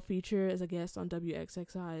also featured as a guest on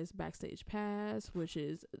WXXI's Backstage Pass, which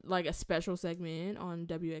is like a special segment on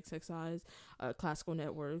WXXI's classical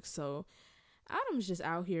network. So Adam's just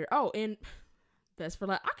out here. Oh, and best for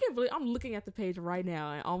last. I can't believe I'm looking at the page right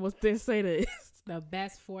now and almost didn't say this. The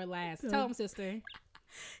best for last. Tell him, sister.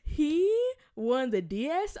 He won the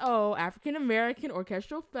DSO African American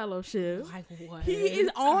Orchestral Fellowship. Like what? He is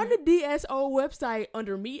on the DSO website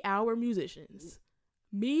under Meet Our Musicians.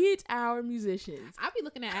 Meet Our Musicians. I be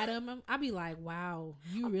looking at Adam. I be like, wow,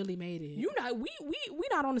 you really made it. We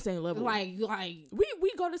not on the same level. Like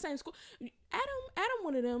we go to the same school. Adam,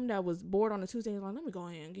 one of them that was bored on a Tuesday. Like, let me go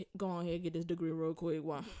ahead and get this degree real quick.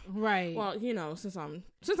 Right. Well, since I'm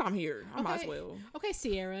here, I might as well. Okay,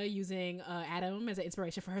 Sierra using Adam as an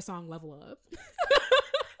inspiration for her song "Level Up."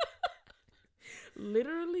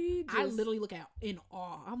 Literally, I literally look out in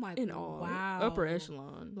awe. I'm like, in awe. Wow, upper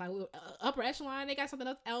echelon. Like upper echelon, they got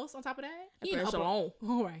something else on top of that. Upper echelon.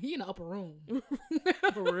 All right, he in the upper room.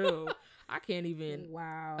 For real, I can't even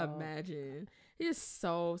imagine. He's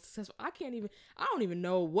so successful. I don't even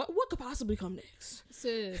know what could possibly come next.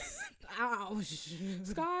 Sis,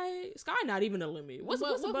 Sky not even a limit. What's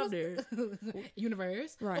above there?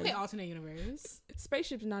 Universe, right? Okay, alternate universe.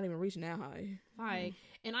 Spaceship's not even reaching that high. Like,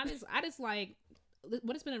 and I just like.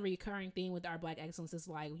 What has been a recurring theme with our Black excellence is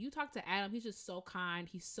like when you talk to Adam, he's just so kind,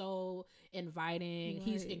 he's so inviting, right.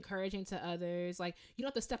 He's encouraging to others. Like, you don't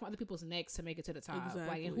have to step on other people's necks to make it to the top. Exactly.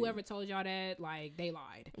 Like, and whoever told y'all that, like, they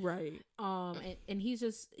lied. Right. And he's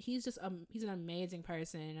an amazing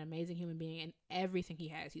person, an amazing human being, and everything he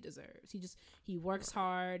has, he deserves. He works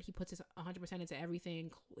hard, he puts his 100% into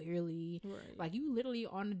everything clearly. Right. Like, you literally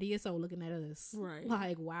on the DSO looking at us. Right.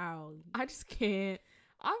 Like, wow. I just can't.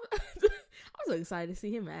 I'm so excited to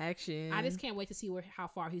see him in action. I just can't wait to see how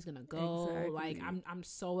far he's gonna go. Exactly. Like I'm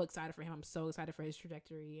so excited for him. I'm so excited for his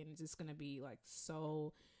trajectory, and it's just gonna be like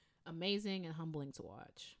so amazing and humbling to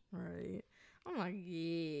watch. Right. I'm like,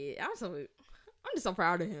 yeah. I'm just so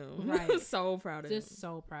proud of him. Right. I'm so proud of him. Just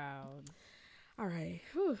so proud. All right.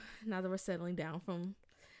 Whew. Now that we're settling down from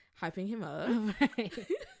hyping him up, right.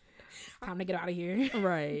 Time to get out of here.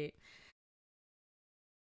 Right.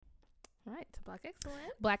 All right, to Black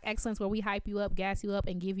Excellence. Black Excellence, where we hype you up, gas you up,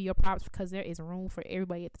 and give you your props because there is room for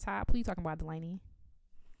everybody at the top. Who you talking about, Delaney?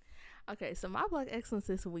 Okay, so my Black Excellence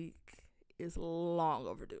this week is long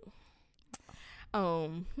overdue.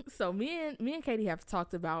 So me and Katie have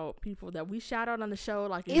talked about people that we shout out on the show,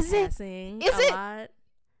 like in passing a lot.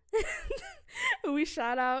 We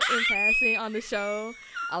shout out in passing on the show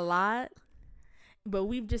a lot, but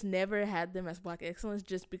we've just never had them as Black excellence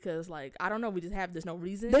just because, like, I don't know, we just have, there's no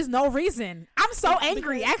reason. There's no reason. I'm so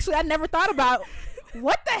angry. Actually, I never thought about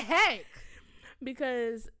what the heck.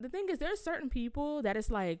 Because the thing is, there's certain people that it's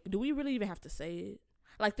like, do we really even have to say it?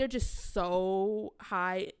 Like, they're just so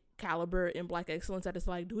high caliber in Black excellence that it's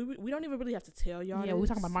like, do we don't even really have to tell y'all. Yeah, we're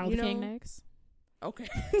talking about Martin Luther King next. Okay.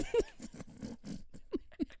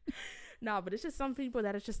 No, but it's just some people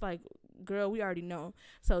that it's just like, girl, we already know.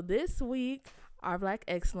 So this week, our Black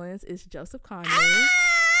excellence is Joseph Kanye.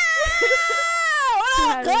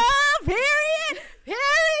 Oh, God, period.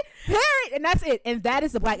 And that's it. And that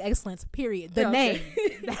is the Black excellence, period. The name.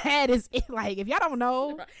 That is it. Like, if y'all don't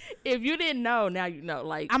know. If you didn't know, now you know.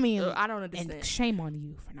 Like, I mean, I don't understand. And shame on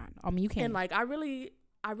you for not. I mean, you can't. And, like, I really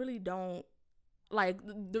don't. Like,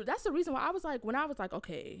 that's the reason why I was like, when I was like,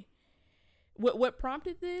 okay. What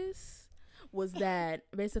prompted this was that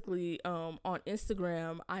basically on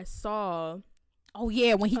Instagram, I saw. Oh,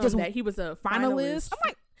 yeah. When he just. That he was a finalist. I'm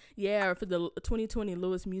like. Yeah, for the 2020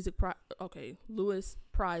 Lewis Lewis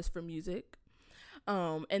Prize for Music.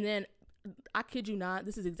 And then I kid you not,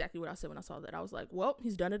 this is exactly what I said when I saw that. I was like, well,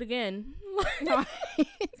 he's done it again.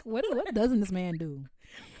 What doesn't this man do?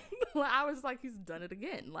 I was like, he's done it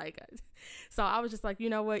again. Like, so I was just like, you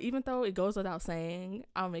know what? Even though it goes without saying,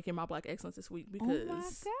 I'm making my Black excellence this week because, oh my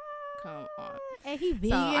God. Come on, and he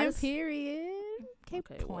vegan, period.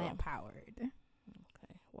 Okay, plant powered. Okay,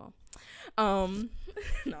 well, no,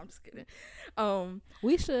 I'm just kidding.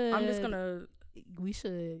 We should. I'm just gonna. We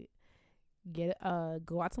should get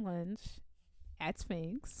go out to lunch at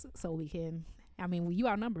Sphinx so we can. I mean, you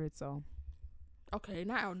outnumbered, so. Okay,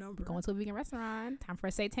 not outnumbered. Going to a vegan restaurant. Time for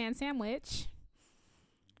a seitan sandwich.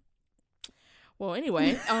 Well,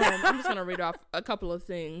 anyway, I'm just gonna read off a couple of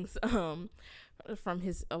things from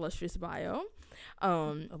his illustrious bio.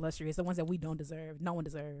 Illustrious, the ones that we don't deserve. No one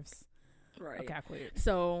deserves. Right. Okay, I quit.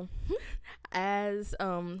 So, as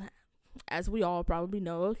we all probably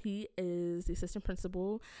know, he is the assistant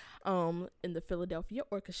principal in the Philadelphia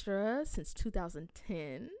Orchestra since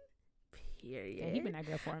 2010. Period. Yeah, he's been that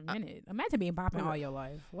girl for a minute. Imagine being bopping all your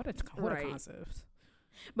life. What a concept.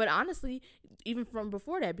 But honestly, even from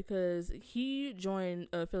before that, because he joined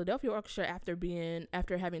Philadelphia Orchestra after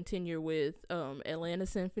having tenure with Atlanta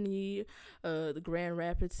Symphony, the Grand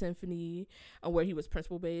Rapids Symphony, where he was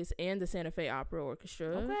principal bass, and the Santa Fe Opera Orchestra.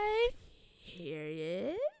 Okay.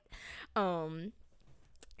 Period.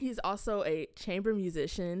 He's also a chamber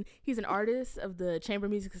musician. He's an artist of the Chamber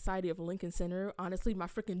Music Society of Lincoln Center. Honestly, my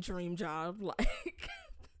freaking dream job. Like,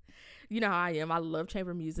 you know how I am. I love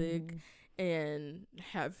chamber music and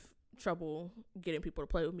have trouble getting people to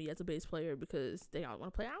play with me as a bass player because they all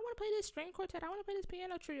want to play. I want to play this string quartet. I want to play this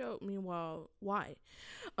piano trio. Meanwhile, why?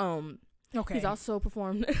 Okay. He's also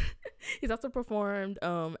performed.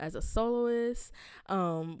 As a soloist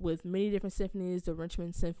with many different symphonies: the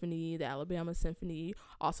Richmond Symphony, the Alabama Symphony,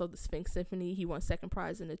 also the Sphinx Symphony. He won second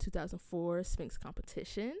prize in the 2004 Sphinx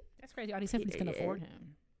competition. That's crazy. All these symphonies can afford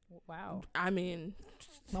him. Wow. I mean,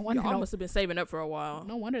 no wonder y'all must have been saving up for a while.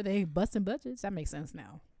 No wonder they busting budgets. That makes sense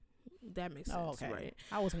now. That makes sense, okay. Right?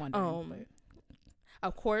 I was wondering.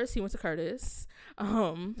 Of course, he went to Curtis.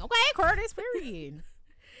 Okay, Curtis. Period.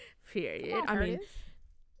 Period. On,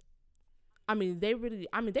 I mean, they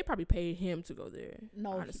probably paid him to go there.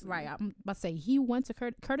 No, honestly. Right. I'm about to say he went to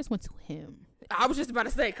Curtis went to him. I was just about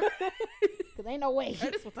to say, because ain't no way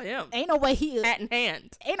Curtis went to him. Ain't no way he hat in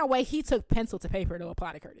hand. Ain't no way he took pencil to paper to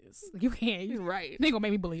apply to Curtis. You can't. You're right. They gonna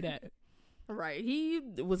make me believe that. Right. He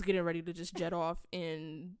was getting ready to just jet off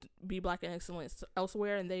and be Black in excellence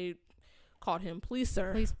elsewhere, and they called him, please,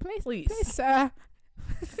 sir. Please, sir.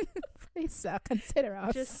 Please, sir, consider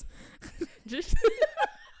us. Just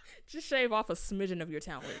shave off a smidgen of your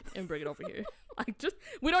talent and bring it over here. Like,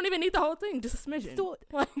 we don't even need the whole thing. Just a smidgen. Do it.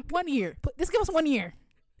 Like 1 year. Just give us 1 year.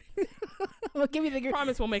 We'll give you the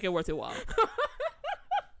promise we'll make it worth your while.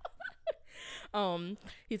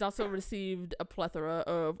 He's also received a plethora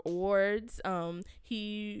of awards.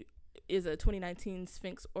 He is a 2019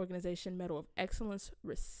 Sphinx Organization Medal of Excellence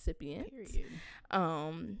recipient. Period.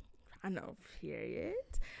 I know, period.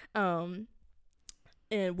 And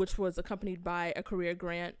which was accompanied by a career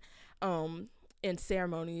grant in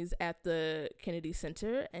ceremonies at the Kennedy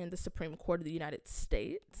Center and the Supreme Court of the United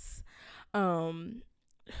States.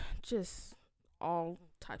 Just all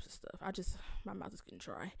types of stuff. My mouth is getting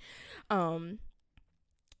dry.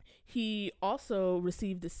 He also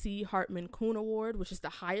received the C. Hartman Kuhn Award, which is the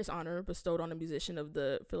highest honor bestowed on a musician of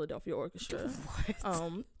the Philadelphia Orchestra. What?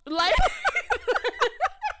 Like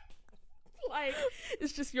Like,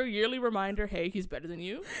 it's just your yearly reminder. Hey, he's better than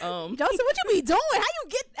you. Joseph, what you be doing? How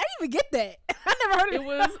you even get that? I never heard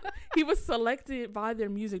of it. He was selected by their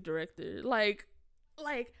music director. Like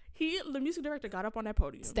the music director got up on that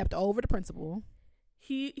podium, Stepped over the principal.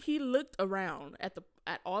 He looked around at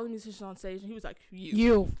all the musicians on stage, and he was like,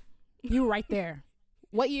 you right there.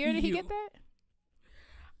 What year did he get that?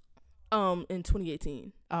 In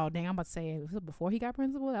 2018. Oh dang, I'm about to say, was it before he got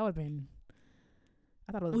principal? That would have been.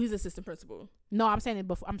 I thought it was. Well, he's assistant principal. No, I'm saying it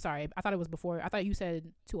before. I'm sorry. I thought it was before. I thought you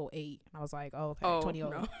said 208. I was like, oh, okay,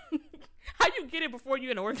 2008. No. How you get it before you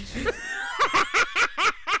in the orchestra?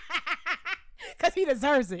 Because he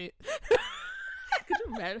deserves it. Could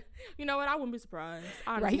you imagine? You know what? I wouldn't be surprised.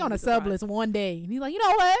 Right, he on a sub list one day, and he's like, you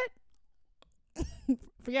know what?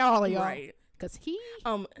 Forget all of y'all. Right. Because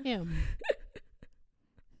him.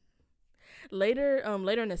 Later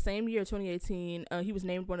in the same year, 2018, he was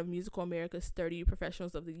named one of Musical America's 30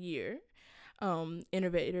 Professionals of the Year.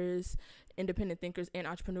 Innovators, independent thinkers, and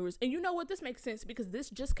entrepreneurs. And you know what? This makes sense because this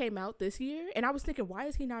just came out this year, and I was thinking, why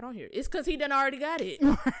is he not on here? It's because he done already got it.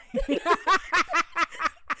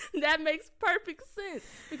 That makes perfect sense,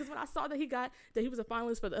 because when I saw that he was a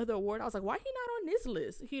finalist for the other award, I was like, why he not on this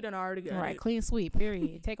list? He done already got it. Right, clean sweep,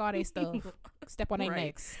 period. Take all their stuff. Step on their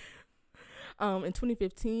necks. In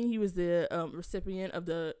 2015, he was the recipient of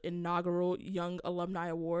the inaugural Young Alumni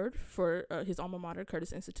Award for his alma mater,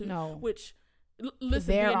 Curtis Institute. No. Which,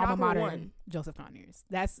 listen, their the alma mater, one. Joseph Conyers.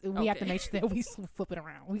 We have to make sure that we flip it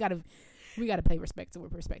around. We gotta pay respect to where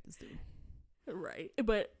respect is due. Right,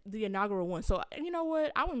 but the inaugural one. So you know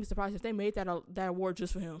what? I wouldn't be surprised if they made that award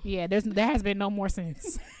just for him. Yeah, there has been no more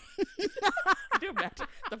since. Could you imagine?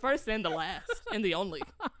 The first and the last and the only.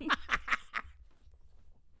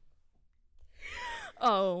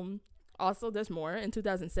 Also, there's more. In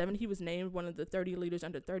 2007, he was named one of the 30 leaders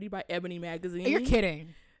under 30 by Ebony magazine. You're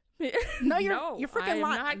kidding. No, you're freaking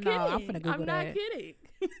lying. I'm not kidding. No, I'm finna Google I'm that. not kidding.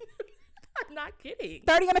 I'm not kidding.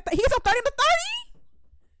 30 on he's on 30 to 30.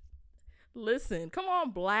 Listen, come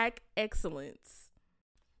on, Black excellence.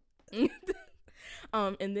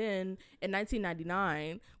 And then in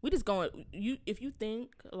 1999, we just going. If you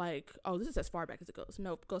think like, oh, this is as far back as it goes.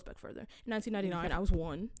 Nope, goes back further. In 1999, I was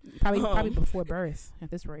 1. Probably before birth at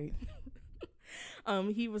this rate.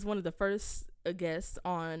 He was one of the first guests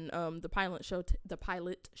on the pilot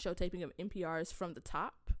show taping of NPR's From the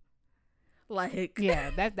Top. Like,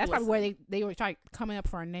 yeah, that's probably where they were trying coming up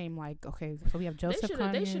for a name. Like, okay, so we have Joseph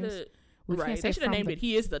Conyers. They should have named it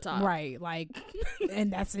He Is the Top. Right, like,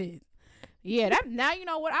 and that's it. Yeah, now you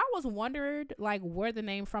know what, I was wondered like where the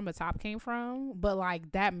name From the Top came from, but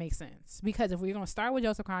like that makes sense, because if we're gonna start with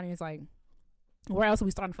Joseph Conyers, like, where else are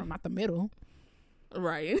we starting from? Not the middle,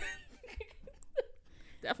 right?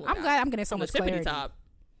 Definitely. I'm glad I'm getting so much clarity. Top.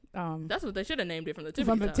 That's what they should have named it, from the tippity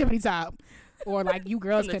from the top. tippity top, or like you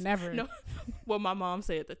girls could never. No, well, my mom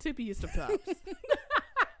said the tippiest of tops.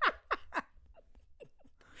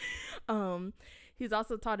 He's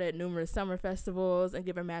also taught at numerous summer festivals and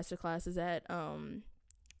given master classes at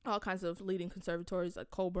all kinds of leading conservatories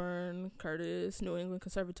like Colburn, Curtis, New England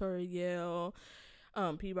Conservatory, Yale,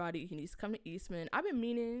 Peabody. He needs to come to Eastman. I've been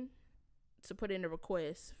meaning to put in a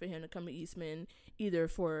request for him to come to Eastman, either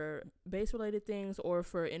for bass related things or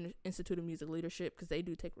for Institute of Music Leadership, because they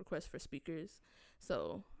do take requests for speakers.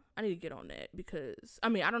 So I need to get on that, because I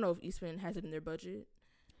don't know if Eastman has it in their budget.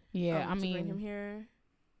 Yeah, to bring him here.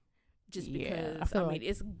 Just because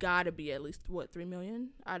it's got to be at least $3 million.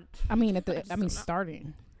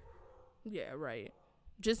 Starting. Yeah, right.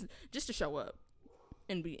 Just to show up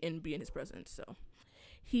and be in his presence. So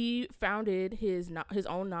he founded his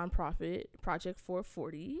own nonprofit, Project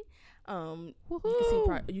 440.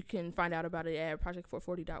 You can find out about it at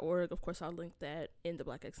project440.org. Of course, I'll link that in the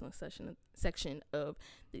Black Excellence section of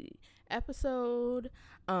the episode.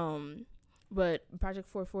 But Project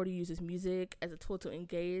 440 uses music as a tool to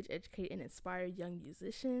engage, educate, and inspire young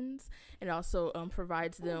musicians, and also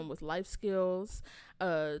provides them with life skills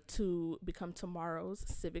to become tomorrow's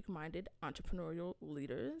civic-minded entrepreneurial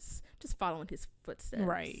leaders, just following his footsteps.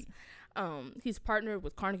 Right. He's partnered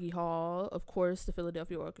with Carnegie Hall, of course, the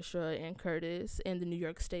Philadelphia Orchestra, and Curtis, and the New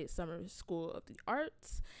York State Summer School of the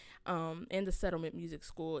Arts, and the Settlement Music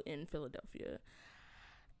School in Philadelphia.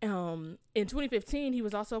 In 2015, he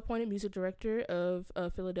was also appointed music director of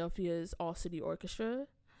Philadelphia's All City Orchestra,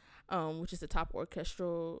 which is the top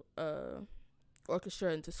orchestra in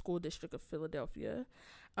the school district of Philadelphia.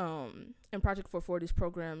 And Project 440's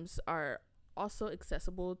programs are also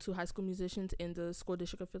accessible to high school musicians in the school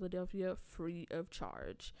district of Philadelphia, free of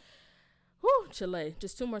charge. Whew, Chile.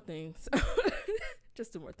 Just two more things.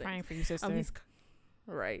 Praying for you, sister.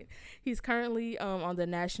 Right. He's currently on the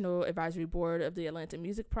National Advisory Board of the Atlanta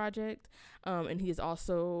Music Project, and he is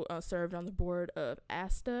also served on the board of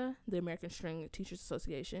ASTA, the American String Teachers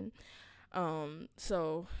Association.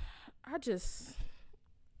 So I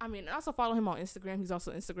also follow him on Instagram. He's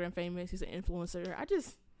also Instagram famous. He's an influencer. I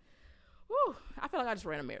feel like I just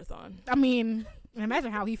ran a marathon. I mean,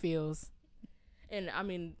 imagine how he feels. And I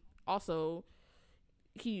mean, also,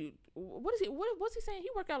 what's he saying? He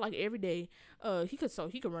worked out like every day. He could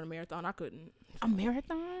run a marathon. I couldn't. A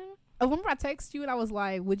marathon? I remember I texted you and I was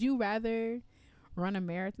like, would you rather run a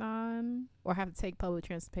marathon or have to take public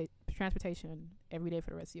transportation every day for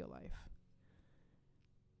the rest of your life?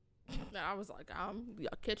 I was like, I'll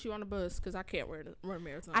catch you on the bus because I can't run a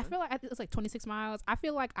marathon. I feel like it's like 26 miles. I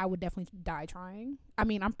feel like I would definitely die trying. I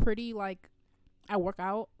mean, I'm pretty like, I work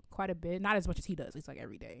out quite a bit. Not as much as he does. It's like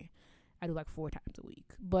every day. I do like 4 times a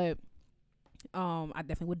week. But I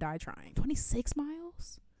definitely would die trying. 26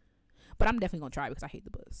 miles? But I'm definitely going to try because I hate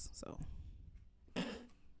the bus. So.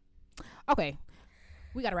 Okay.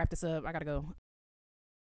 We got to wrap this up. I got to go.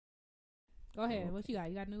 Go ahead. What you got?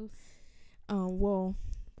 You got news? Well,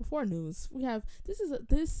 before news, we have this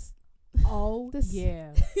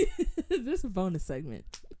yeah. this bonus segment.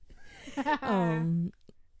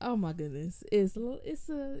 Oh my goodness, it's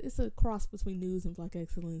a cross between news and Black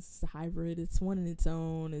excellence. It's a hybrid. It's one in its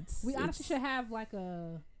own. We honestly should have like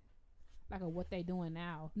a what they doing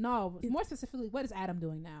now. No, more specifically, what is Adam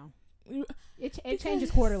doing now? It changes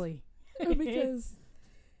quarterly because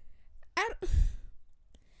Adam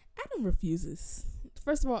refuses.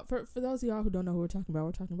 First of all, for those of y'all who don't know who we're talking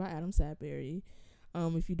about Adam Sadberry.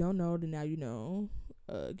 If you don't know, then now you know.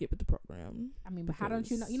 Get with the program. I mean, but how don't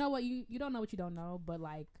you know? You know what? You don't know what you don't know, but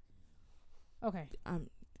like, okay.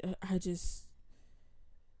 I just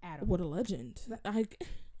Adam. What a legend.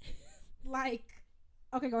 Like,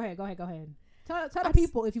 okay, go ahead. Tell the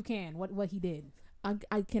people if you can what he did.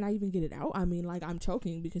 I cannot even get it out. I mean, like, I'm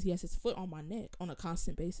choking because he has his foot on my neck on a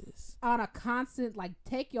constant basis. On a constant, like,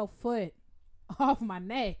 take your foot off my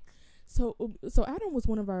neck. So Adam was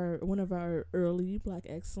one of our early Black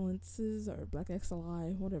excellences or Black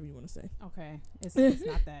XLI, whatever you want to say. Okay, it's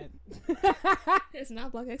not that. It's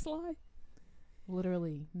not Black XLI.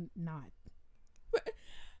 Literally not.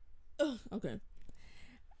 Okay.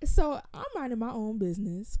 So I'm minding my own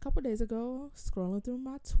business. A couple days ago, scrolling through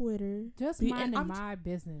my Twitter, minding my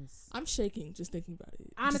business. I'm shaking just thinking about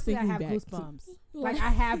it. Honestly, I have goosebumps. Like I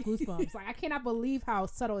have goosebumps. Like I cannot believe how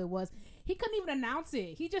subtle it was. He couldn't even announce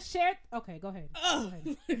it. He just shared. Okay, go ahead. Go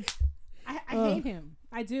ahead. I hate him.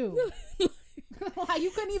 I do. Like you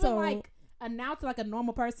couldn't even like announce it like a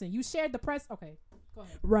normal person. You shared the press. Okay, go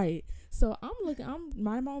ahead. Right. So I'm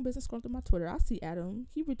minding my own business, scrolling through my Twitter. I see Adam.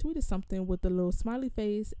 He retweeted something with the little smiley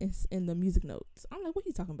face in the music notes. I'm like, what are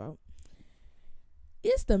you talking about?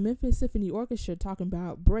 It's the Memphis Symphony Orchestra talking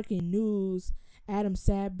about breaking news. Adam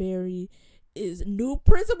Sadberry is new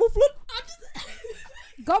principal flute.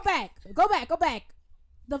 Go back.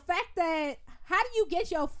 The fact that how do you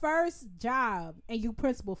get your first job and you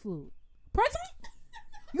principal flute? Principal?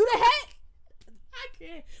 You the heck? I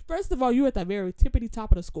can't. First of all, you at the very tippity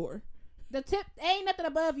top of the score. The tip ain't nothing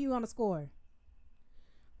above you on the score.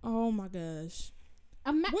 Oh my gosh.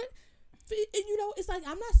 What? And you know, it's like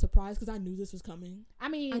I'm not surprised because I knew this was coming. I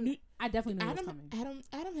mean, I definitely knew it was coming.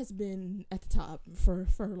 Adam has been at the top for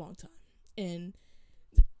a long time, and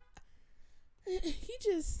he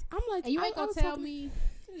just. I'm like, and you ain't gonna tell me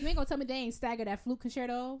they ain't staggered that flute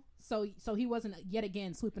concerto. So he wasn't yet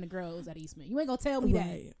again sweeping the girls at Eastman. You ain't gonna tell me that.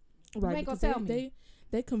 Right. You ain't gonna tell me.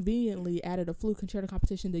 They conveniently added a flute concerto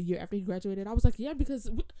competition the year after he graduated. I was like, yeah,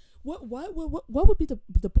 because what would be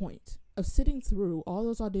the point of sitting through all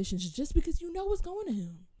those auditions just because you know what's going to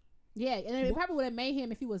him? Yeah, and it probably would have made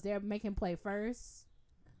him, if he was there, make him play first.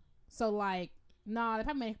 So like, no, they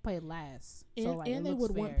probably make him play last. And they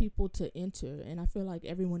would want people to enter, and I feel like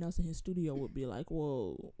everyone else in his studio would be like,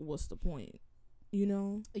 well, what's the point? You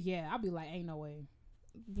know? Yeah, I'll be like, ain't no way.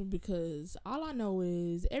 Because all I know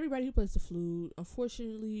is everybody who plays the flute,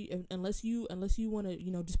 unfortunately, unless you want to,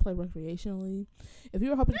 you know, just play recreationally, if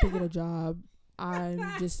you're hoping to get a job,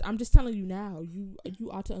 I'm just telling you now, you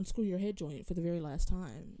ought to unscrew your head joint for the very last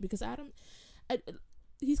time, because Adam,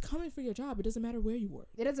 he's coming for your job. It doesn't matter where you work.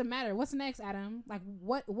 It doesn't matter. What's next, Adam? Like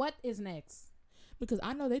what is next? Because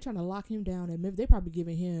I know they're trying to lock him down, and maybe they're probably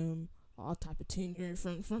giving him all type of tenure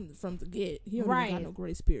from the get. He don't even got no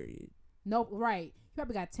grace period. Nope, right. You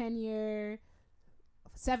probably got tenure,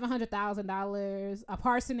 $700,000, a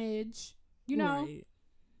parsonage, you know, right.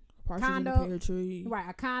 A parsonage condo, in a pear tree, right?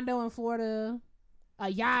 A condo in Florida, a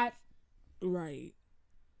yacht, right?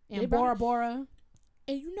 In Bora Bora.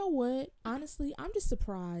 And you know what? Honestly, I'm just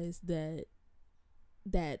surprised that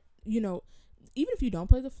even if you don't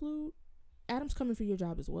play the flute, Adam's coming for your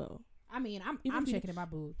job as well. I mean, Even I'm if you- shaking in my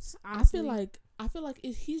boots. Honestly. I feel like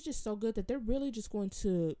he's just so good that they're really just going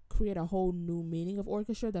to create a whole new meaning of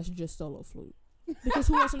orchestra that's just solo flute. Because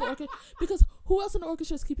who else in the orchestra? Because who else in the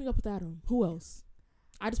orchestra is keeping up with Adam? Who else?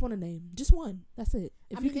 I just want to name just one. That's it.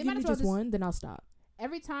 If I you mean, can they give might me as well just one, then I'll stop.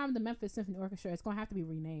 every time the Memphis Symphony Orchestra, it's gonna have to be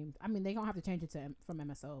renamed. I mean, they gonna have to change it to from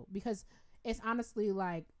MSO because it's honestly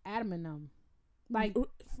like Adam and them, like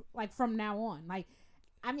like from now on. Like,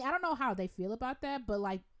 I mean, I don't know how they feel about that, but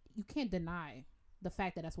like you can't deny the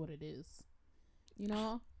fact that that's what it is. You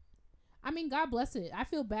know, I mean, God bless it. I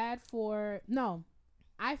feel bad for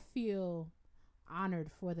I feel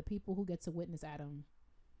honored for the people who get to witness Adam.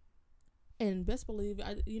 And best believe,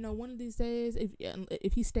 one of these days,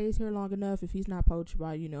 if he stays here long enough, if he's not poached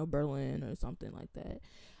by Berlin or something like that,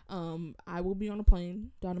 I will be on a plane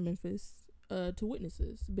down to Memphis to witness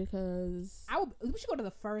this because We should go to the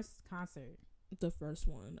first concert. the first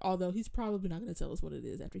one. Although he's probably not going to tell us what it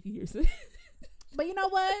is after he hears it. But you know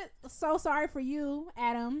what? So sorry for you,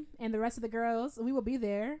 Adam, and the rest of the girls. We will be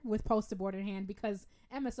there with poster board in hand because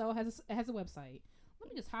MSO has a website. Let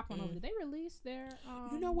me just hop on over. Did they release their?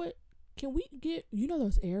 You know what? Can we get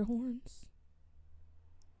those air horns?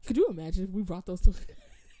 Could you imagine if we brought those to?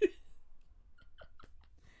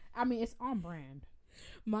 I mean, it's on brand.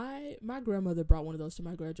 My grandmother brought one of those to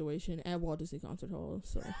my graduation at Walt Disney Concert Hall.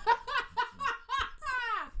 So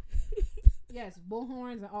Yes,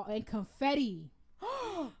 bullhorns and confetti.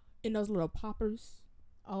 in those little poppers.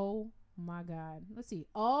 Oh my God. Let's see.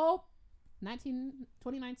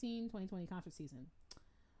 2019-2020 concert season.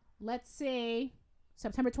 Let's say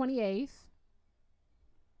September 28th.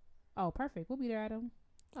 Oh, perfect. We'll be there, Adam.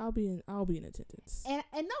 I'll be in attendance. And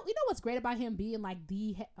no, you know what's great about him being like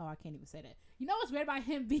I can't even say that. You know what's great about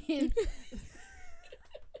him being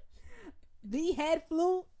the head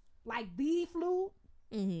flute, like the flute?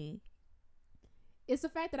 Mm-hmm. It's the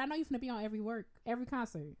fact that I know you're gonna be on every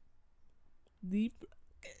concert.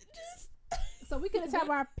 So we could just have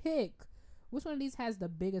our pick. Which one of these has the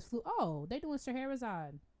biggest flute? Oh, they're doing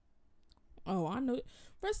Scheherazade. Oh, I know.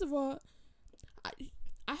 First of all, I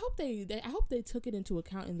hope they took it into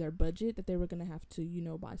account in their budget that they were gonna have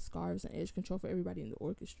to buy scarves and edge control for everybody in the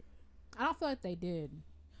orchestra. I don't feel like they did.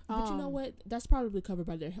 But you know what? That's probably covered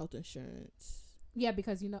by their health insurance. Yeah,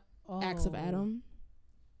 because Acts of Adam.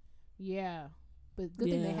 Yeah, but good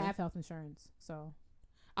thing they have health insurance. So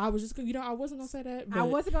I was just I wasn't gonna say that. But I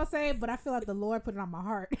wasn't gonna say it, but I feel like the Lord put it on my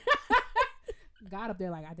heart. God up there,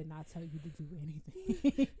 like, I did not tell you to do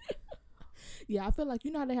anything. Yeah, I feel like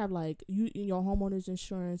how they have like in your homeowner's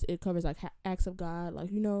insurance, it covers like acts of God, like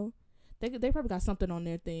they probably got something on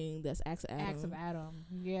their thing that's acts of Adam. Acts of Adam,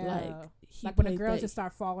 yeah. Like when the girls just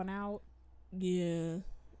start falling out. Yeah,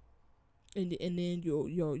 and then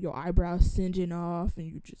your eyebrows singeing off, and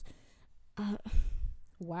you just.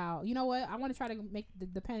 Wow, you know what? I want to try to make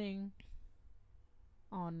depending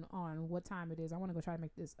on what time it is. I want to go try to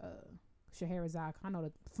make this Scheherazade. I know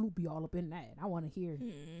the flute be all up in that. I want to hear.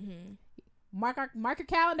 Mm-hmm. Mark your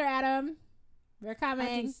calendar, Adam. We're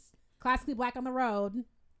coming. Classically Black on the road.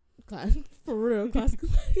 For real, classically.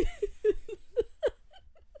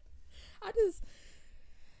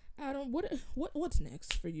 Adam, what's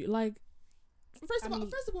next for you? Like, first of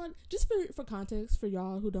all, just for context for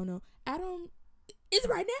y'all who don't know, Adam is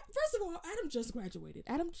right now. First of all, Adam just graduated.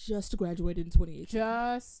 Adam just graduated in 2018.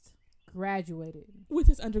 Just graduated with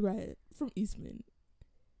his undergrad from Eastman.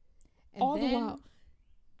 And all the while,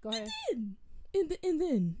 go ahead. And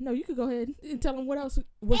then, no, you could go ahead and tell him what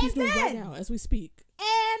he's doing right now as we speak.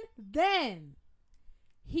 And then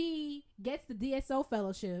he gets the DSO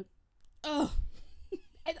fellowship. Ugh.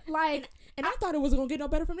 And I thought it wasn't gonna get no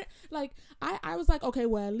better from there. Like I was like, okay,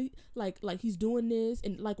 well, at least like he's doing this,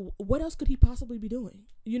 and like what else could he possibly be doing?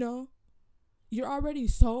 You're already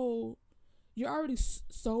so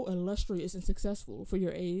illustrious and successful for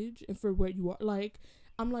your age and for where you are. Like,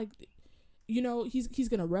 I'm like, he's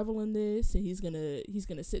gonna revel in this, and he's gonna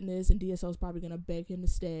sit in this, and DSO's probably gonna beg him to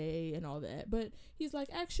stay and all that. But he's like,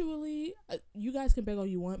 actually, you guys can beg all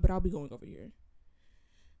you want, but I'll be going over here.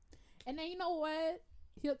 And then you know what?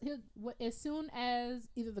 He'll as soon as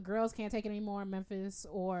either the girls can't take it anymore in Memphis,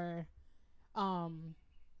 or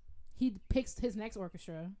he picks his next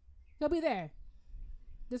orchestra, he'll be there,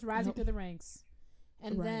 just rising through the ranks.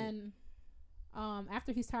 And then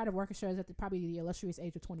after he's tired of orchestras at probably the illustrious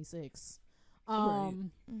age of 26,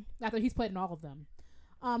 after he's played in all of them,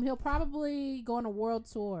 he'll probably go on a world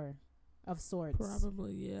tour of sorts.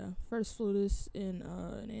 Probably, yeah. First flutist in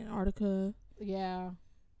Antarctica. Yeah.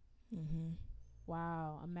 Mm-hmm.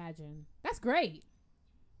 Wow, imagine. That's great.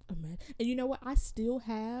 And you know what? I still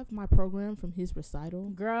have my program from his recital.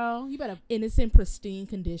 Girl, you better. And it's in pristine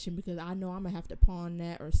condition because I know I'm going to have to pawn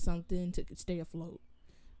that or something to stay afloat.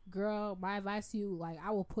 Girl, my advice to you, like,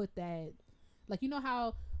 I will put that, like, you know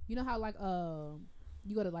how like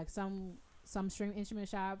you go to like some string instrument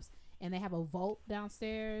shops and they have a vault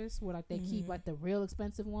downstairs where like they keep like the real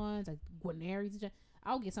expensive ones, like Guarneri's.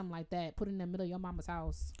 I'll get something like that, put it in the middle of your mama's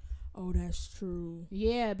house. Oh, that's true.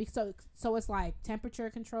 Yeah, because so it's like temperature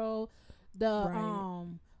control. The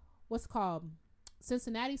what's it called,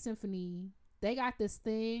 Cincinnati Symphony, they got this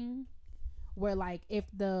thing where like if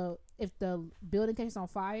the building catches on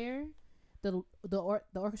fire, the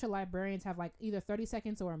orchestra librarians have like either 30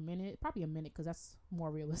 seconds or a minute, probably a minute because that's more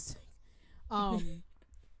realistic,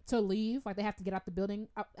 to leave. Like they have to get out the building,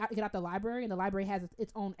 get out the library, and the library has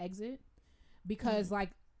its own exit because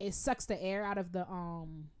like it sucks the air out of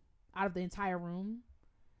the entire room.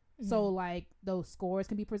 So like those scores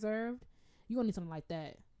can be preserved. You're gonna need something like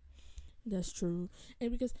that. That's true.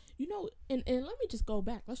 And because and let me just go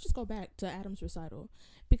back. Let's just go back to Adam's recital.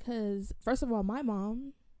 Because first of all, my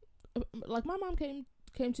mom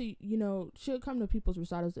came to, she'll come to people's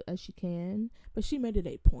recitals as she can, but she made it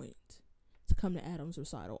a point to come to Adam's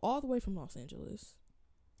recital all the way from Los Angeles.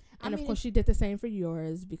 And of course she did the same for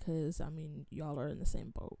yours because y'all are in the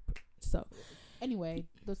same boat. So anyway,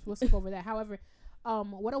 we'll skip over that. However,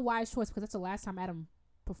 what a wise choice, because that's the last time Adam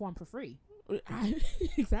performed for free.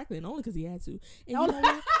 Exactly, and only because he had to. And you know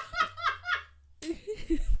what?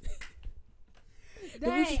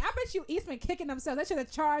 Dang, I bet you Eastman kicking themselves. They should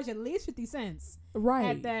have charged at least 50 cents.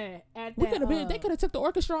 Right. They could have took the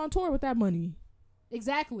orchestra on tour with that money.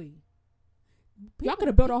 Exactly. Y'all could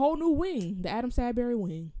have built a whole new wing, the Adam Sadberry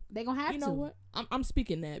wing. They gonna have to. You know what? I'm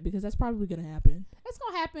speaking that because that's probably gonna happen. It's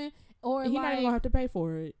gonna happen, or he's not even gonna have to pay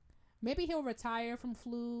for it. Maybe he'll retire from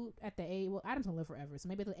flute at the age. Well, Adam's gonna live forever, so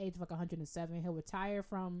maybe at the age of like 107, he'll retire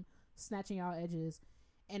from snatching y'all edges,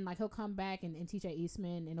 and like he'll come back and teach at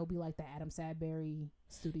Eastman, and it'll be like the Adam Sadberry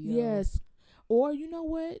studio. Yes, or you know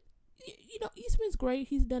what? Eastman's great.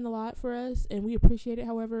 He's done a lot for us, and we appreciate it.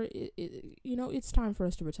 However, it's time for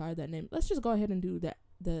us to retire that name. Let's just go ahead and do that.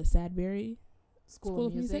 The Sadberry School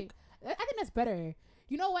of Music. I think that's better.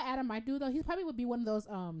 You know what Adam might do though? He probably would be one of those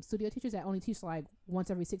studio teachers that only teach like once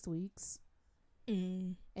every 6 weeks.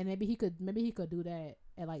 And maybe he could do that,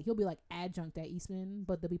 and like he'll be like adjunct at Eastman,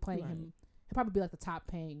 but they'll be paying him. He'll probably be like the top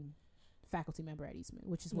paying faculty member at Eastman,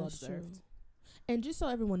 which is well deserved. True. And just so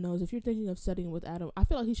everyone knows, if you're thinking of studying with Adam, I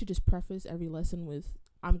feel like he should just preface every lesson with,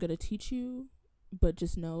 "I'm gonna teach you, but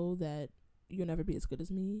just know that you'll never be as good as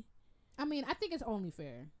me." I think it's only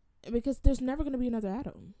fair because there's never gonna be another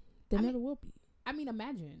Adam. There never will be.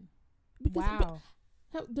 Imagine. Because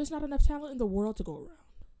there's not enough talent in the world to go around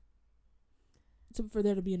for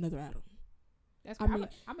there to be another Adam.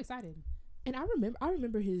 I'm excited. And I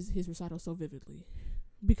remember his recital so vividly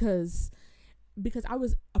because I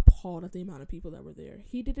was appalled at the amount of people that were there.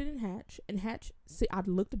 He did it in Hatch, and Hatch, I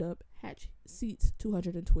looked it up, Hatch seats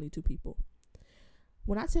 222 people.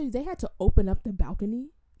 When I tell you they had to open up the balcony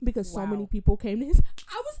because so many people came to his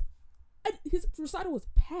recital was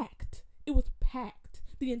packed. It was packed.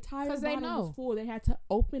 The entire bottom was full. They had to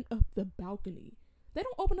open up the balcony. They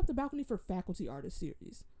don't open up the balcony for faculty artist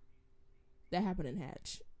series. That happened in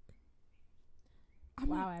Hatch.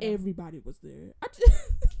 Everybody was there.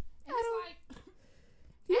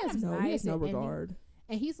 He has no regard.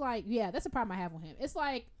 And he's like, yeah, that's the problem I have with him. It's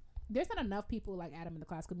like there's not enough people like Adam in the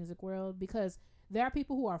classical music world because there are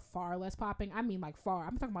people who are far less popping. Like far.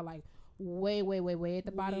 I'm talking about like way at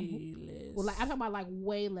the bottom. Well, like I'm talking about like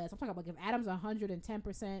way less. I'm talking about like if Adam's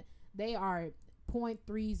 110%, they are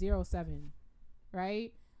 0.307,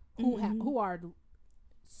 right? Who are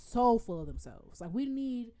so full of themselves. Like we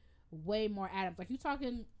need way more Adams. Like you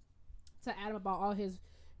talking to Adam about all his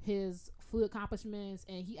flute accomplishments,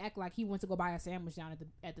 and he act like he went to go buy a sandwich down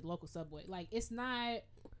at the local Subway. Like that's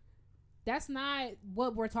not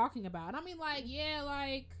what we're talking about. And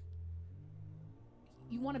like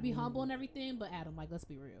you want to be humble and everything, but Adam, like, let's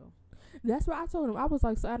be real. That's what I told him. I was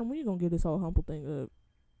like, so Adam, when you gonna get this whole humble thing up?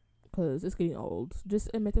 Because it's getting old. Just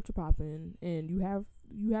admit that you're popping, and you have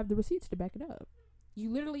the receipts to back it up. You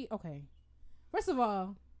literally, okay. First of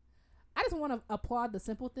all, I just want to applaud the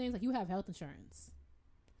simple things. Like, you have health insurance.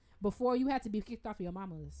 Before, you had to be kicked off of your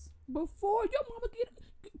mama's. Before your mama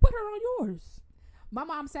put her on yours. My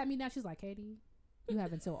mom sat me down. She's like, Katie, you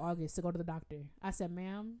have until August to go to the doctor. I said,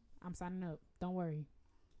 ma'am, I'm signing up. Don't worry.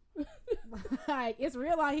 Like, it's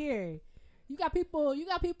real out here. You got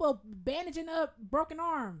people bandaging up broken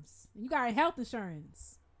arms. You got health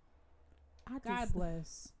insurance. God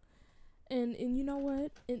bless. And you know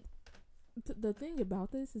what? And the thing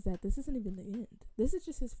about this is that this isn't even the end. This is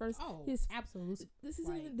just his first. Oh, his absolutely. This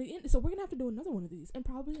isn't even the end. So we're gonna have to do another one of these, and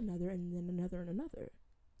probably another, and then another, and another.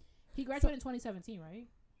 He graduated in 2017, right?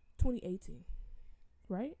 2018,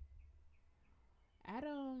 right?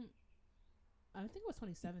 Adam, I think it was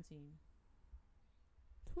 2017.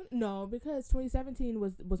 No, because 2017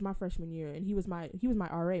 was my freshman year, and he was my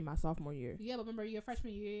RA my sophomore year. Yeah, but remember your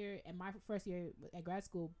freshman year and my first year at grad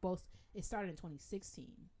school, both it started in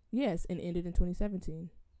 2016. Yes, and ended in 2017.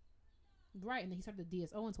 Right, and then he started the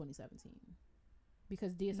DSO in 2017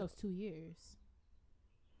 because DSO's 2 years.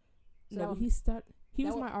 So No, he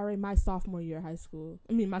was my RA my sophomore year of high school.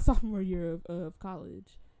 I mean, my sophomore year of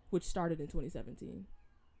college, which started in 2017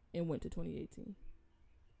 and went to 2018.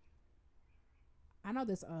 I know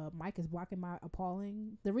this mic is blocking my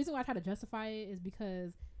appalling. The reason why I try to justify it is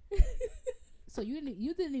because so you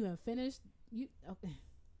didn't even finish you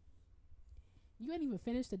didn't even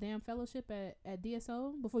finish the damn fellowship at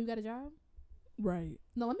DSO before you got a job? Right.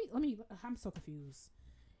 No, let me I'm so confused.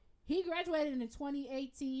 He graduated in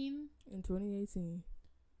 2018. In 2018.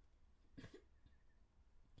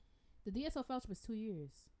 The DSO fellowship is 2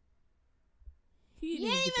 years. He You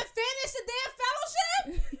ain't even finished the damn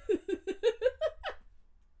fellowship?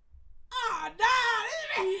 Oh,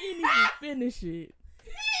 no. He didn't even finish it.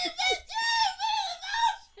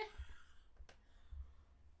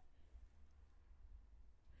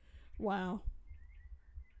 Wow.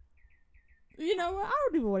 You know what? I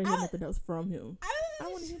don't even want to hear nothing else from him. I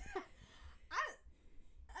want to hear.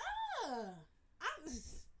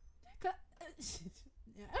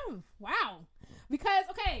 Wow. Because,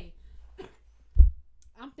 okay.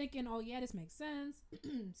 I'm thinking, oh, yeah, this makes sense.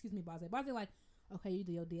 Excuse me, Baze. Baze, like, okay, you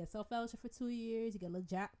do your DSL fellowship for 2 years. You get a little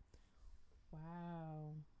job.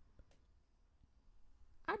 Wow.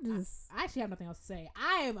 I actually have nothing else to say.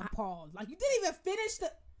 I am appalled. Like, you didn't even finish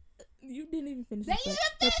the... You didn't even finish They it. even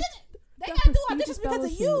finished it. They that gotta do prestigious auditions because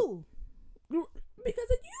of fellowship. you. Because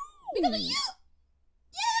of you. Because of you.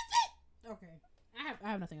 Yeah. Okay. I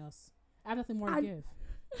have nothing else. I have nothing more to give.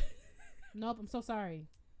 Nope. I'm so sorry.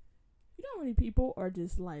 You know how many people are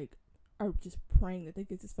just praying that they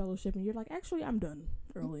get this fellowship, and you're like, actually, I'm done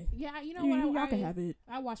early. Yeah. You know what? Y'all can have it.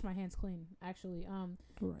 I wash my hands clean. Actually.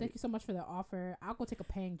 Right. Thank you so much for the offer. I'll go take a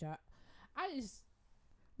paying job.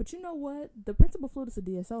 But you know what? The principal flutist of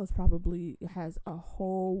DSL is probably has a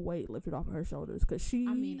whole weight lifted off of her shoulders because she.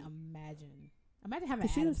 I mean, imagine having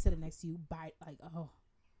Adam sitting next to you.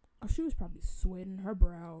 She was probably sweating. Her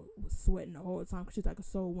brow was sweating the whole time because she's like,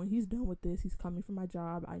 so when he's done with this, he's coming for my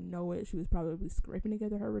job. I know it. She was probably scraping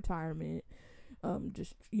together her retirement,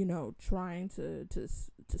 just trying to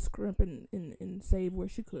scrimp and save where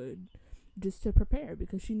she could, just to prepare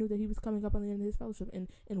because she knew that he was coming up on the end of his fellowship. And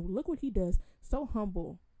look what he does. So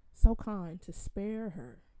humble, so kind to spare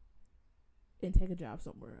her and take a job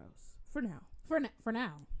somewhere else for now. For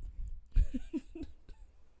now.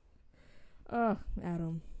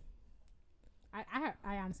 Adam.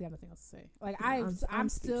 I honestly have nothing else to say. Like Yeah, I'm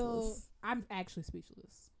still actually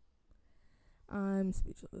speechless. I'm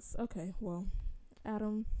speechless. Okay, well,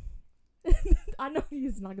 Adam, I know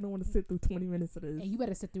he's not gonna want to sit through 20 minutes of this. And you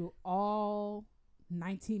better sit through all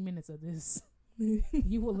 19 minutes of this.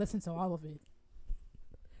 You will listen to all of it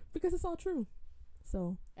because it's all true.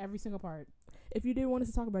 So every single part. If you didn't want us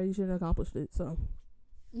to talk about it, you should have accomplished it. So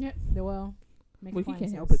yeah, well, make it plain. He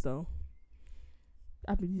can't help it though.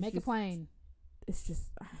 I mean, make it plain. It's just,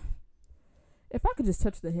 if I could just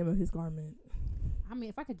touch the hem of his garment. I mean,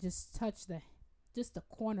 if I could just touch the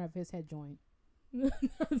corner of his head joint.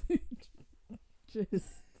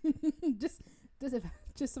 just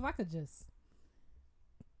if I could just.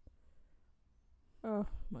 Oh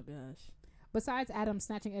my gosh. Besides Adam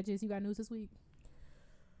snatching edges, you got news this week?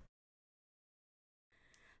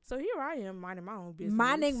 So here I am minding my own business.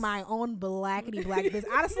 Minding my own blackity black business.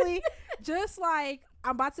 Honestly, just like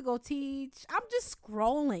I'm about to go teach. I'm just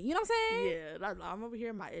scrolling. You know what I'm saying? Yeah. I'm over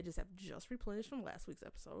here. My edges have just replenished from last week's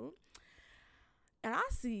episode. And I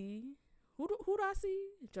see, who do I see?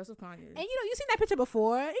 Joseph Kanye. And you seen that picture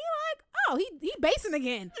before. And you're like, oh, he basing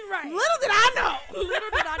again. Right. Little did I know.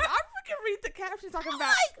 I freaking read the caption talking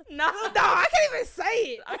about. No, I can't even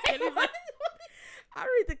say it. I can't even. I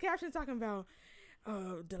read the caption talking about.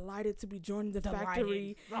 Delighted to be joining the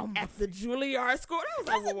factory at the Juilliard School.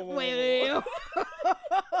 I was like, wait.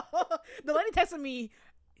 The lady texted me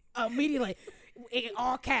immediately in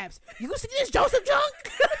all caps. You see this Joseph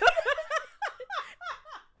junk?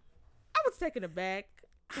 I was taken aback.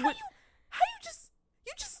 You just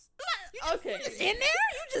in there?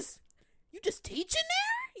 You just teach in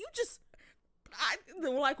there?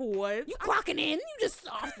 like what? You clocking in? You just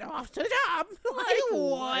off to the job. Like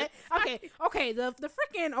what? Okay. The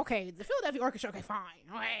freaking the Philadelphia Orchestra. Okay, fine.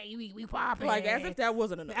 Hey, we popping. Like as if that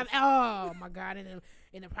wasn't enough. Oh my God!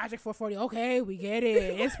 In the Project 440. Okay, we get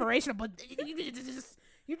it. Inspirational, but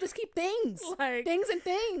you just keep things like things.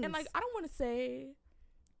 And like I don't want to say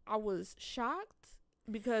I was shocked.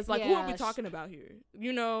 Because like who are we talking about here?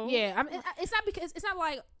 You know? Yeah, I mean, it's not because it's not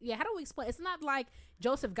like how do we explain? It's not like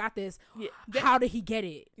Joseph got this. Yeah, how did he get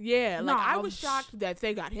it? Yeah, like I was shocked that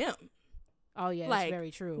they got him. Oh yeah, like, that's very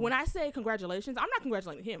true. When I say congratulations, I'm not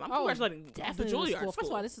congratulating him. I'm congratulating the Juilliard school. First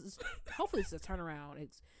of all, this is hopefully it's a turnaround.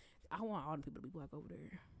 I want all the people to be black over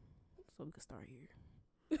there, so we can start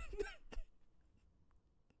here.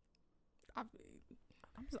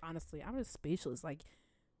 I'm just speechless. Like.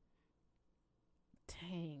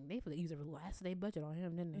 Dang, they put use a last day budget on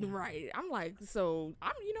him, didn't they? Right. I'm like, so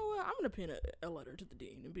you know what? I'm gonna pen a letter to the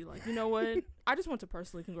dean and be like, you know what? I just want to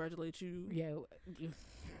personally congratulate you. Yeah,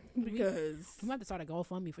 because we might have to start a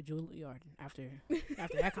GoFundMe for Juilliard after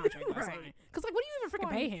that contract was signed. Because like, what do you even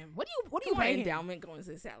freaking pay him? What do you pay him? Endowment going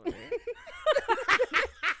to his salary,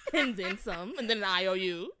 and then some, and then an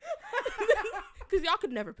IOU. Because y'all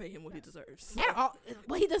could never pay him what he deserves.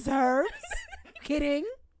 What he deserves? You kidding?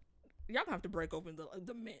 Y'all gonna have to break open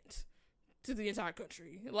the mint to the entire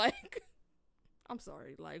country. Like, I'm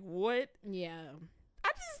sorry. Like, what? Yeah.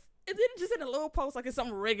 And then just in a little post, like it's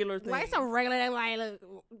some regular thing. Like, it's a regular, like,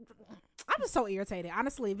 I'm just so irritated,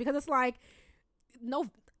 honestly, because it's like, no,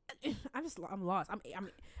 I'm lost.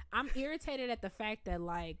 I'm irritated at the fact that,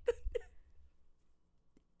 like,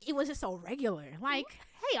 it was just so regular. Like,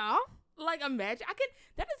 hey, y'all. Like, imagine,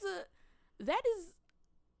 that is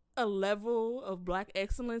a level of black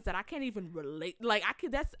excellence that I can't even relate. Like,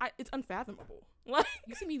 it's unfathomable. Like,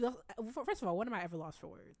 you see me, first of all, when am I ever lost for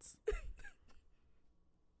words?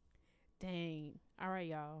 Dang. All right,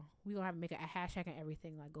 y'all. We gonna have to make a hashtag and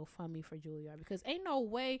everything, like GoFundMe for Juilliard, because ain't no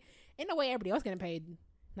way everybody else getting paid.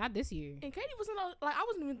 Not this year. And Katie wasn't like, I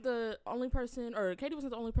wasn't even the only person, or Katie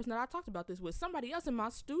wasn't the only person that I talked about this with. Somebody else in my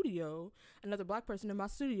studio, another black person in my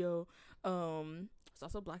studio, it's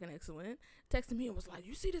also black and excellent, texted me and was like,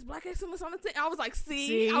 "You see this black excellence on the thing?" I was like,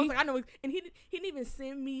 "See?" I was like, "I know," and he didn't even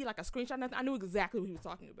send me like a screenshot. Nothing. I knew exactly what he was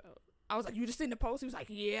talking about. I was like, "You just seen the post?" He was like,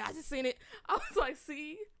 "Yeah, I just seen it." I was like,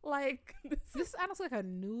 "See, like this is honestly like a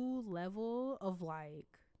new level of like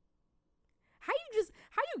how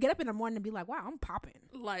you get up in the morning and be like, wow, I'm popping."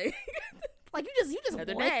 Like like you just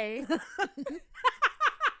another day,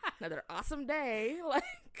 another awesome day, like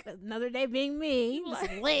another day being me, like,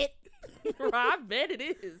 just lit. I bet it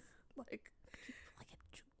is.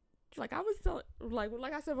 Like I was telling,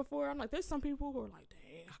 like I said before, I'm like, there's some people who are like,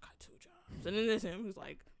 "Dang, I got 2 jobs," and then there's him who's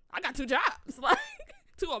like, "I got 2 jobs, like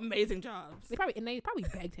 2 amazing jobs." They probably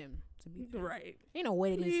begged him to be there. Right. You know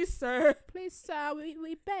what it Please, is. sir. Please, sir.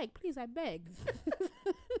 We beg. Please, I beg.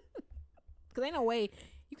 Because ain't no way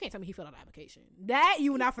you can't tell me he filled out an application. That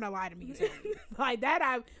you not finna lie to me. Like that,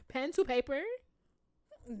 I pen to paper.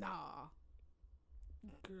 Nah.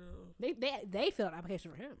 Girl. They filled out an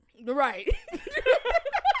application for him. Right.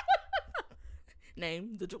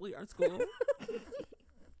 Name the Juilliard School.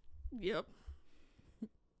 Yep.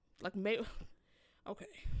 Like okay.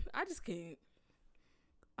 I just can't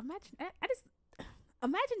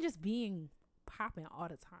imagine just being popping all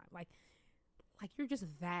the time. Like you're just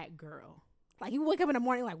that girl. Like you wake up in the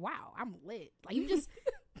morning like, wow, I'm lit. Like you just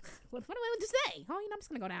what am I to say? Oh, I'm just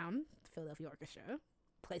gonna go down to Philadelphia Orchestra,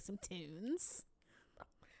 play some tunes.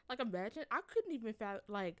 Like imagine I couldn't even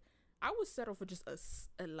like I would settle for just a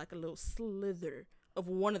little slither of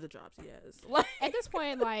one of the jobs he has. Like at this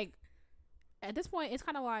point, it's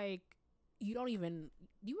kind of like you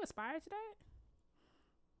aspire to that?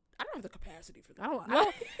 I don't have the capacity for that. I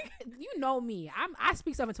don't you know me. I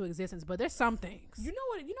speak stuff into existence, but there's some things. You know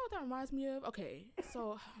what that reminds me of? Okay,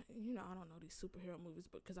 so I don't know these superhero movies,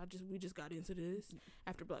 but because we just got into this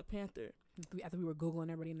after Black Panther. After we were Googling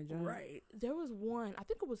everybody in the job. Right. There was one, I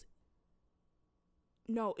think it was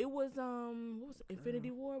what was it,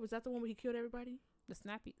 Infinity War? Was that the one where he killed everybody? The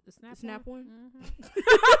snap one?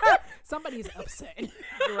 Mm-hmm. Somebody's upset.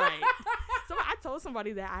 Right. So I told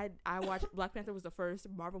somebody that I watched Black Panther was the first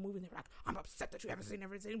Marvel movie, and they were like, "I'm upset that you haven't seen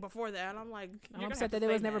everything before that." And I'm like, I'm upset that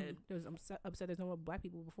I'm upset there's no more black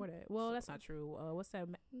people before that. Well, that's not true. What's that?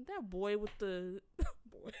 That boy with the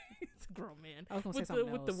boy, it's a grown man. I was gonna say something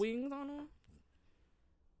else. With the wings on him.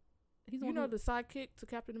 He's the sidekick to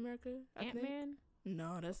Captain America. Ant-Man?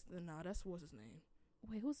 No, that's what's his name.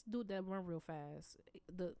 Wait, who's the dude that run real fast?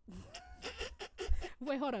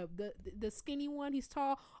 Wait, hold up. The skinny one, he's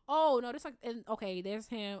tall. Oh no, there's there's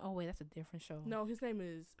him. Oh wait, that's a different show. No, his name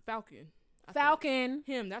is Falcon. Falcon.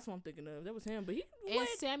 Him, that's what I'm thinking of. That was him. But And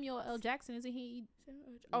Samuel L. Jackson, isn't he?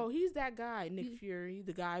 Oh, he's that guy, Nick Fury,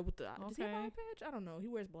 the guy with the does he have an eye patch? I don't know. He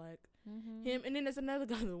wears black. Mm-hmm. Him, and then there's another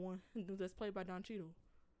guy, the one that's played by Don Cheadle,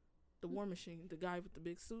 the War Machine, the guy with the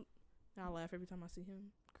big suit. I laugh every time I see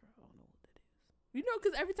him. Girl, I don't know what that is. You know,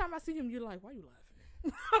 because every time I see him, you're like, why you laughing?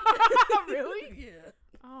 Really? Yeah.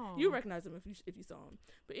 Oh, You recognize him if you saw him.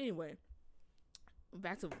 But anyway,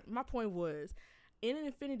 back to my point was, in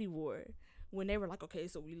Infinity War, when they were like, okay,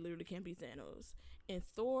 so we literally can't beat Thanos, and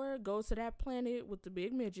Thor goes to that planet with the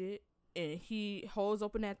big midget, and he holds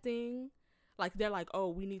open that thing. Like, they're like, oh,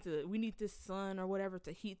 we need this sun or whatever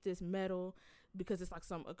to heat this metal, because it's like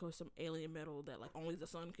some alien metal that like only the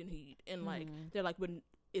sun can heat, and like they're like, but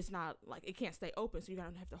it's not like it can't stay open, so you're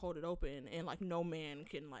gonna have to hold it open, and like no man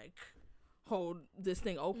can like hold this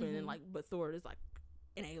thing open, and like, but Thor is like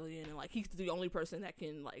an alien, and like he's the only person that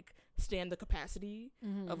can like stand the capacity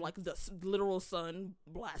of like the literal sun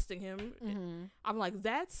blasting him. I'm like,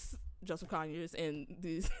 that's Joseph Conyers and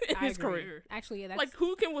his career. Actually, yeah, that's like,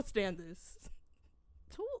 who can withstand this?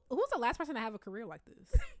 Who's the last person to have a career like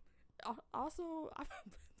this? Also,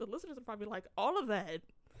 the listeners are probably like, all of that.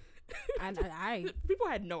 I People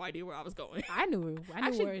had no idea where I was going. I knew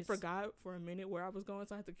actually where forgot for a minute where I was going,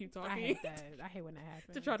 so I had to keep talking. I hate that. I hate when that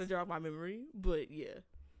happens. To try to jog my memory, but yeah,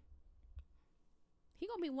 he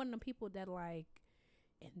gonna be one of the people that like,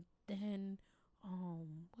 and then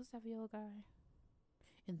what's that video guy?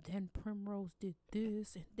 And then Primrose did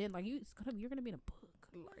this, and then like you're gonna be in a book.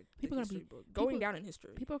 Like, people are gonna be going down in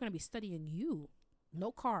history. People are gonna be studying you. No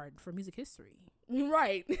card for music history.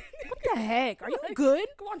 Right. What the heck? Are you good?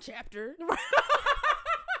 Go on, chapter.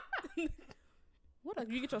 What a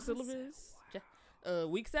you get your syllabus. Wow.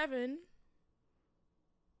 Week 7.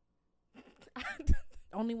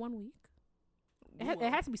 Only 1 week. It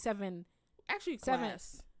has to be 7. Actually, 7.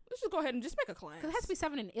 Class. Let's just go ahead and just make a class. Because it has to be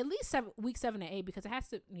 7 and at least 7 week 7 and 8 because it has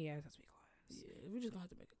to. Yeah, it has to be class. Yeah, we're just gonna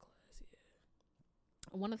have to make a class. Yeah.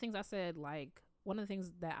 One of the things I said, like one of the things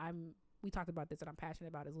that we talked about this that I'm passionate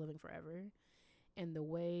about is living forever, and the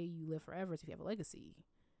way you live forever is if you have a legacy.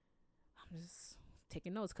 I'm just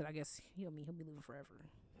taking notes because I guess he'll be living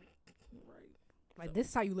forever. Right. Like so. This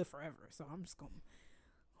is how you live forever. So I'm just gonna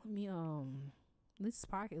this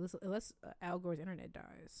podcast unless Al Gore's internet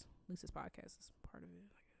dies. At least this podcast is part of it,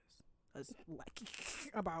 I guess. That's like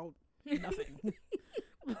about nothing.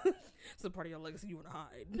 It's the part of your legacy you want to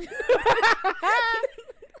hide.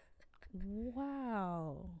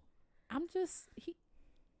 Wow. I'm exhausted.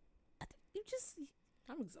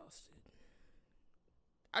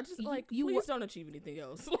 I just you please don't achieve anything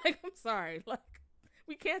else. Like, I'm sorry. Like,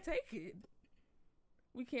 we can't take it.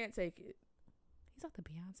 We can't take it. He's like the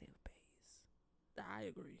Beyonce of bass. I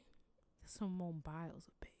agree. The Simone Biles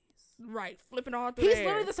of bass. Right, flipping all through. He's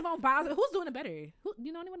literally the Simone Biles. Who's doing it better? Do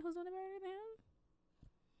you know anyone who's doing it better than him?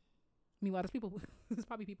 Meanwhile, there's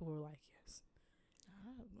probably people who are like, yes.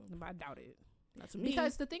 I doubt it. Not to me.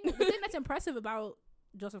 Because the thing that's impressive about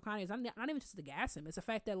Joseph Conyers is not even just to gas him. It's the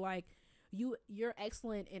fact that like you're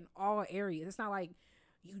excellent in all areas. It's not like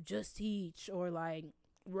you just teach or like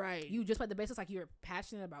right. You just play the bass. It's like you're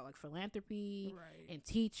passionate about like philanthropy right. and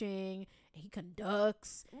teaching. And he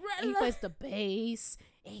conducts. Right. And he plays the bass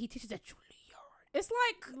and he teaches at Juilliard. It's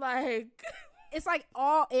like it's like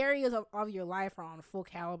all areas of your life are on full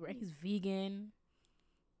caliber. And he's vegan.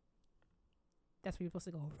 That's where you're supposed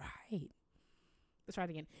to go. Right. Let's try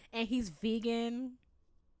it again. And he's vegan.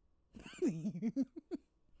 Right.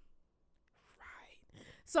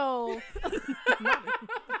 So.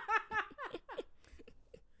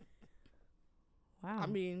 Wow. I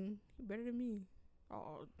mean, better than me.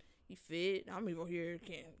 Oh, he fit. I'm over here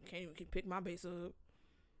can't even pick my bass up.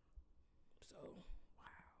 So. Wow.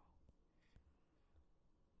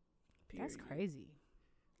 Period. That's crazy.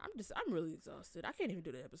 I'm really exhausted. I can't even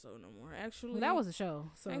do the episode no more. Actually, well, that was a show.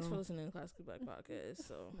 So thanks for listening to Classic Black Podcast.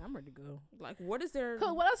 So I'm ready to go. Like, what is there?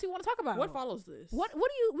 Cool. What else do you want to talk about? What follows this? What do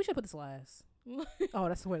you? We should put this last. Oh,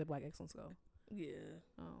 that's where the Black excellence go. Yeah.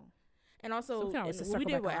 Oh. And also, when we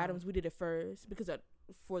did with Adams, we did it first because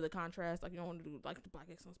for the contrast, like you don't want to do like the Black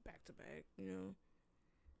excellence back to back, you know.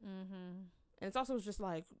 Mm-hmm. And it's also just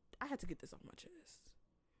like I had to get this off my chest.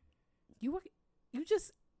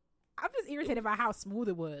 I'm just irritated by how smooth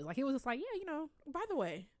it was. Like, he was just like, yeah, you know. By the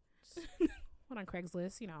way, went on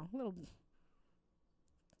Craigslist, you know, little.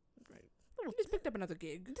 Right. You just picked up another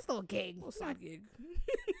gig. Just a little gig. Little side gig.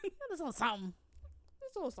 Just a little something.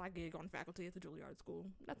 Just a little side gig on faculty at the Juilliard School.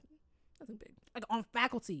 Nothing big. Like, on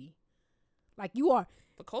faculty. Like, you are.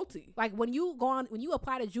 Faculty. Like, when you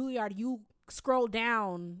apply to Juilliard, you scroll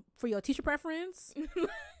down for your teacher preference.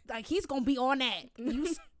 Like, he's going to be on that.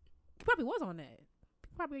 You put probably was on that.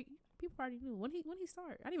 People probably knew when he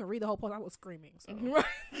started. I didn't even read the whole post. I was screaming. So. Right.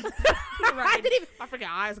 I forgot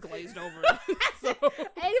eyes glazed over. So I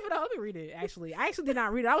didn't even know. Let me read it. Actually, I actually did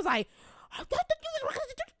not read it. I was like,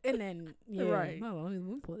 and then Right. No, let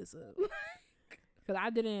me pull this up because I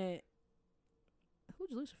didn't. Who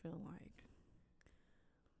does Lucia feel like?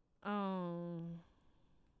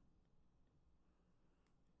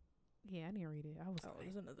 Yeah, I didn't read it. I was. Oh,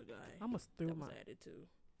 there's another guy. I almost threw that my. was added too.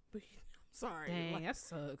 But sorry. Dang, Like, that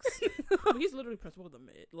sucks. he's literally principal of the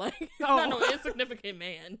mid. Like, he's Oh. not no insignificant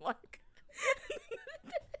man. Like,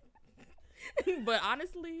 but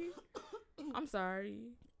honestly, I'm sorry.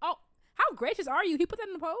 Oh, how gracious are you? He put that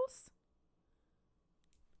in the post.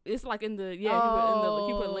 It's like in the he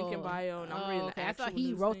put link in bio, and I'm reading the I actual. thought he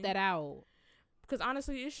news wrote thing. that out. Because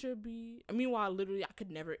honestly, it should be. Meanwhile, literally, I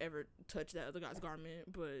could never ever touch that other guy's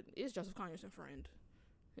garment, but it's Joseph Conyers and friend,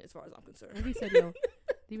 as far as I'm concerned. And he said, "Yo, do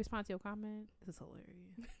you respond to your comment? This is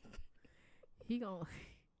hilarious." He gon'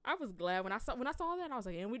 I was glad when I saw that. I was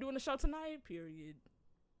like, "And we doing the show tonight?" Period.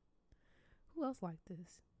 Who else like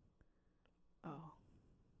this? Oh,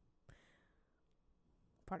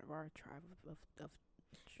 part of our tribe of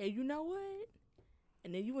And you know what?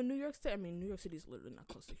 And then you in New York City. I mean, New York City is literally not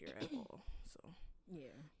close to here at all. So yeah.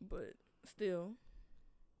 but still,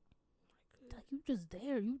 Like, you just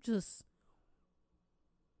there. You just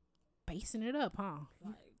basing it up, huh?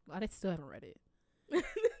 like, I still haven't read it.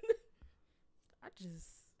 I just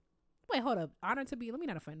Wait, hold up. Honored to be. Let me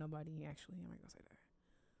not offend nobody. Actually, I'm not gonna say that.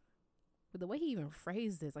 But the way he even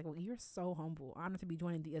phrased this, like, well, you're so humble. Honored to be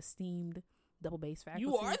joining the esteemed double bass faculty.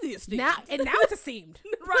 you are the esteemed. now, and now it's esteemed,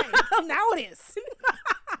 right. now it is.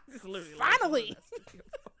 It's literally Finally. legends.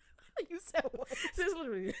 You said what? There's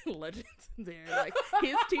literally legends there. Like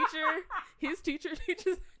his teacher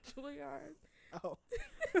teaches at Juilliard. Oh,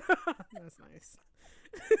 that's nice.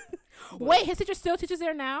 Wait, his teacher still teaches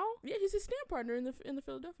there now? Yeah, he's his stand partner in the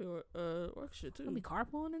Philadelphia orchestra too. He'll be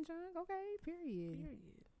carpooling and junk. Okay, period.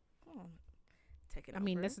 Oh, take it. I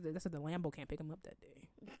mean, over. that's what the Lambo can't pick him up that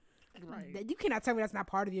day. right. You cannot tell me that's not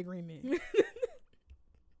part of the agreement.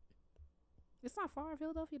 It's not far,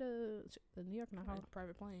 Philadelphia to New York, not hard.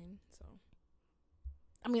 Private plane. So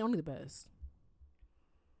I mean, only the best.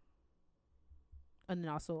 And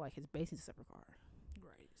then also, like, his base is a separate car.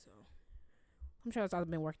 right. So I'm sure it's all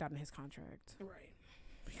been worked out in his contract. right.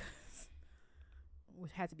 Because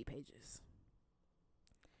which had to be pages.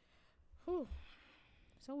 Whew.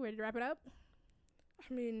 So, ready to wrap it up?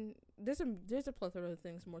 I mean, there's a plethora of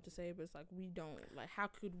things more to say, but it's like we don't like. How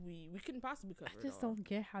could we? We couldn't possibly cover I just it all. don't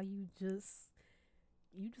get how you just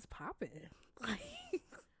pop it. Like,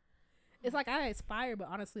 it's like I aspire, but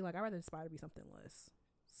honestly, like, I'd rather aspire to be something less,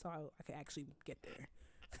 so I could actually get there.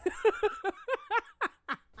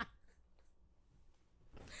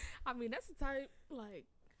 I mean, that's the type like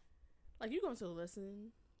you going to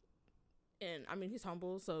listen, and I mean he's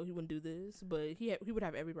humble, so he wouldn't do this, but he would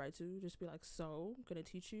have every right to just be like, so I'm gonna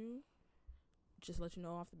teach you, just let you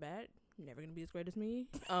know off the bat, you're never gonna be as great as me.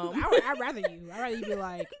 I'd rather you be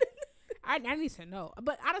like, I need to know.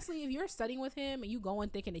 But honestly, if you're studying with him and you go in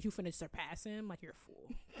thinking that you finna surpass him, like, you're a fool.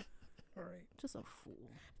 Right. Just a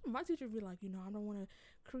fool. My teacher would be like, I don't want to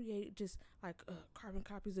create just like carbon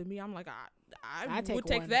copies of me. I'm like, I I'd would take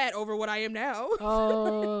take one. that over what I am now.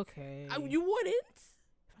 Okay. You wouldn't.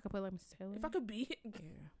 If I could play like Mrs. Taylor. If I could be. Yeah.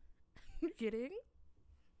 You kidding?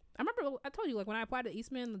 I remember I told you, like, when I applied to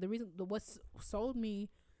Eastman, what sold me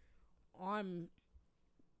on,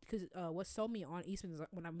 because what sold me on Eastman is, like,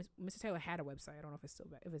 when Mr. Taylor had a website. I don't know if it's still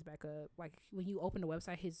back, if it's back up. Like, when you open the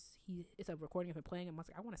website, it's a recording of him playing, and I was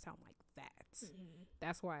like, I want to sound like that. Mm-hmm.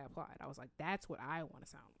 That's why I applied. I was like, that's what I want to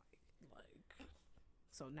sound like.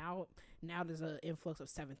 So now there's an influx of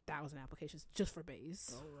 7,000 applications just for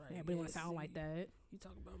bass. All right. Everybody want to sound like that. You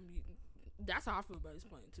talk about me. That's how I feel about his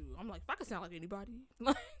playing too. I'm like, if I could sound like anybody,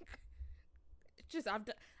 like, it's just I've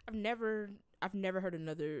never heard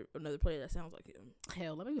another player that sounds like him.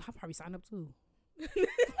 Hell, I'll probably sign up too.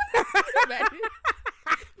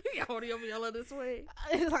 Audio yellow this way.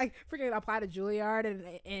 It's like freaking apply to Juilliard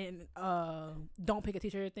and don't pick a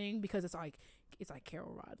teacher thing, because it's like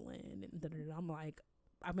Carol Rodland and da-da-da. I'm like,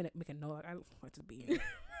 I'm gonna make a note. Like, I want to be in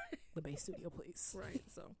the bass studio, please. Right.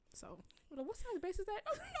 So Like, what size bass is that?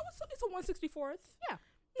 Oh, it's a 1/64. Yeah.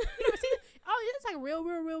 You never seen it? Oh, it's like real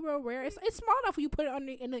rare. It's small enough when you put it on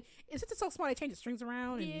it's just so small they change the strings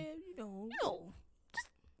around. And, Yeah, just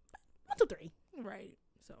 1, 2, 3. right.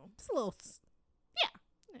 So Just a little. yeah,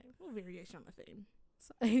 a little variation on the theme.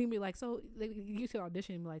 So, he'd be like, so like, you should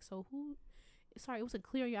audition and be like, so who? Sorry, it wasn't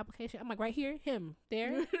clear on your application. I'm like, right here, him,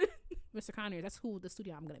 there. Mr. Conyers. That's who the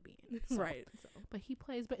studio I'm gonna be in. So. Right. So. But he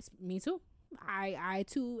plays bass. Me too. I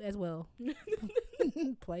too as well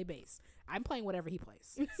play bass. I'm playing whatever he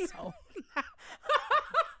plays. So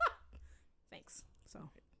thanks. So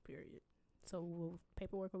period. So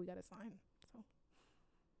paperwork we gotta sign. So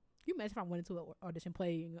you imagine if I went into an audition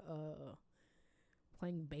playing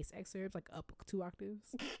bass excerpts like up 2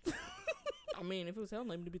 octaves? I mean, if it was hell,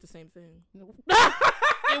 let me to be the same thing. No.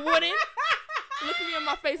 It wouldn't. Look at me in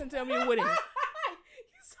my face and tell me it wouldn't. You're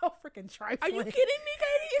so freaking trifling. Are you kidding me,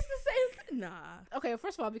 Katie? It's the same thing. Nah. Okay,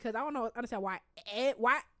 first of all, because I don't understand why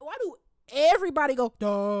do everybody go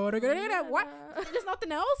why? There's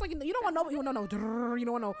nothing else. Like you don't want no, you don't want no, you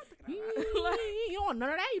don't want no, you don't want none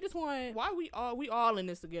of that. You just want why we all in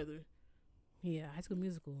this together. Yeah, High School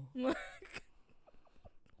Musical. Wow.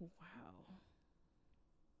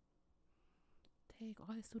 Dang,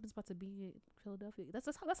 all his students about to be in Philadelphia. That's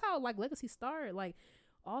how like Legacy started. Like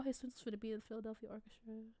all his students for to be in the Philadelphia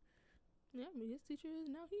Orchestra. Yeah, I mean his teacher is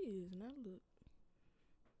now he is. Now look.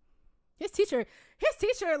 His teacher,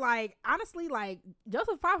 like honestly, like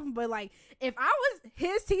Joseph Popham, but like if I was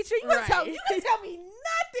his teacher, you wouldn't tell me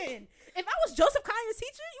nothing. If I was Joseph Conyers'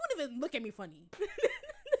 teacher, you wouldn't even look at me funny.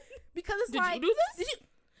 Because it's did like, you do this?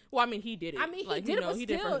 Well, I mean, he did it. I mean, like, he did it, but he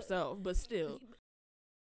still, did it for himself, but still.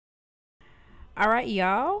 All right,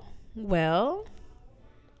 y'all. Well,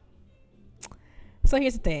 so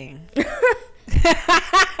here's the thing.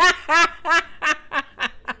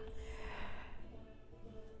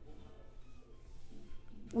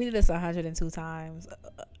 We did this 102 times,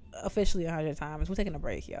 officially 100 times. We're taking a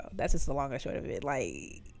break, yo. That's just the long and short of it.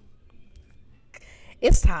 Like,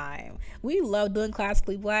 it's time. We love doing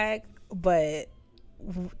Classically Black, but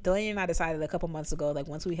Delaney and I decided a couple months ago, like,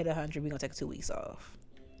 once we hit 100, we're going to take 2 weeks off.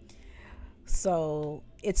 So,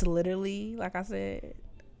 it's literally, like I said,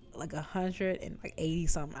 like 180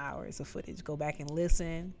 something hours of footage. Go back and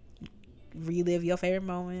listen, relive your favorite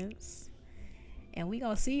moments, and we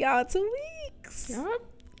going to see y'all in 2 weeks. Yep.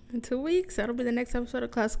 In 2 weeks, that'll be the next episode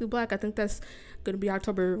of Classically Black. I think that's gonna be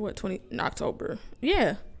October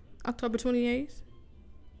 28th.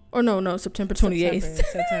 Or no, September 28th.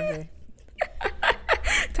 September.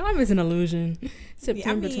 Time is an illusion.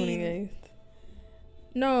 September 28th.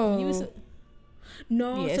 No,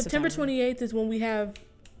 Yeah, September 28th is when we have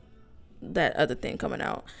that other thing coming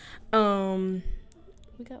out. We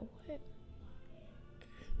got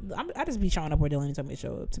what? I just be showing up where Delaney told me to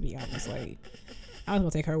show up. To be honest, like. I was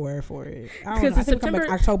gonna take her word for it. I think we come back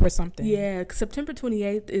October something. Yeah, September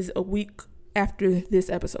 28th is a week after this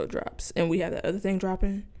episode drops, and we have that other thing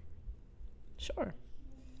dropping. Sure.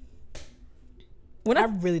 I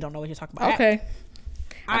really don't know what you're talking about. Okay.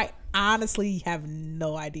 I honestly have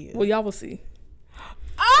no idea. Well, y'all will see.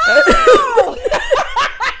 Oh!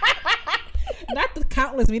 Not the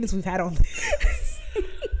countless meetings we've had on this.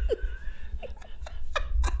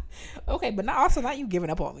 Okay, but not you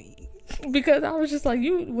giving up on me. Because I was just like,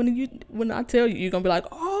 when I tell you, you're gonna be like,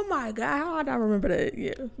 oh my god, how did I remember that?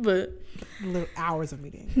 Yeah, but little hours of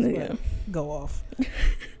meetings. Yeah, go off.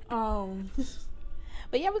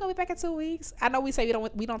 But yeah, we're gonna be back in 2 weeks. I know we say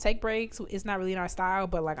we don't take breaks. It's not really in our style,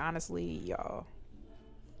 but like honestly, y'all.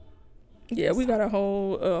 Yeah, we got a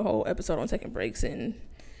whole episode on taking breaks and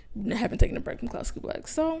haven't taken a break from Classically Black.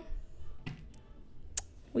 So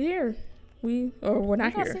we're here. We're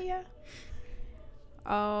not here. See ya.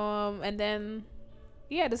 And then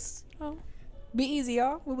just be easy,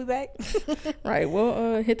 y'all. We'll be back. Right,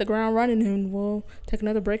 we'll hit the ground running and we'll take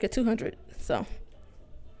another break at 200. So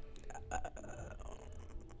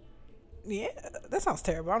yeah, that sounds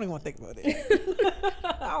terrible. I don't even want to think about it.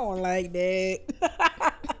 I don't like that.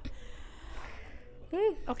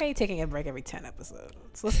 Okay, taking a break every 10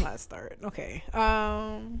 episodes. Let's not start. Okay.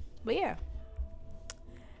 But yeah,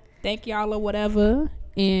 thank y'all or whatever,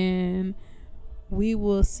 and we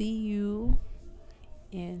will see you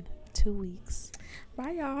in 2 weeks.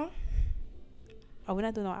 Bye, y'all. Oh, we're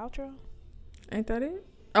not doing no outro? Ain't that it?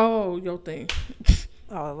 Oh, your thing.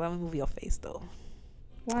 Oh, let me move your face, though.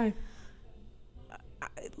 Why?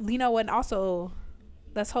 You know what? Also,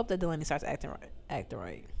 let's hope that Delaney starts acting right.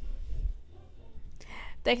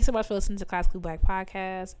 Thank you so much for listening to Classically Black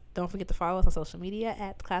Podcast. Don't forget to follow us on social media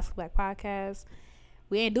at Classically Black Podcast.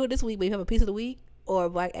 We ain't do it this week, but if you have a piece of the week or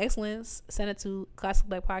Black Excellence, send it to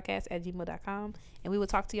classicallyblackpodcast@gmail.com, and we will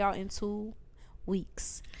talk to y'all in 2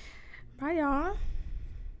 weeks. Bye, y'all.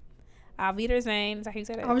 Auf Wiedersehen. Is that how you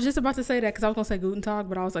say that? I was just about to say that because I was going to say Guten Tag,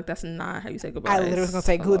 but I was like, that's not how you say goodbye. I literally was going to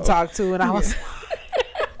say Guten Tag too, and I was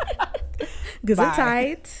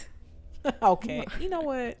Gesundheit. Okay. You know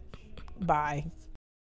what? Bye.